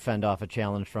to fend off a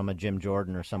challenge from a Jim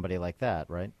Jordan or somebody like that?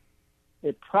 Right.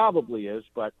 It probably is,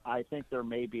 but I think there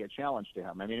may be a challenge to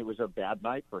him. I mean, it was a bad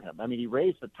night for him. I mean, he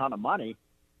raised a ton of money,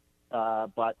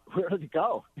 but where did it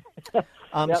go?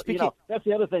 That's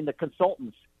the other thing. The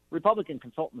Republican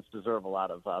consultants deserve a lot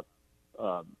of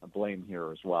blame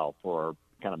here as well for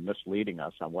kind of misleading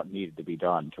us on what needed to be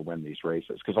done to win these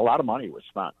races, because a lot of money was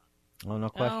spent. Well, no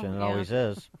question. It always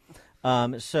is.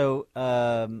 So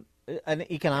an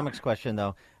economics question,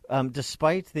 though.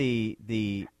 Despite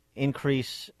the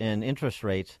increase in interest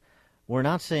rates, we're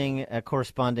not seeing a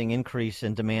corresponding increase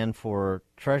in demand for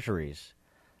treasuries.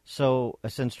 So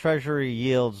since treasury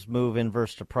yields move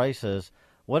inverse to prices,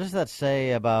 what does that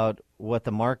say about what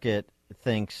the market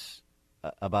thinks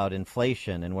about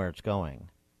inflation and where it's going?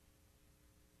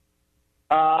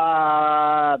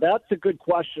 That's a good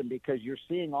question, because you're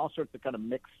seeing all sorts of kind of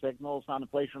mixed signals on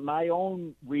inflation. My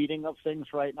own reading of things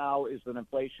right now is that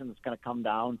inflation is going to come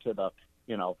down to the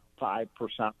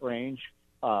 5% range,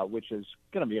 which is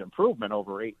going to be an improvement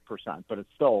over 8%, but it's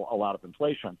still a lot of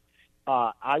inflation.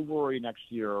 I worry next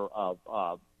year of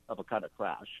a kind of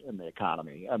crash in the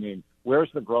economy. I mean,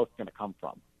 where's the growth going to come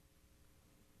from?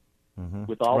 Mm-hmm.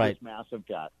 With all this massive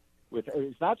debt?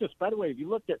 It's not just, by the way, if you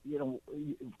looked at,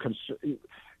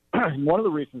 one of the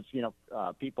reasons,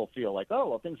 people feel like, oh,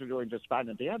 well, things are doing just fine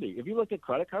and dandy. If you look at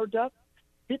credit card debt,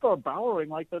 people are borrowing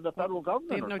like they're the federal government.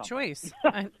 They have no something. choice.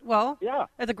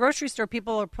 At the grocery store,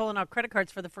 people are pulling out credit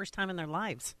cards for the first time in their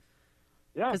lives.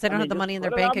 Yeah, because they don't have the money in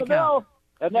their put it bank on the account.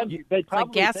 bill. And then they probably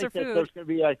like gas think or that food. there's going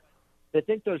to be they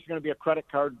think there's going to be a credit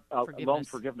card loan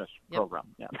forgiveness program.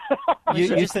 Yeah. You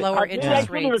should just lower I interest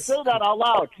couldn't even rates. say that out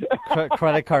loud.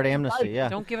 Credit card amnesty. Yeah.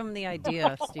 Don't give them the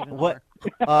idea, Stephen. What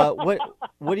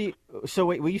do you? So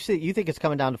wait, you think it's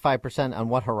coming down to 5% on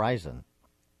what horizon?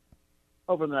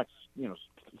 Over the next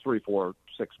 3, 4,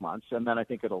 6 months, and then I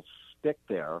think it'll stick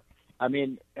there. I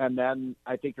mean, and then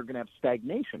I think you're going to have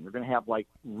stagnation. You're going to have like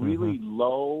really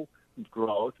low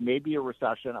growth, maybe a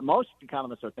recession. Most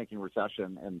economists are thinking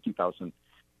recession in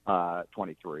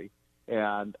 2023.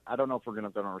 And I don't know if we're going to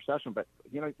go into a recession, but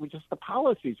the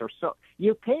policies are so.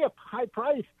 You pay a high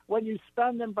price when you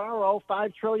spend and borrow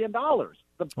 $5 trillion.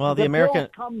 The American bills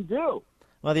come due.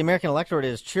 Well, the American electorate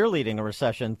is cheerleading a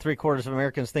recession. 3/4 of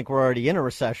Americans think we're already in a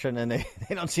recession, and they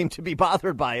don't seem to be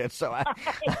bothered by it. So I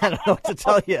don't know what to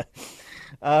tell you.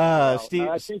 Steve,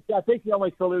 I think the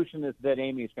only solution is that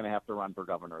Amy's going to have to run for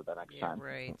governor the next time.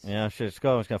 Right. Yeah, she's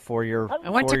go. It's got 4 year.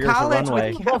 I went 4 to years college of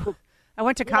runway. I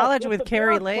went to college with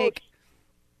Carrie Lake.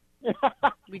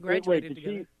 We graduated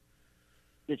together.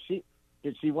 Did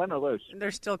she win or lose? They're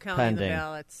still counting Pending. the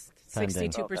ballots.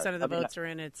 Pending. 62% of the votes are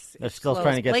in. It's still close.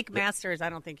 trying to get Blake Masters. I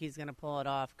don't think he's going to pull it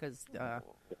off because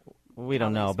we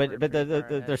don't know, but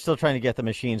they're still trying to get the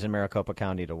machines in Maricopa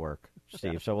County to work,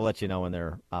 Steve. So we'll let you know when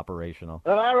they're operational.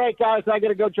 All right, guys, I got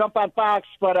to go jump on Fox,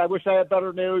 but I wish I had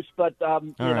better news. But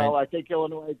I think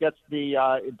Illinois gets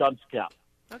the dunce cap.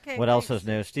 Okay. What else is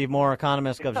new? Steve Moore,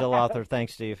 economist, Govzilla author.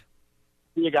 Thanks, Steve.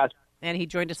 See you guys. And he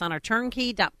joined us on our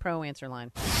turnkey.pro answer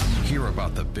line. Hear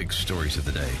about the big stories of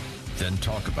the day, then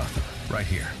talk about them right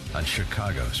here on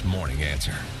Chicago's Morning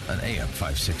Answer on AM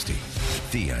 560.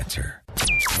 The Answer.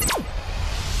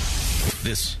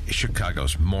 This is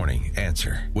Chicago's Morning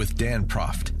Answer with Dan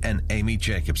Proft and Amy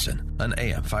Jacobson on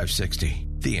AM 560.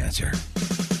 The Answer.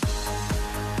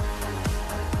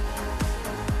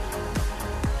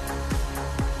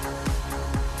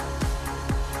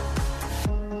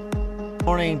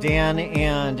 Morning, Dan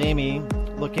and Amy.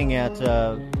 Looking at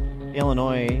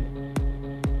Illinois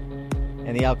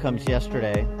and the outcomes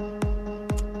yesterday.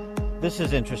 This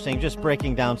is interesting. Just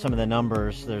breaking down some of the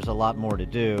numbers. There's a lot more to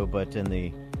do, but in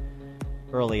the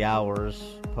early hours,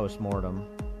 post-mortem.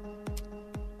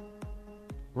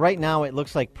 Right now, it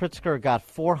looks like Pritzker got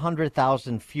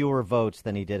 400,000 fewer votes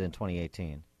than he did in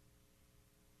 2018.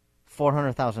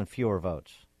 400,000 fewer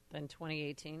votes. Then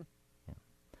 2018.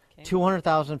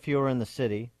 200,000 fewer in the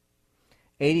city,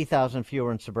 80,000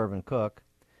 fewer in suburban Cook,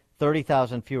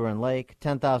 30,000 fewer in Lake,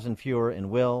 10,000 fewer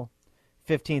in Will,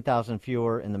 15,000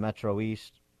 fewer in the Metro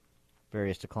East,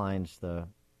 various declines the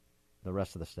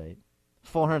rest of the state,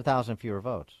 400,000 fewer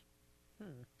votes.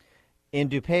 In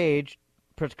DuPage,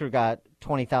 Pritzker got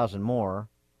 20,000 more,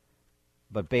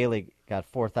 but Bailey got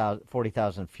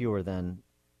 40,000 fewer than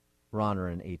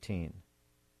Rauner in 18.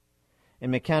 In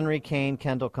McHenry, Kane,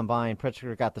 Kendall combined,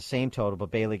 Pritzker got the same total,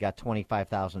 but Bailey got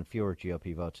 25,000 fewer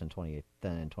GOP votes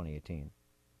than in 2018.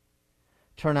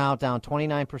 Turnout down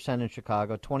 29% in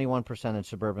Chicago, 21% in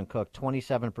suburban Cook,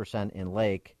 27% in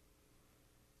Lake,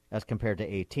 as compared to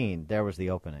 18. There was the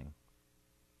opening.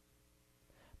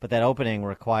 But that opening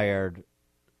required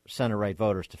center-right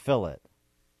voters to fill it,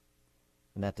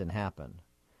 and that didn't happen.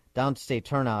 Downstate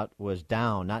turnout was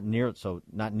down, not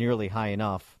nearly high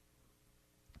enough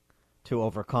to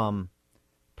overcome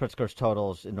Pritzker's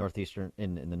totals in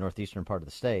the northeastern part of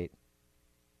the state.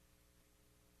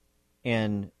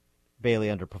 And Bailey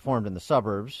underperformed in the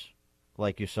suburbs,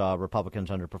 like you saw Republicans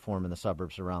underperform in the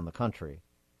suburbs around the country,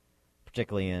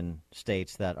 particularly in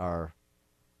states that are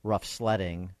rough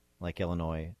sledding, like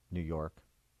Illinois, New York.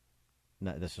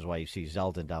 Now, this is why you see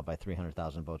Zeldin down by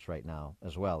 300,000 votes right now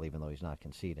as well, even though he's not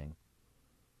conceding.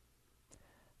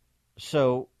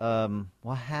 So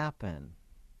what happened?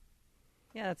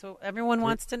 Yeah, that's what everyone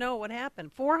wants to know. What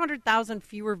happened? 400,000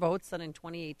 fewer votes than in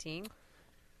 2018.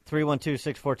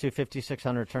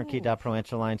 312-642-5600, turnkey.pro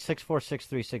answer line,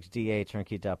 64636DA,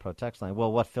 turnkey.pro text line.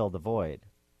 Well, what filled the void?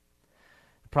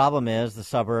 The problem is the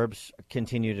suburbs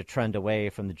continue to trend away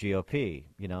from the GOP.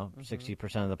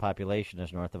 60% of the population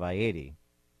is north of I-80.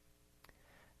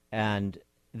 And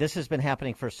this has been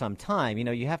happening for some time.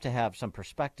 You have to have some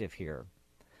perspective here.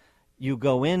 You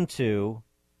go into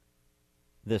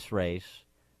this race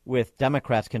with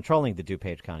Democrats controlling the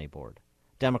DuPage County Board,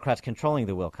 Democrats controlling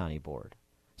the Will County Board.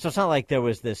 So it's not like there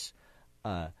was this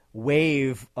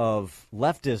wave of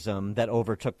leftism that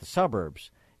overtook the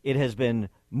suburbs. It has been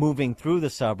moving through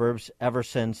the suburbs ever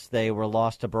since they were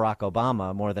lost to Barack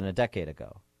Obama more than a decade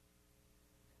ago.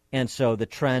 And so the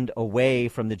trend away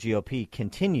from the GOP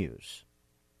continues.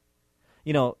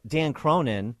 Dan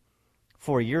Cronin,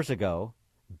 4 years ago,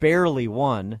 barely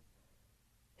won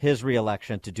his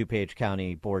reelection to DuPage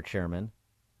County Board Chairman,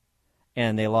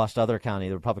 and the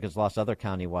Republicans lost other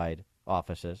countywide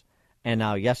offices, and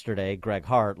now yesterday Greg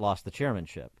Hart lost the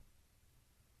chairmanship.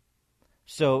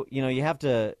 So, you have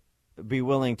to be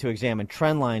willing to examine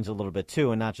trend lines a little bit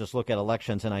too and not just look at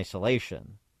elections in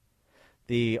isolation.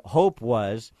 The hope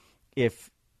was if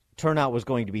turnout was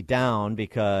going to be down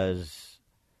because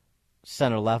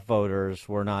center-left voters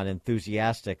were not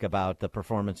enthusiastic about the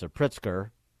performance of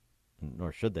Pritzker,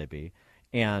 nor should they be,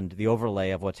 and the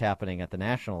overlay of what's happening at the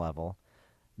national level,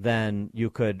 then you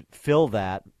could fill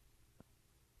that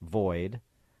void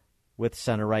with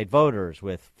center-right voters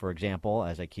with, for example,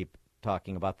 as I keep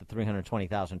talking about, the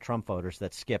 320,000 Trump voters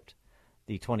that skipped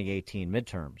the 2018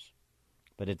 midterms.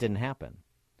 But it didn't happen.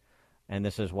 And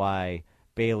this is why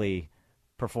Bailey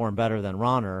performed better than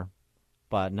Rauner,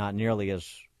 but not nearly as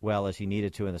well as he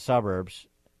needed to in the suburbs,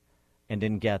 and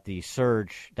didn't get the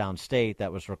surge downstate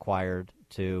that was required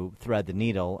to thread the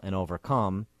needle and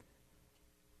overcome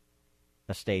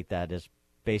a state that is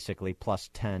basically plus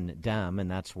 10 Dem, and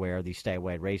that's where the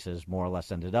statewide races more or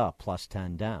less ended up, plus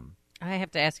 10 Dem. I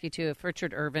have to ask you, too, if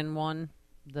Richard Irvin won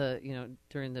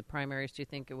during the primaries, do you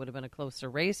think it would have been a closer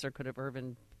race, or could have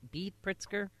Irvin beat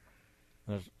Pritzker?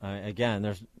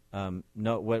 There's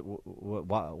no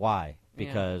why?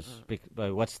 Because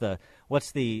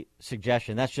what's the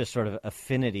suggestion? That's just sort of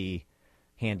affinity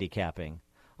handicapping.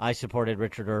 I supported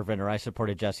Richard Irvin or I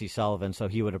supported Jesse Sullivan, so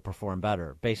he would have performed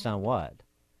better. Based on what?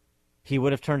 He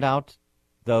would have turned out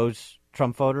those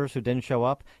Trump voters who didn't show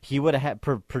up? He would have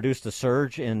produced the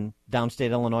surge in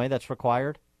downstate Illinois that's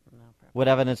required? No, what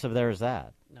evidence of there is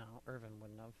that? No, Irvin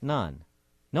wouldn't have. None.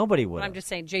 Nobody would. I'm just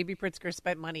saying J.B. Pritzker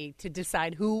spent money to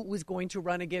decide who was going to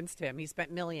run against him. He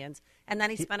spent millions, and then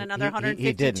he spent another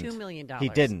 $152 million. He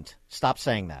didn't. Stop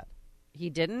saying that. He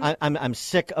didn't? I'm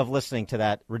sick of listening to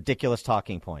that ridiculous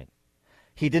talking point.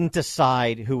 He didn't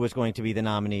decide who was going to be the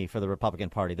nominee for the Republican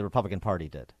Party. The Republican Party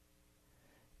did.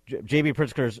 J.B.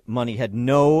 Pritzker's money had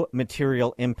no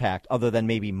material impact other than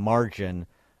maybe margin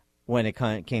when it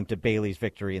came to Bailey's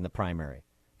victory in the primary.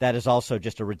 That is also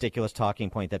just a ridiculous talking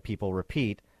point that people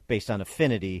repeat based on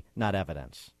affinity, not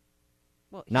evidence.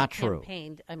 Well, he not true.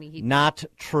 Not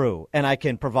true. And I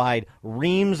can provide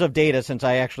reams of data since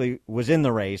I actually was in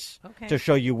the race to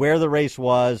show you where the race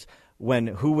was,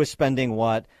 who was spending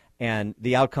what, and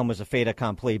the outcome was a fait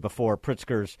accompli before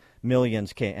Pritzker's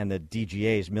millions came and the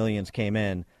DGA's millions came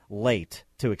in late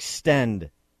to extend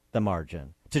the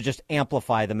margin, to just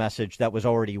amplify the message that was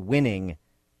already winning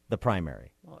the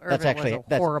primary. Well, Irvin was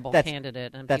a horrible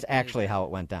candidate. And that's actually how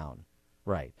it went down.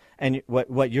 Right. And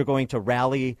what you're going to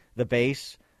rally the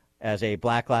base as a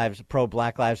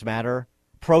pro-Black Lives Matter,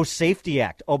 pro-Safety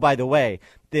Act. Oh, by the way,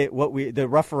 the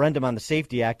referendum on the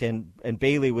Safety Act and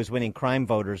Bailey was winning crime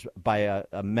voters by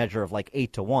a measure of like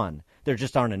 8-1. There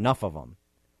just aren't enough of them.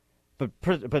 But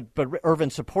Irvin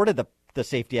supported the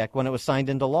Safety Act when it was signed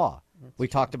into law. We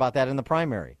talked about that in the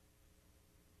primary.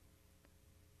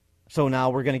 So now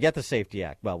we're going to get the Safety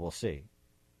Act. Well, we'll see.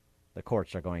 The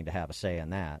courts are going to have a say in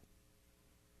that.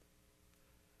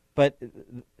 But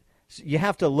you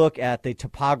have to look at the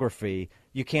topography.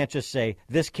 You can't just say,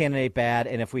 this candidate bad,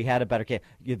 and if we had a better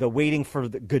candidate, the waiting for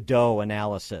the Godot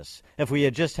analysis. If we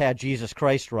had just had Jesus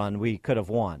Christ run, we could have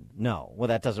won. No. Well,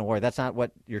 that doesn't work. That's not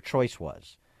what your choice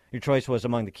was. Your choice was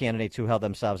among the candidates who held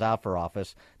themselves out for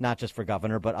office, not just for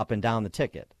governor, but up and down the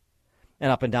ticket. And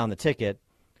up and down the ticket,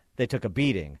 they took a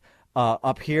beating.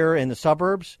 Up here in the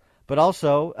suburbs, but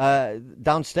also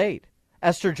downstate.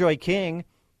 Esther Joy King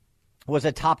was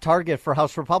a top target for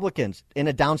House Republicans in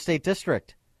a downstate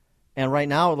district. And right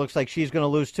now it looks like she's going to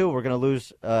lose, too. We're going to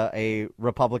lose a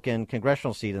Republican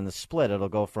congressional seat in the split. It'll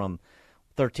go from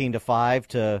 13-5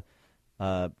 to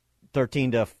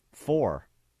 13-4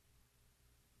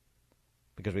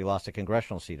 because we lost a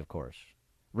congressional seat, of course.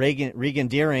 Regan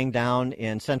Deering down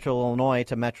in central Illinois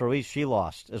to Metro East, she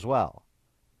lost as well.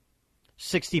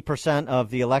 60%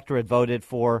 of the electorate voted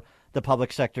for the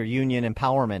Public Sector Union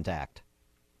Empowerment Act.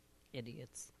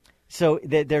 Idiots. So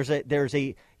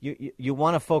you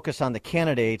want to focus on the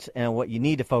candidates, and what you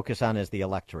need to focus on is the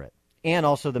electorate and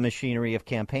also the machinery of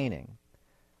campaigning.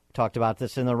 Talked about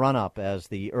this in the run-up as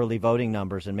the early voting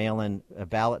numbers and mail-in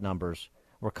ballot numbers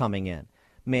were coming in.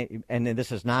 And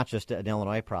this is not just an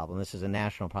Illinois problem. This is a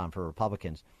national problem for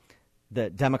Republicans. The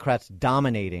Democrats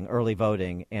dominating early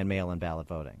voting and mail-in ballot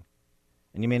voting.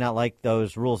 And you may not like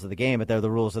those rules of the game, but they're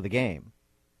the rules of the game.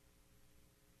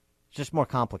 It's just more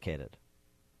complicated.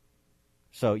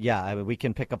 So, yeah, we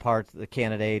can pick apart the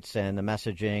candidates and the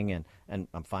messaging, and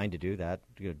I'm fine to do that.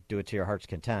 Do it to your heart's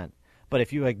content. But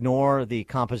if you ignore the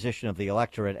composition of the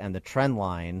electorate and the trend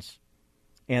lines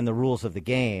and the rules of the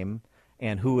game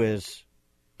and who is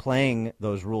playing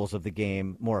those rules of the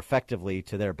game more effectively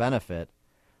to their benefit,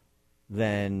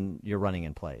 then you're running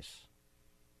in place.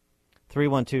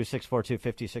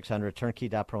 312-642-5600,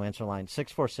 turnkey.pro answer line,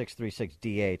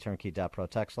 64636DA, turnkey.pro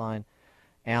text line.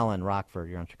 Alan Rockford,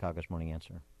 you're on Chicago's Morning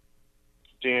Answer.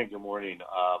 Dan, good morning.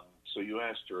 So you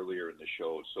asked earlier in the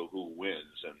show, so who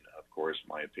wins? And, of course,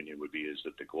 my opinion would be is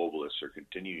that the globalists are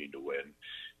continuing to win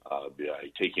by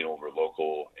taking over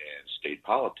local and state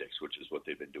politics, which is what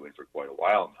they've been doing for quite a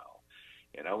while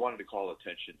now. And I wanted to call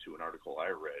attention to an article I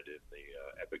read in the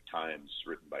Epoch Times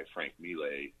written by Frank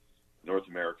Millet, North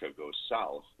America Goes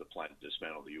South, the plan to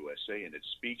dismantle the USA, and it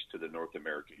speaks to the North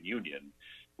American Union,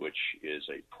 which is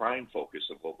a prime focus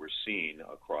of what we're seeing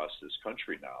across this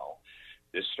country now.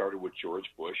 This started with George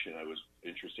Bush, and it was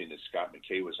interesting that Scott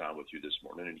McKay was on with you this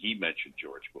morning, and he mentioned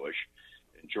George Bush.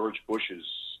 And George Bush's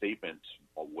statement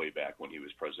way back when he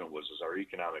was president was our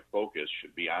economic focus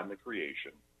should be on the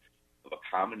creation of a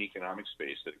common economic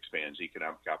space that expands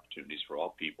economic opportunities for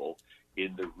all people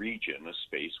in the region, a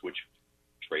space which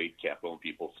trade, capital, and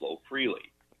people flow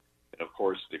freely. And, of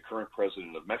course, the current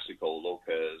president of Mexico,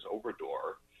 López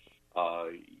Obrador,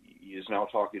 he is now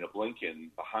talking to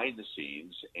Blinken behind the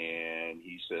scenes, and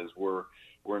he says we're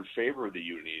in favor of the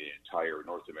unity of the entire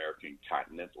North American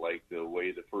continent, like the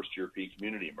way the first European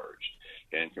community emerged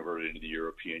and converted into the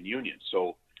European Union.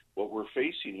 So what we're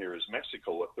facing here is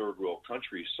Mexico, a third world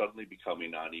country, suddenly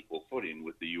becoming on equal footing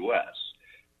with the U.S.,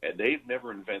 and they've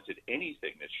never invented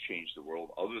anything that's changed the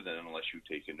world other than, unless you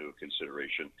take into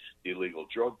consideration, the illegal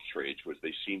drug trades, which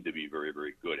they seem to be very,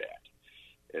 very good at.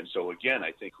 And so, again,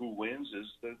 I think who wins is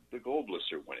the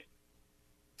globalists are winning.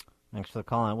 Thanks for the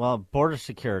call. Well, border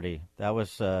security, that was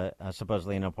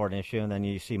supposedly an important issue. And then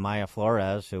you see Maya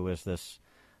Flores, who was this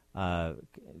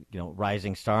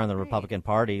rising star in the Republican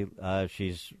Party.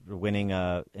 She's winning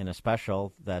in a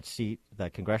special that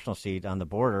congressional seat on the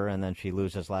border, and then she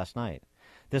loses last night.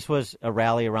 This was a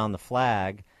rally around the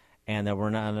flag, and there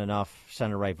were not enough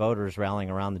center-right voters rallying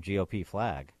around the GOP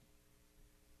flag.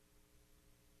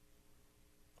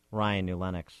 Ryan, New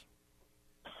Lenox.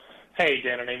 Hey,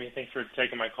 Dan and Amy, thanks for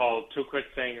taking my call. Two quick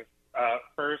things.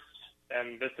 First,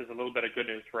 and this is a little bit of good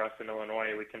news for us in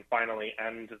Illinois, we can finally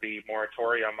end the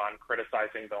moratorium on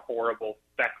criticizing the horrible,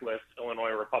 feckless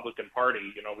Illinois Republican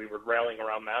Party. You know, we were rallying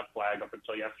around that flag up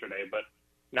until yesterday, but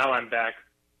now I'm back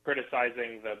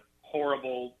criticizing the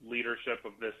horrible leadership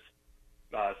of this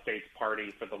state's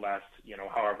party for the last,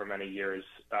 however many years.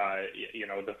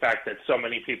 The fact that so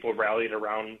many people rallied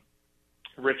around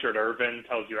Richard Irvin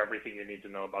tells you everything you need to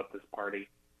know about this party.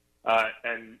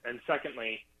 And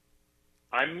secondly,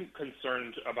 I'm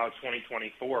concerned about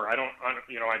 2024.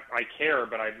 I care,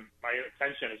 but my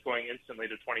attention is going instantly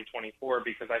to 2024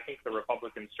 because I think the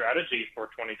Republican strategy for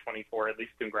 2024, at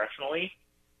least congressionally,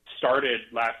 started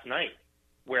last night,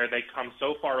 where they come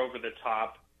so far over the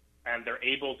top and they're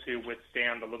able to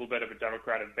withstand a little bit of a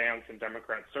Democrat advance and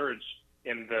Democrat surge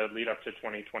in the lead up to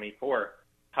 2024.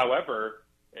 However,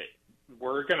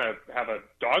 we're going to have a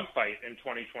dogfight in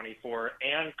 2024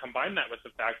 and combine that with the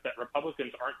fact that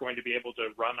Republicans aren't going to be able to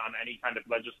run on any kind of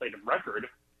legislative record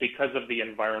because of the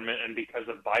environment and because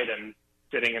of Biden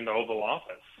sitting in the Oval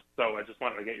Office. So I just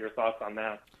wanted to get your thoughts on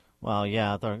that. Well,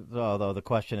 yeah, although the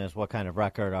question is what kind of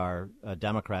record are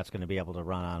Democrats going to be able to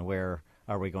run on? Where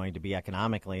are we going to be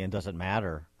economically, and does it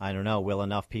matter? I don't know. Will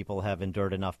enough people have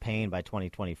endured enough pain by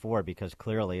 2024? Because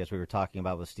clearly, as we were talking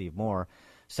about with Steve Moore,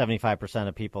 75%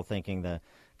 of people thinking the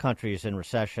country is in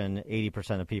recession,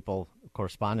 80% of people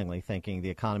correspondingly thinking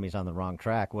the economy is on the wrong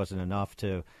track wasn't enough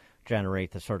to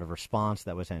generate the sort of response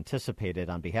that was anticipated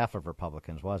on behalf of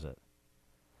Republicans, was it?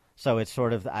 So it's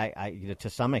sort of, to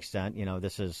some extent,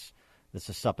 this is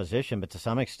supposition, but to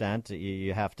some extent,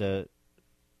 you have to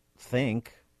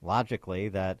think logically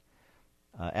that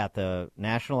at the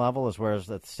national level as well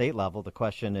as at the state level, the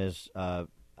question is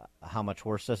how much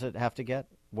worse does it have to get?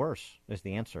 Worse is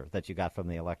the answer that you got from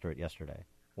the electorate yesterday.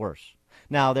 Worse.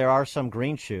 Now, there are some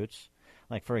green shoots,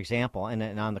 like, for example,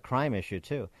 and on the crime issue,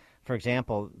 too. For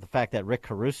example, the fact that Rick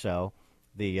Caruso,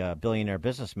 the billionaire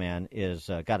businessman, is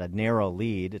got a narrow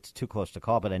lead. It's too close to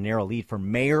call, but a narrow lead for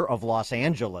mayor of Los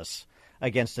Angeles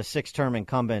against a six-term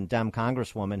incumbent Dem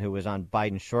congresswoman who was on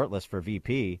Biden's shortlist for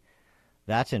VP.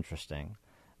 That's interesting.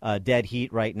 Dead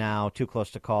heat right now, too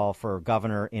close to call for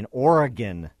governor in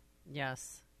Oregon.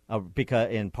 Yes.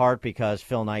 In part because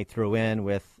Phil Knight threw in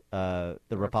with the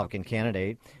Republican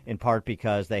candidate, in part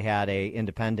because they had a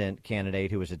independent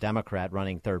candidate who was a Democrat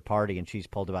running third party, and she's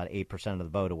pulled about 8% of the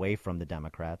vote away from the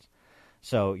Democrats.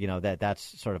 So,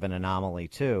 that's sort of an anomaly,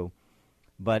 too.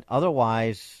 But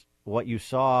otherwise, what you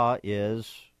saw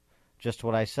is just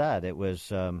what I said. It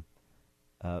was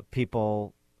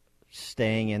people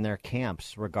staying in their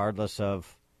camps, regardless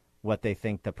of what they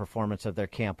think the performance of their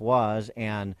camp was.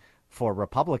 And for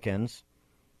Republicans,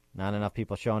 not enough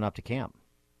people showing up to camp.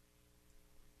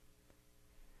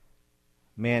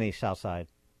 Manny, Southside.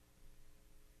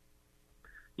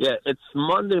 Yeah, it's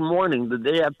Monday morning, the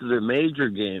day after the major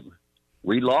game.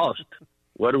 We lost.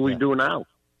 What do we do now?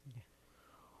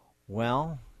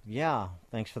 Well, yeah,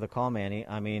 thanks for the call, Manny.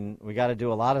 I mean, we got to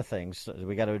do a lot of things.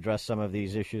 We got to address some of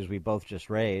these issues we both just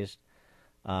raised,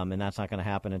 and that's not going to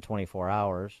happen in 24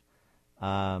 hours.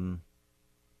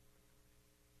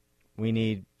 We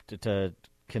need to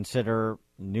consider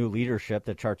new leadership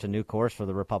that charts a new course for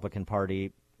the Republican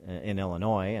Party in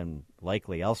Illinois and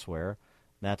likely elsewhere.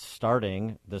 That's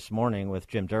starting this morning with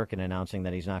Jim Durkin announcing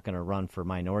that he's not going to run for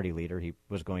minority leader. He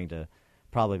was going to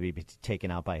probably be taken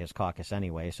out by his caucus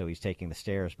anyway, so he's taking the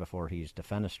stairs before he's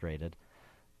defenestrated.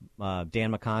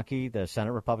 Dan McConkey, the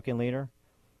Senate Republican leader,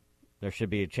 there should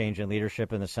be a change in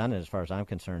leadership in the Senate as far as I'm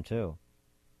concerned, too.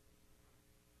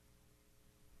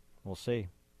 We'll see.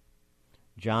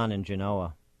 John in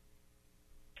Genoa.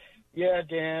 Yeah,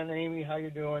 Dan, Amy, how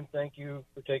you doing? Thank you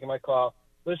for taking my call.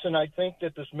 Listen, I think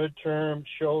that this midterm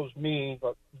shows me,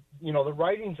 the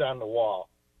writing's on the wall.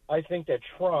 I think that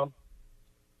Trump,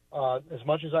 as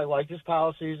much as I like his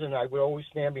policies and I would always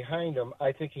stand behind him,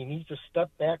 I think he needs to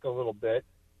step back a little bit,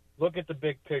 look at the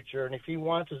big picture, and if he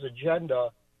wants his agenda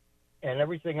and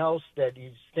everything else that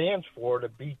he stands for to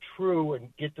be true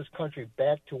and get this country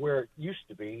back to where it used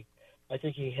to be, I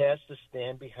think he has to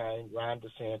stand behind Ron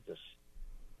DeSantis.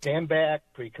 Stand back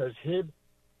because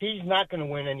he's not going to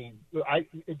win any.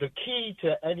 The key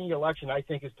to any election, I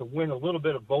think, is to win a little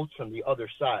bit of votes from the other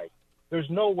side. There's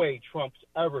no way Trump's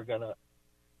ever going to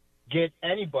get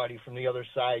anybody from the other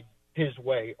side his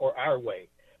way or our way.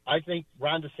 I think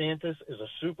Ron DeSantis is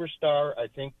a superstar. I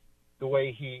think the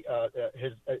way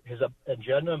his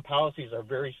agenda and policies are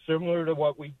very similar to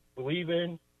what we believe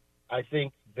in. I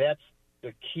think that's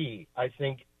the key. I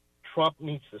think Trump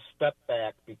needs to step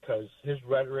back because his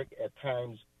rhetoric at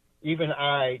times, even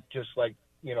I just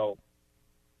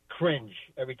cringe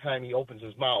every time he opens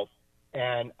his mouth.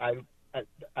 And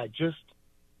I just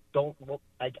don't.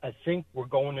 I think we're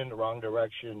going in the wrong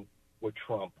direction with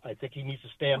Trump. I think he needs to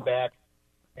stand back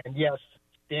and yes,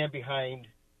 stand behind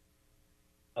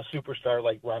a superstar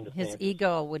like Ron DeSantis. His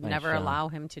ego would never allow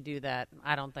him to do that,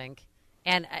 I don't think.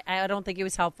 And I don't think it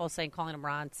was helpful calling him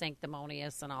Ron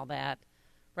sanctimonious and all that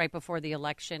right before the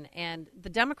election. And the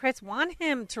Democrats want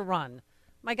him to run.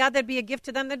 My God, that'd be a gift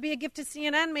to them. That'd be a gift to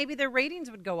CNN. Maybe their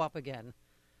ratings would go up again.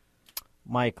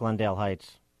 Mike, Glendale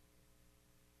Heights.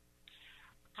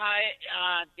 Hi,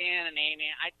 Dan and Amy.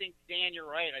 I think, Dan, you're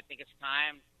right. I think it's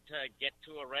time to get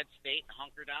to a red state and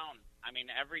hunker down. I mean,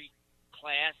 every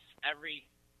class, every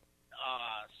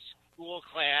school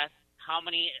class, how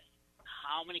many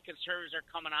conservatives are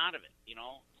coming out of it?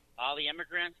 All the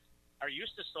immigrants are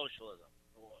used to socialism.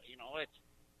 It's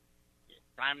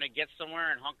time to get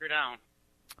somewhere and hunker down.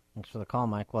 Thanks for the call,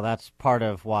 Mike. Well, that's part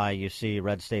of why you see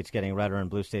red states getting redder and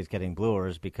blue states getting bluer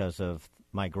is because of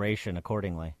migration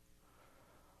accordingly.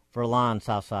 Verlon,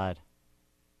 Southside.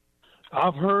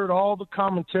 I've heard all the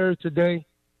commentary today,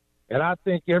 and I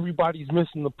think everybody's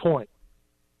missing the point.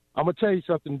 I'm going to tell you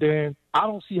something, Dan. I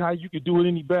don't see how you could do it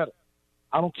any better.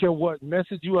 I don't care what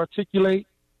message you articulate,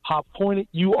 how pointed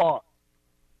you are.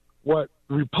 What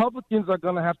Republicans are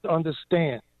going to have to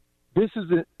understand, this is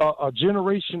a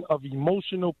generation of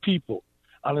emotional people.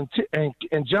 And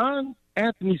John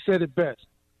Anthony said it best.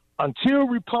 Until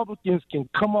Republicans can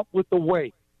come up with a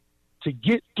way to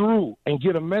get through and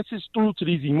get a message through to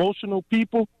these emotional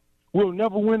people, we'll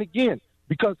never win again.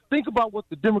 Because think about what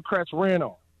the Democrats ran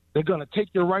on. They're going to take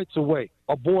your rights away,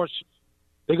 abortion.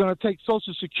 They're going to take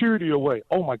Social Security away.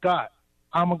 Oh, my God,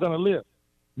 how am I going to live?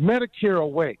 Medicare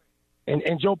away.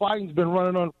 And Joe Biden's been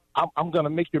running on, I'm going to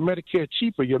make your Medicare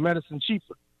cheaper, your medicine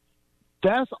cheaper.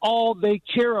 That's all they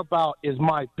care about is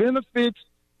my benefits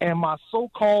and my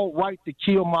so-called right to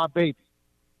kill my baby.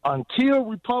 Until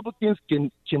Republicans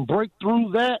can break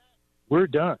through that, we're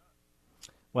done.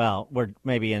 Well, we're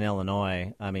maybe in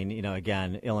Illinois. I mean,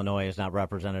 again, Illinois is not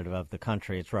representative of the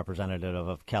country. It's representative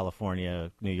of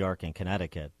California, New York, and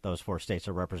Connecticut. Those four states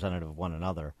are representative of one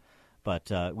another.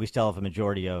 But we still have a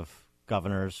majority of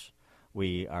governors.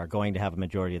 We are going to have a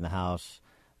majority in the House.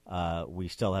 We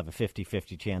still have a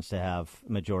 50-50 chance to have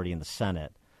a majority in the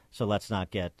Senate. So let's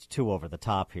not get too over the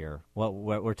top here. What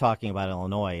we're talking about in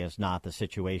Illinois is not the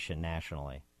situation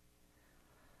nationally.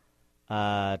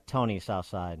 Tony,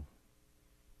 Southside.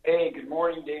 Hey, good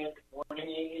morning, Dan. Good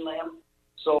morning, Amy Lamb.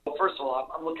 So first of all,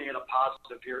 I'm looking at a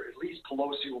positive here. At least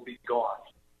Pelosi will be gone.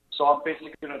 So I'm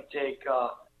basically going to take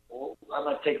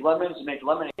lemons and make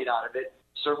lemonade out of it,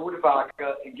 serve it with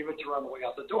vodka, and give it to her on the way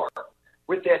out the door.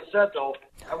 With that said, though,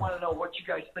 I want to know what you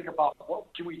guys think about what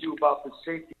can we do about the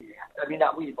safety act. I mean,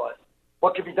 not we, but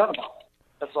what can be done about it?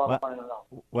 That's all I want to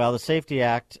know. Well, the Safety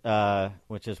Act,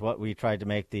 which is what we tried to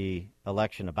make the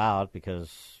election about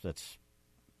because it's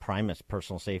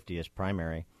personal safety is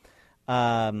primary.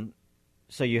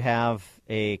 So you have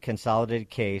a consolidated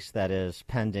case that is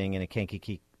pending in a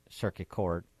Kankakee Circuit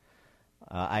Court.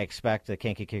 I expect the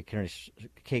Kankakee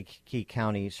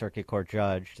County Circuit Court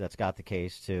judge that's got the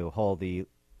case to hold the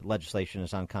legislation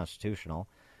as unconstitutional,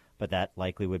 but that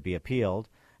likely would be appealed.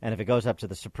 And if it goes up to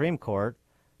the Supreme Court,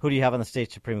 who do you have on the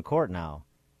state Supreme Court now?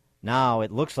 Now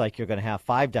it looks like you're going to have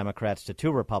 5 Democrats to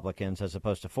 2 Republicans as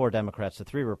opposed to 4 Democrats to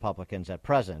 3 Republicans at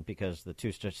present because the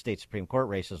 2 state Supreme Court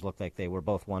races look like they were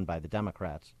both won by the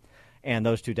Democrats. And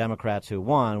those 2 Democrats who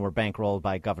won were bankrolled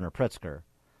by Governor Pritzker.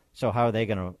 So how are they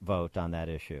going to vote on that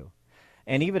issue?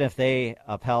 And even if they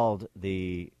upheld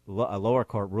the lower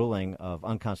court ruling of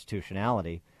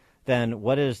unconstitutionality, then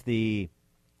what is the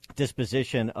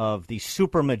disposition of the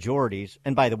supermajorities?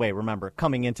 And by the way, remember,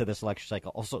 coming into this election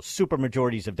cycle, also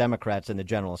supermajorities of Democrats in the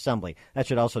General Assembly. That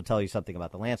should also tell you something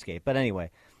about the landscape. But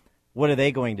anyway, what are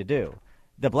they going to do?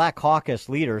 The Black Caucus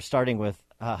leaders, starting with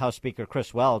House Speaker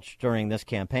Chris Welch during this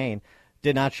campaign,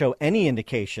 did not show any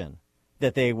indication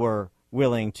that they were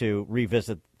willing to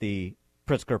revisit the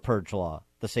Pritzker Purge Law,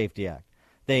 the Safety Act.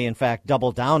 They, in fact,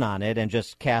 doubled down on it and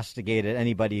just castigated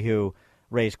anybody who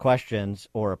raised questions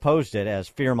or opposed it as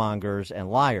fearmongers and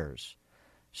liars.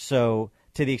 So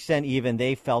to the extent even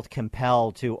they felt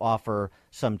compelled to offer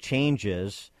some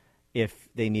changes if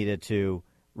they needed to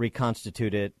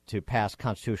reconstitute it to pass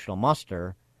constitutional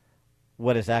muster,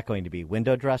 what is that going to be?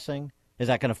 Window dressing? Is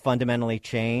that going to fundamentally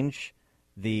change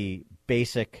the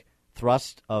basic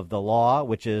thrust of the law,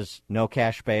 which is no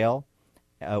cash bail,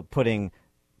 putting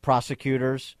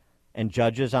prosecutors and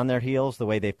judges on their heels the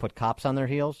way they've put cops on their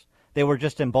heels? They were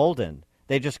just emboldened.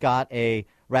 They just got a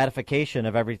ratification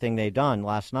of everything they'd done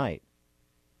last night.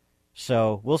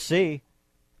 So we'll see.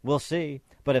 We'll see.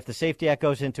 But if the Safety Act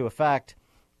goes into effect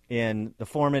in the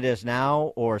form it is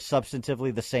now or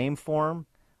substantively the same form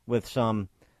with some,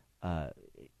 as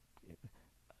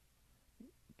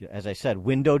I said,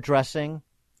 window dressing,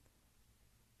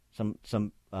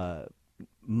 some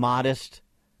modest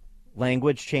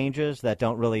language changes that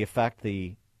don't really affect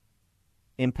the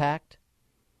impact,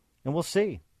 and we'll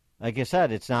see. Like I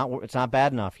said, it's not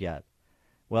bad enough yet.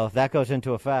 Well, if that goes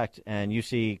into effect and you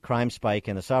see crime spike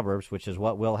in the suburbs, which is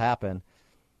what will happen,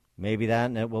 maybe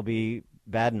then it will be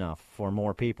bad enough for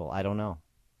more people. I don't know.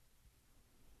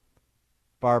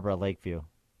 Barbara, Lakeview.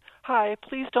 Hi,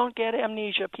 please don't get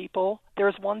amnesia, people.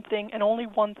 There's one thing and only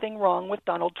one thing wrong with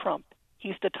Donald Trump.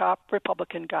 He's the top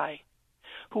Republican guy.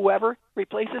 Whoever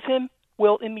replaces him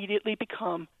will immediately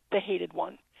become the hated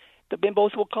one. The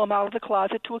bimbos will come out of the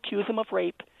closet to accuse him of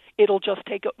rape. It'll just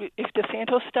take – if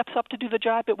DeSantis steps up to do the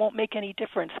job, it won't make any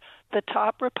difference. The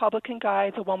top Republican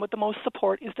guy, the one with the most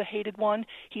support, is the hated one.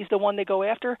 He's the one they go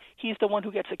after. He's the one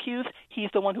who gets accused. He's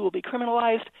the one who will be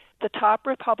criminalized. The top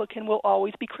Republican will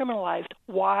always be criminalized.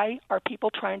 Why are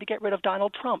people trying to get rid of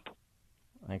Donald Trump?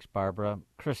 Thanks, Barbara.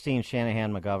 Christine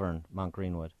Shanahan McGovern, Mount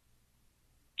Greenwood.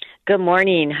 Good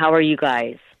morning. How are you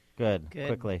guys? Good.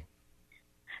 Quickly.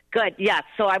 Good. Yeah.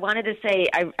 So I wanted to say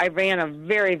I ran a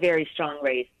very, very strong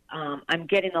race. I'm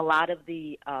getting a lot of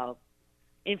the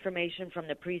information from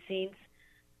the precincts.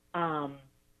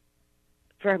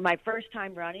 For my first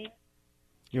time running.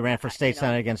 You ran for state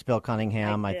senate against Bill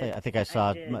Cunningham. I think I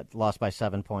saw lost by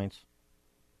 7 points.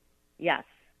 Yes.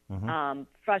 Mm-hmm.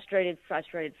 Frustrated.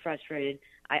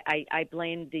 I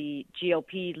blame the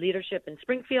GOP leadership in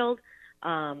Springfield.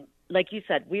 Like you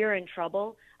said, we are in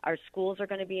trouble. Our schools are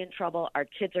going to be in trouble. Our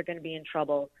kids are going to be in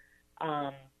trouble.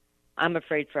 I'm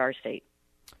afraid for our state.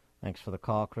 Thanks for the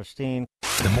call, Christine.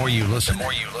 The more you listen,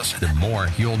 the more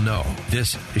you'll know.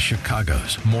 This is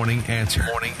Chicago's Morning Answer.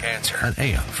 Morning Answer on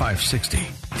AM 560.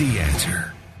 The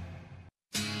Answer.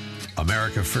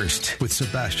 America First with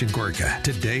Sebastian Gorka.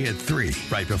 Today at 3,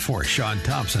 right before Sean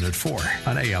Thompson at 4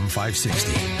 on AM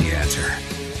 560. The Answer.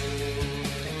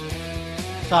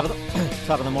 Top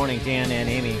of the morning, Dan and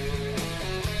Amy.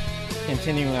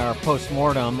 Continuing our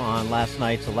postmortem on last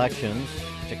night's elections,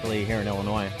 particularly here in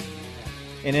Illinois.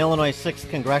 In Illinois 6th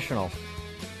Congressional.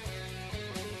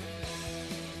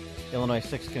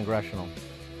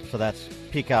 So that's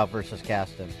Peacock versus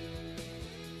Gaston.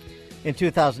 In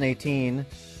 2018,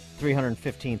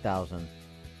 315,000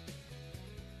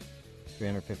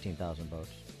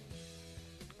 votes.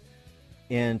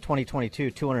 In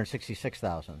 2022,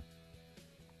 266,000.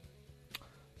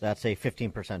 That's a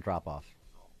 15% drop-off.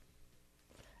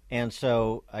 And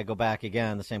so I go back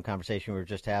again, the same conversation we were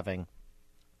just having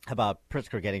about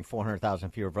Pritzker getting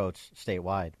 400,000 fewer votes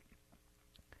statewide.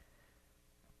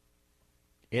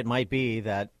 It might be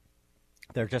that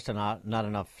there are just not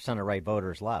enough center-right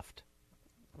voters left.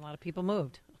 A lot of people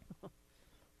moved.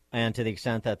 And to the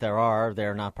extent that there are,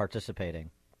 they're not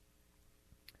participating.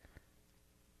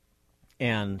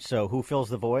 And so who fills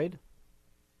the void?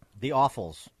 The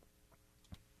awfuls.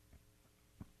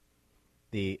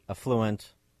 The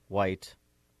affluent, white,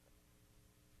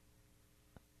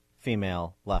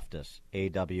 female leftists,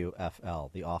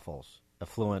 AWFL, the awfuls,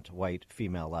 affluent, white,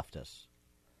 female leftists.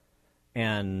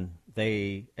 And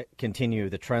they continue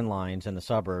the trend lines in the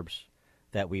suburbs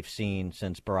that we've seen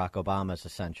since Barack Obama's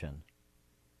ascension,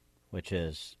 which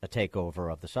is a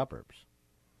takeover of the suburbs.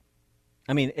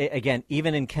 I mean, again,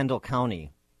 even in Kendall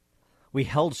County, we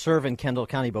held serve in Kendall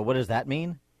County, but what does that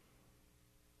mean?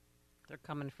 They're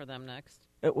coming for them next.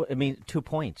 I mean, 2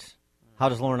 points. How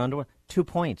does Lauren Underwood? 2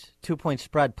 points. 2 point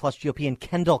spread plus GOP in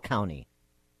Kendall County.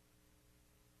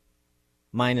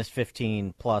 Minus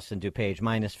 15 plus in DuPage,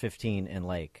 minus 15 in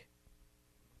Lake.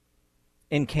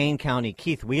 In Kane County,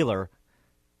 Keith Wheeler,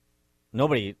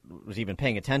 nobody was even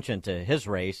paying attention to his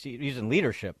race. He's in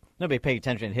leadership. Nobody paid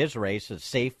attention to his race. A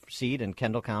safe seat in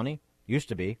Kendall County. Used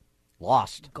to be.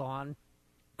 Lost. Gone.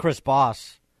 Chris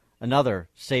Boss, another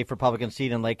safe Republican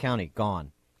seat in Lake County.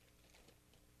 Gone.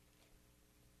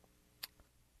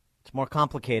 It's more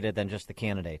complicated than just the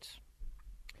candidates.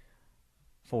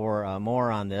 For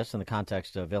more on this in the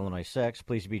context of Illinois 6,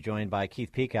 please be joined by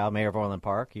Keith Pekow, Mayor of Orland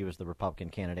Park. He was the Republican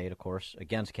candidate, of course,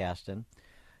 against Kasten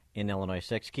in Illinois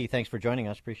 6. Keith, thanks for joining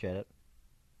us. Appreciate it.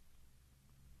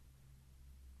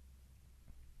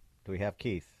 Do we have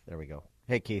Keith? There we go.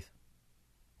 Hey, Keith.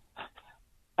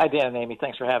 Hi, Dan and Amy.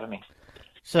 Thanks for having me.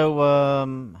 So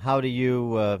how do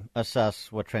you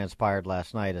assess what transpired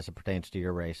last night as it pertains to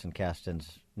your race and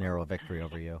Kasten's narrow victory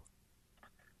over you?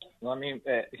 Well, I mean,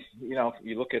 if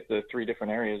you look at the three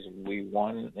different areas, we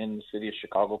won in the city of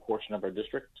Chicago portion of our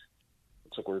district.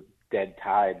 Looks like we're dead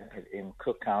tied in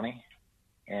Cook County,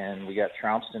 and we got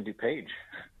trounced in DuPage.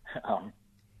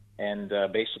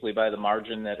 Basically by the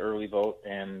margin that early vote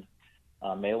and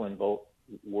mail-in vote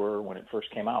were when it first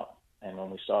came out. And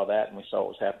when we saw that and we saw what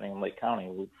was happening in Lake County,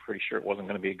 we were pretty sure it wasn't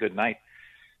going to be a good night.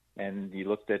 And you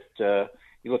look at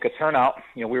turnout.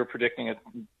 We were predicting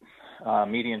a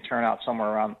median turnout somewhere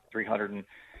around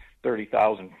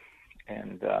 330,000,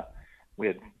 and we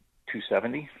had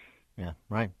 270. Yeah,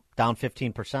 right. Down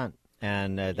 15%.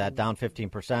 And that down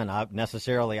 15%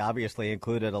 necessarily, obviously,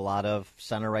 included a lot of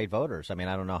center-right voters. I mean,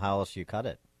 I don't know how else you cut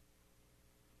it.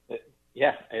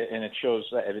 Yeah, and it shows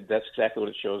that's exactly what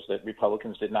it shows, that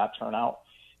Republicans did not turn out.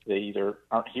 They either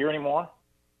aren't here anymore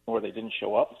or they didn't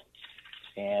show up.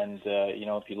 And,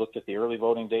 if you looked at the early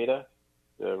voting data,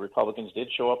 the Republicans did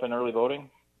show up in early voting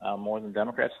more than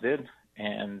Democrats did.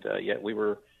 And yet we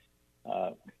were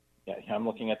I'm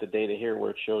looking at the data here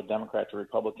where it showed Democrat to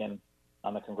Republican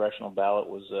on the congressional ballot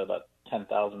was about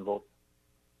 10,000 votes.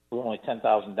 We were only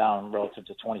 10,000 down relative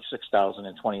to 26,000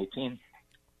 in 2018.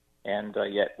 And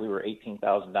yet we were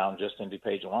 18,000 down just in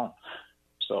DuPage alone.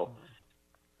 So,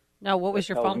 now, what was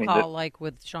your phone call like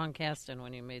with Sean Kasten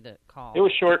when you made that call? It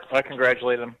was short. I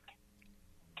congratulated him.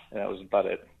 That was about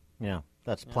it. Yeah,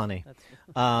 that's plenty.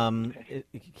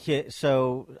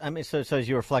 So as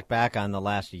you reflect back on the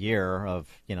last year of,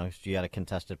 you had a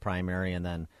contested primary and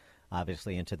then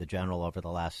obviously into the general over the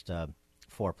last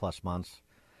 4+ months,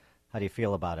 how do you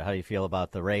feel about it? How do you feel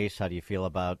about the race? How do you feel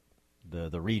about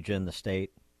the region, the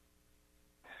state?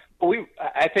 Well,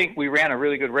 I think we ran a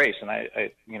really good race, and I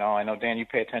know, Dan, you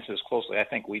pay attention to this closely. I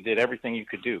think we did everything you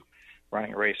could do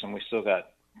running a race, and we still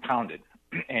got pounded.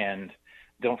 And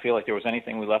don't feel like there was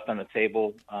anything we left on the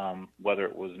table, whether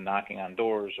it was knocking on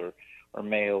doors or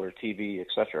mail or TV, et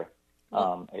cetera.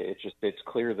 It's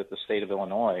clear that the state of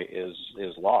Illinois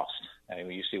is lost. I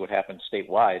mean, you see what happened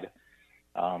statewide,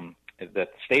 that the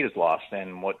state is lost.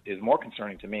 And what is more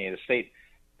concerning to me, the state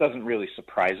doesn't really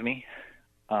surprise me.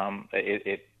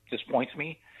 It disappoints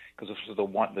me because this was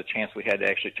the chance we had to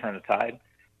actually turn the tide.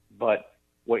 But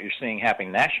what you're seeing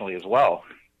happening nationally as well,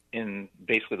 in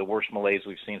basically the worst malaise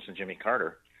we've seen since Jimmy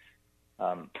Carter,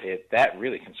 that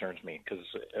really concerns me because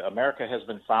America has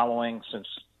been following, since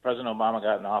President Obama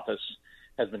got in office,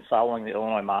 has been following the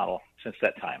Illinois model since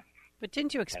that time. But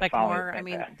didn't you expect more? I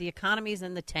mean, the economy's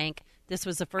in the tank. This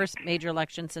was the first major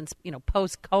election since,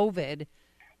 post-COVID.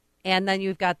 And then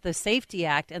you've got the Safety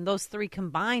Act, and those three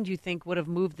combined, you think, would have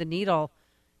moved the needle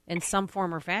in some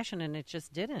form or fashion, and it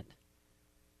just didn't.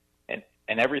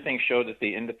 And everything showed that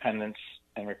the independents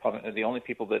and Republicans are the only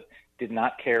people that did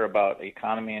not care about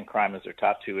economy and crime as their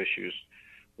top two issues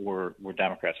were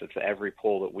Democrats. It's every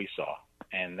poll that we saw.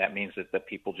 And that means that the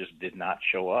people just did not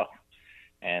show up.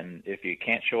 And if you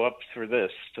can't show up for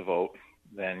this to vote,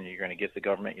 then you're going to get the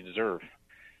government you deserve,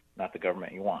 not the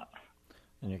government you want.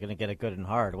 And you're going to get it good and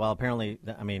hard. Well, apparently,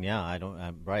 I mean, yeah, I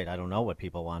don't know what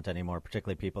people want anymore,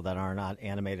 particularly people that are not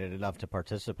animated enough to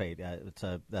participate.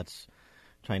 That's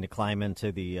trying to climb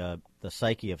into the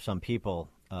psyche of some people.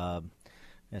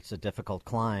 It's a difficult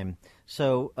climb.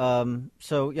 So,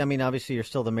 I mean, obviously, you're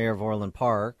still the mayor of Orland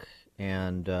Park,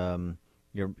 and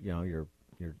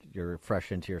you're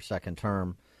fresh into your second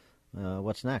term.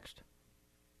 What's next?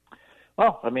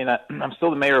 Well, I mean, I'm still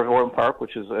the mayor of Orland Park,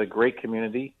 which is a great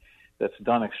community that's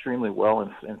done extremely well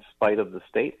in spite of the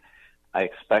state. I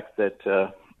expect that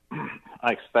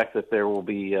there will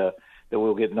be that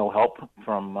we'll get no help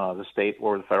from the state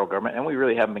or the federal government, and we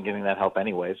really haven't been getting that help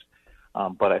anyways.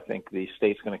 But I think the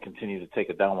state's going to continue to take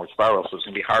a downward spiral, so it's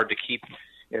going to be hard to keep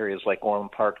areas like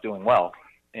Orland Park doing well,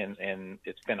 and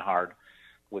it's been hard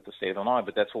with the state of Illinois.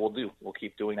 But that's what we'll do. We'll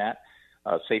keep doing that.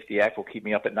 Safety Act will keep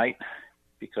me up at night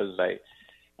because I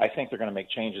think they're going to make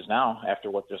changes now after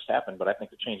what just happened, but I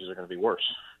think the changes are going to be worse.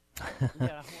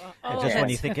 When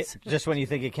you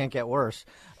think it can't get worse.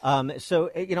 So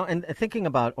and thinking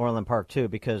about Orland Park too,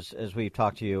 because as we've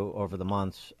talked to you over the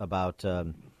months about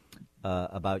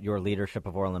your leadership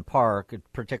of Orland Park,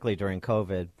 particularly during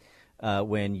COVID,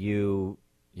 when you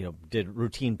did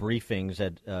routine briefings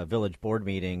at village board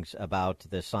meetings about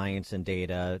the science and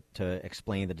data to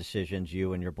explain the decisions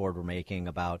you and your board were making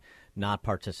about not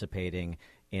participating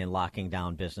in locking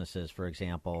down businesses, for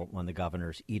example, when the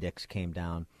governor's edicts came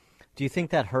down. Do you think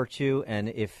that hurt you? And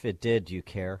if it did, do you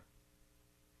care?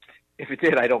 If it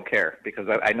did, I don't care because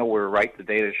I know we're right. The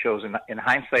data shows in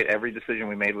hindsight, every decision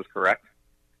we made was correct.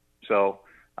 So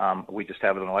we just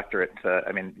have an electorate.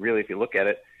 I mean, really, if you look at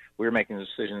it, we were making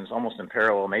decisions almost in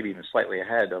parallel, maybe even slightly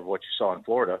ahead of what you saw in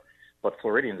Florida. But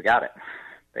Floridians got it.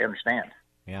 They understand.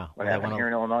 Yeah. What happened here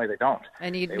in Illinois, they don't.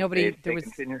 And there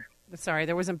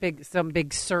wasn't some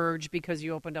big surge because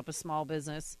you opened up a small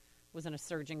business. Wasn't a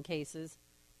surge in cases.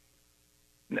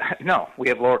 No, we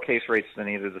have lower case rates than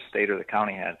either the state or the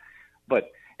county had.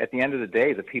 But at the end of the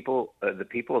day, the people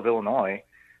of Illinois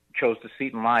chose to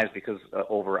seat in lives because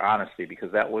over honesty,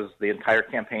 because that was the entire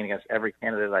campaign against every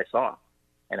candidate I saw,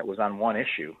 and it was on one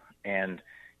issue. And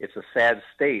it's a sad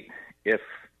state if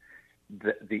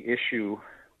the issue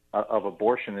of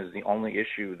abortion is the only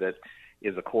issue that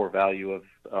is a core value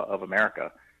of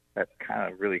America. That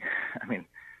kind of really, I mean,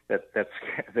 that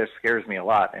scares me a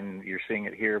lot, and you're seeing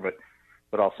it here,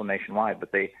 but also nationwide.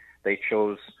 But they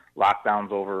chose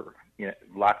lockdowns over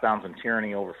lockdowns and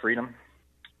tyranny over freedom.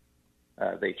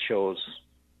 They chose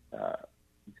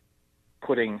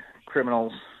putting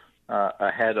criminals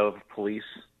ahead of police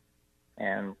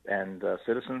and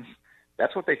citizens.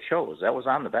 That's what they chose. That was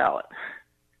on the ballot.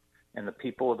 And the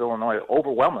people of Illinois,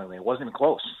 overwhelmingly, it wasn't even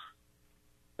close.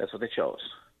 That's what they chose.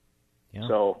 Yeah.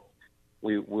 So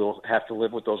we will have to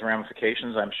live with those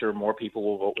ramifications. I'm sure more people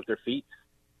will vote with their feet.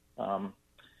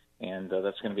 And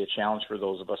that's going to be a challenge for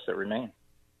those of us that remain.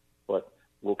 But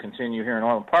we'll continue here in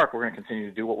Orland Park. We're going to continue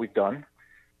to do what we've done,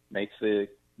 make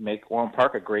Orland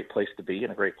Park a great place to be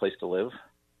and a great place to live.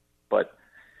 But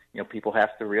people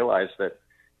have to realize that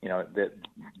that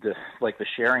the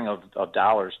sharing of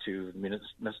dollars to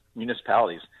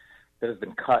municipalities that has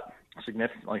been cut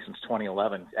significantly since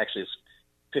 2011. Actually,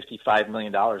 it's $55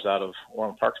 million out of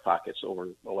Orland Park's pockets over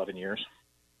 11 years.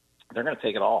 They're going to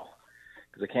take it all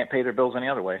because they can't pay their bills any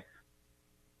other way.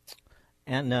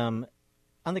 And on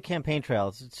the campaign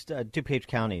trails, it's DuPage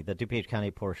County, the DuPage County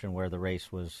portion where the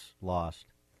race was lost.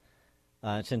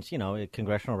 Since, a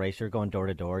congressional race, you're going door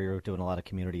to door, you're doing a lot of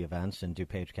community events in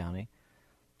DuPage County.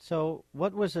 So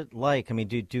what was it like? I mean,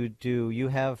 do you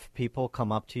have people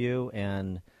come up to you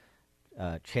and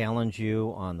challenge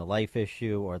you on the life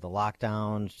issue or the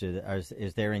lockdowns?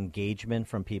 Is there engagement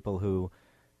from people who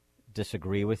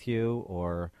disagree with you,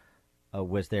 or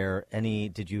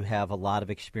did you have a lot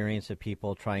of experience of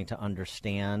people trying to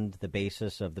understand the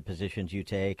basis of the positions you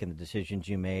take and the decisions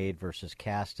you made versus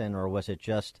Kasten, or was it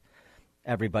just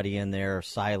everybody in their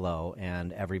silo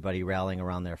and everybody rallying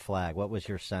around their flag? What was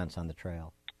your sense on the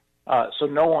trail? So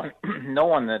no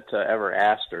one that ever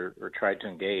asked or tried to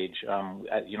engage,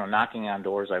 knocking on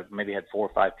doors, I've maybe had 4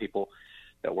 or 5 people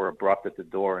that were abrupt at the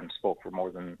door and spoke for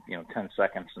more than 10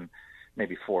 seconds, and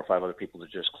maybe 4 or 5 other people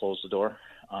that just closed the door.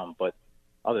 But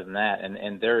other than that,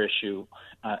 and their issue,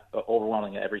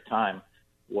 overwhelming every time,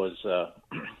 was the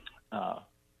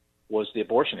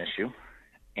abortion issue,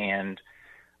 and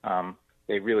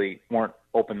they really weren't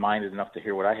open-minded enough to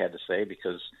hear what I had to say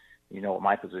because you know what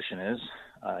my position is.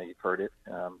 You've heard it.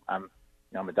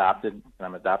 I'm adopted, and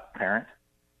I'm an adopted parent,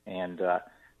 and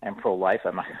I'm pro-life.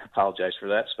 I might apologize for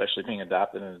that, especially being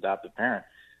adopted and an adopted parent.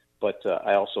 But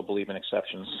I also believe in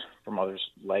exceptions from others,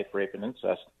 life, rape, and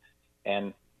incest.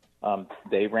 And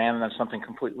they ran on something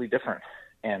completely different.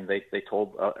 And they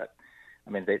told,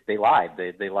 they lied.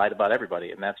 They lied about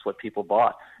everybody, and that's what people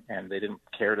bought. And they didn't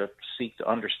care to seek to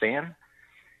understand.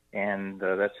 And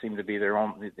that seemed to be the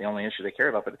only issue they cared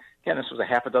about. But again, this was a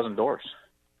half a dozen doors.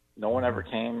 No one ever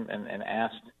came and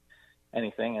asked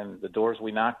anything. And the doors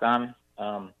we knocked on,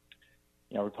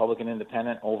 Republican,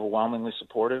 Independent, overwhelmingly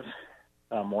supportive,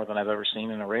 more than I've ever seen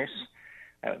in a race.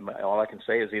 All I can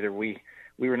say is either we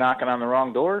were knocking on the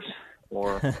wrong doors,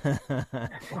 or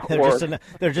there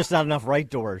are just not enough right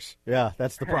doors. Yeah,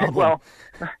 that's the problem.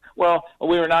 Well,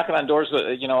 we were knocking on doors,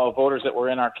 of voters that were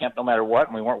in our camp no matter what,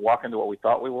 and we weren't walking to what we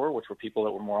thought we were, which were people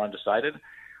that were more undecided,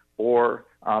 or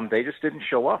they just didn't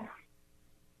show up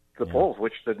to the polls,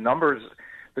 which the numbers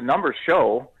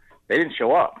show they didn't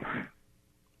show up.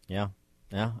 Yeah.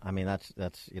 Yeah, I mean, that's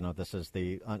this is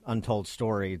the untold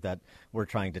story that we're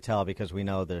trying to tell because we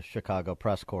know the Chicago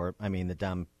press corps, the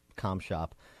Dem com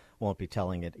shop, won't be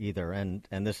telling it either. And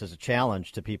this is a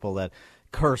challenge to people that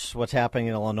curse what's happening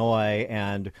in Illinois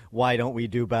and why don't we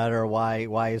do better?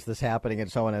 Why is this happening and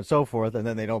so on and so forth? And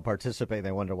then they don't participate.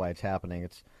 They wonder why it's happening.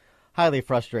 It's highly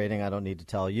frustrating. I don't need to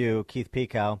tell you. Keith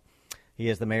Pekow. He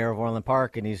is the mayor of Orland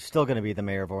Park, and he's still going to be the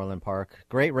mayor of Orland Park.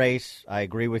 Great race. I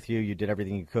agree with you. You did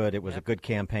everything you could. It was a good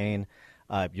campaign.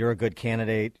 You're a good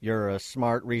candidate. You're a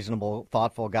smart, reasonable,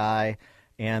 thoughtful guy.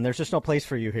 And there's just no place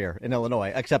for you here in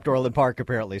Illinois, except Orland Park,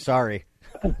 apparently. Sorry.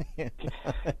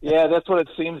 Yeah, that's what it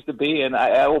seems to be. And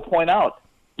I will point out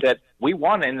that we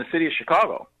won in the city of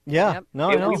Chicago. Yeah. Yep. No.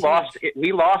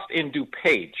 We lost in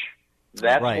DuPage.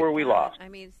 That's right. Where we lost.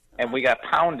 And we got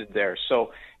pounded there.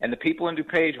 So, and the people in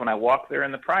DuPage, when I walked there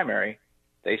in the primary,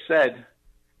 they said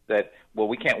that, well,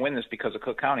 we can't win this because of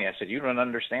Cook County. I said, you don't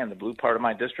understand. The blue part of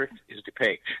my district is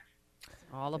DuPage.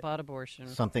 All about abortion.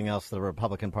 Something else the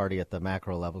Republican Party at the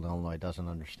macro level in Illinois doesn't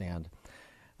understand.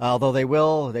 Although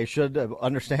they should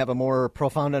have a more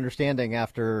profound understanding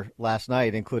after last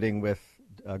night, including with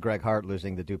Greg Hart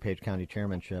losing the DuPage County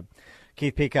chairmanship.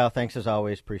 Keith Pekow, thanks as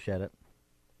always. Appreciate it.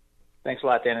 Thanks a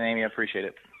lot, Dan and Amy. I appreciate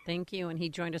it. Thank you. And he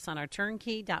joined us on our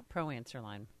turnkey.pro answer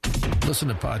line. Listen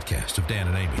to podcasts of Dan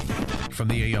and Amy from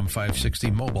the AM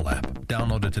 560 mobile app.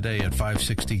 Download it today at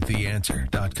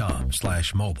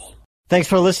 560theanswer.com/mobile. Thanks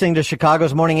for listening to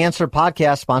Chicago's Morning Answer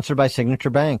podcast, sponsored by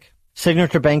Signature Bank.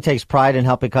 Signature Bank takes pride in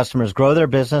helping customers grow their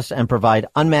business and provide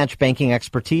unmatched banking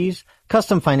expertise,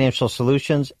 custom financial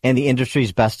solutions, and the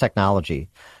industry's best technology.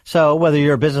 So whether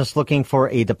you're a business looking for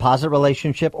a deposit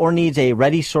relationship or needs a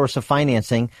ready source of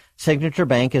financing, Signature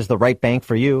Bank is the right bank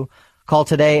for you. Call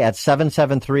today at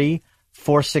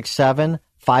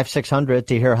 773-467-5600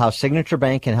 to hear how Signature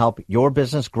Bank can help your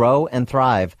business grow and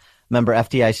thrive. Member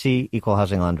FDIC, Equal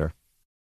Housing Lender.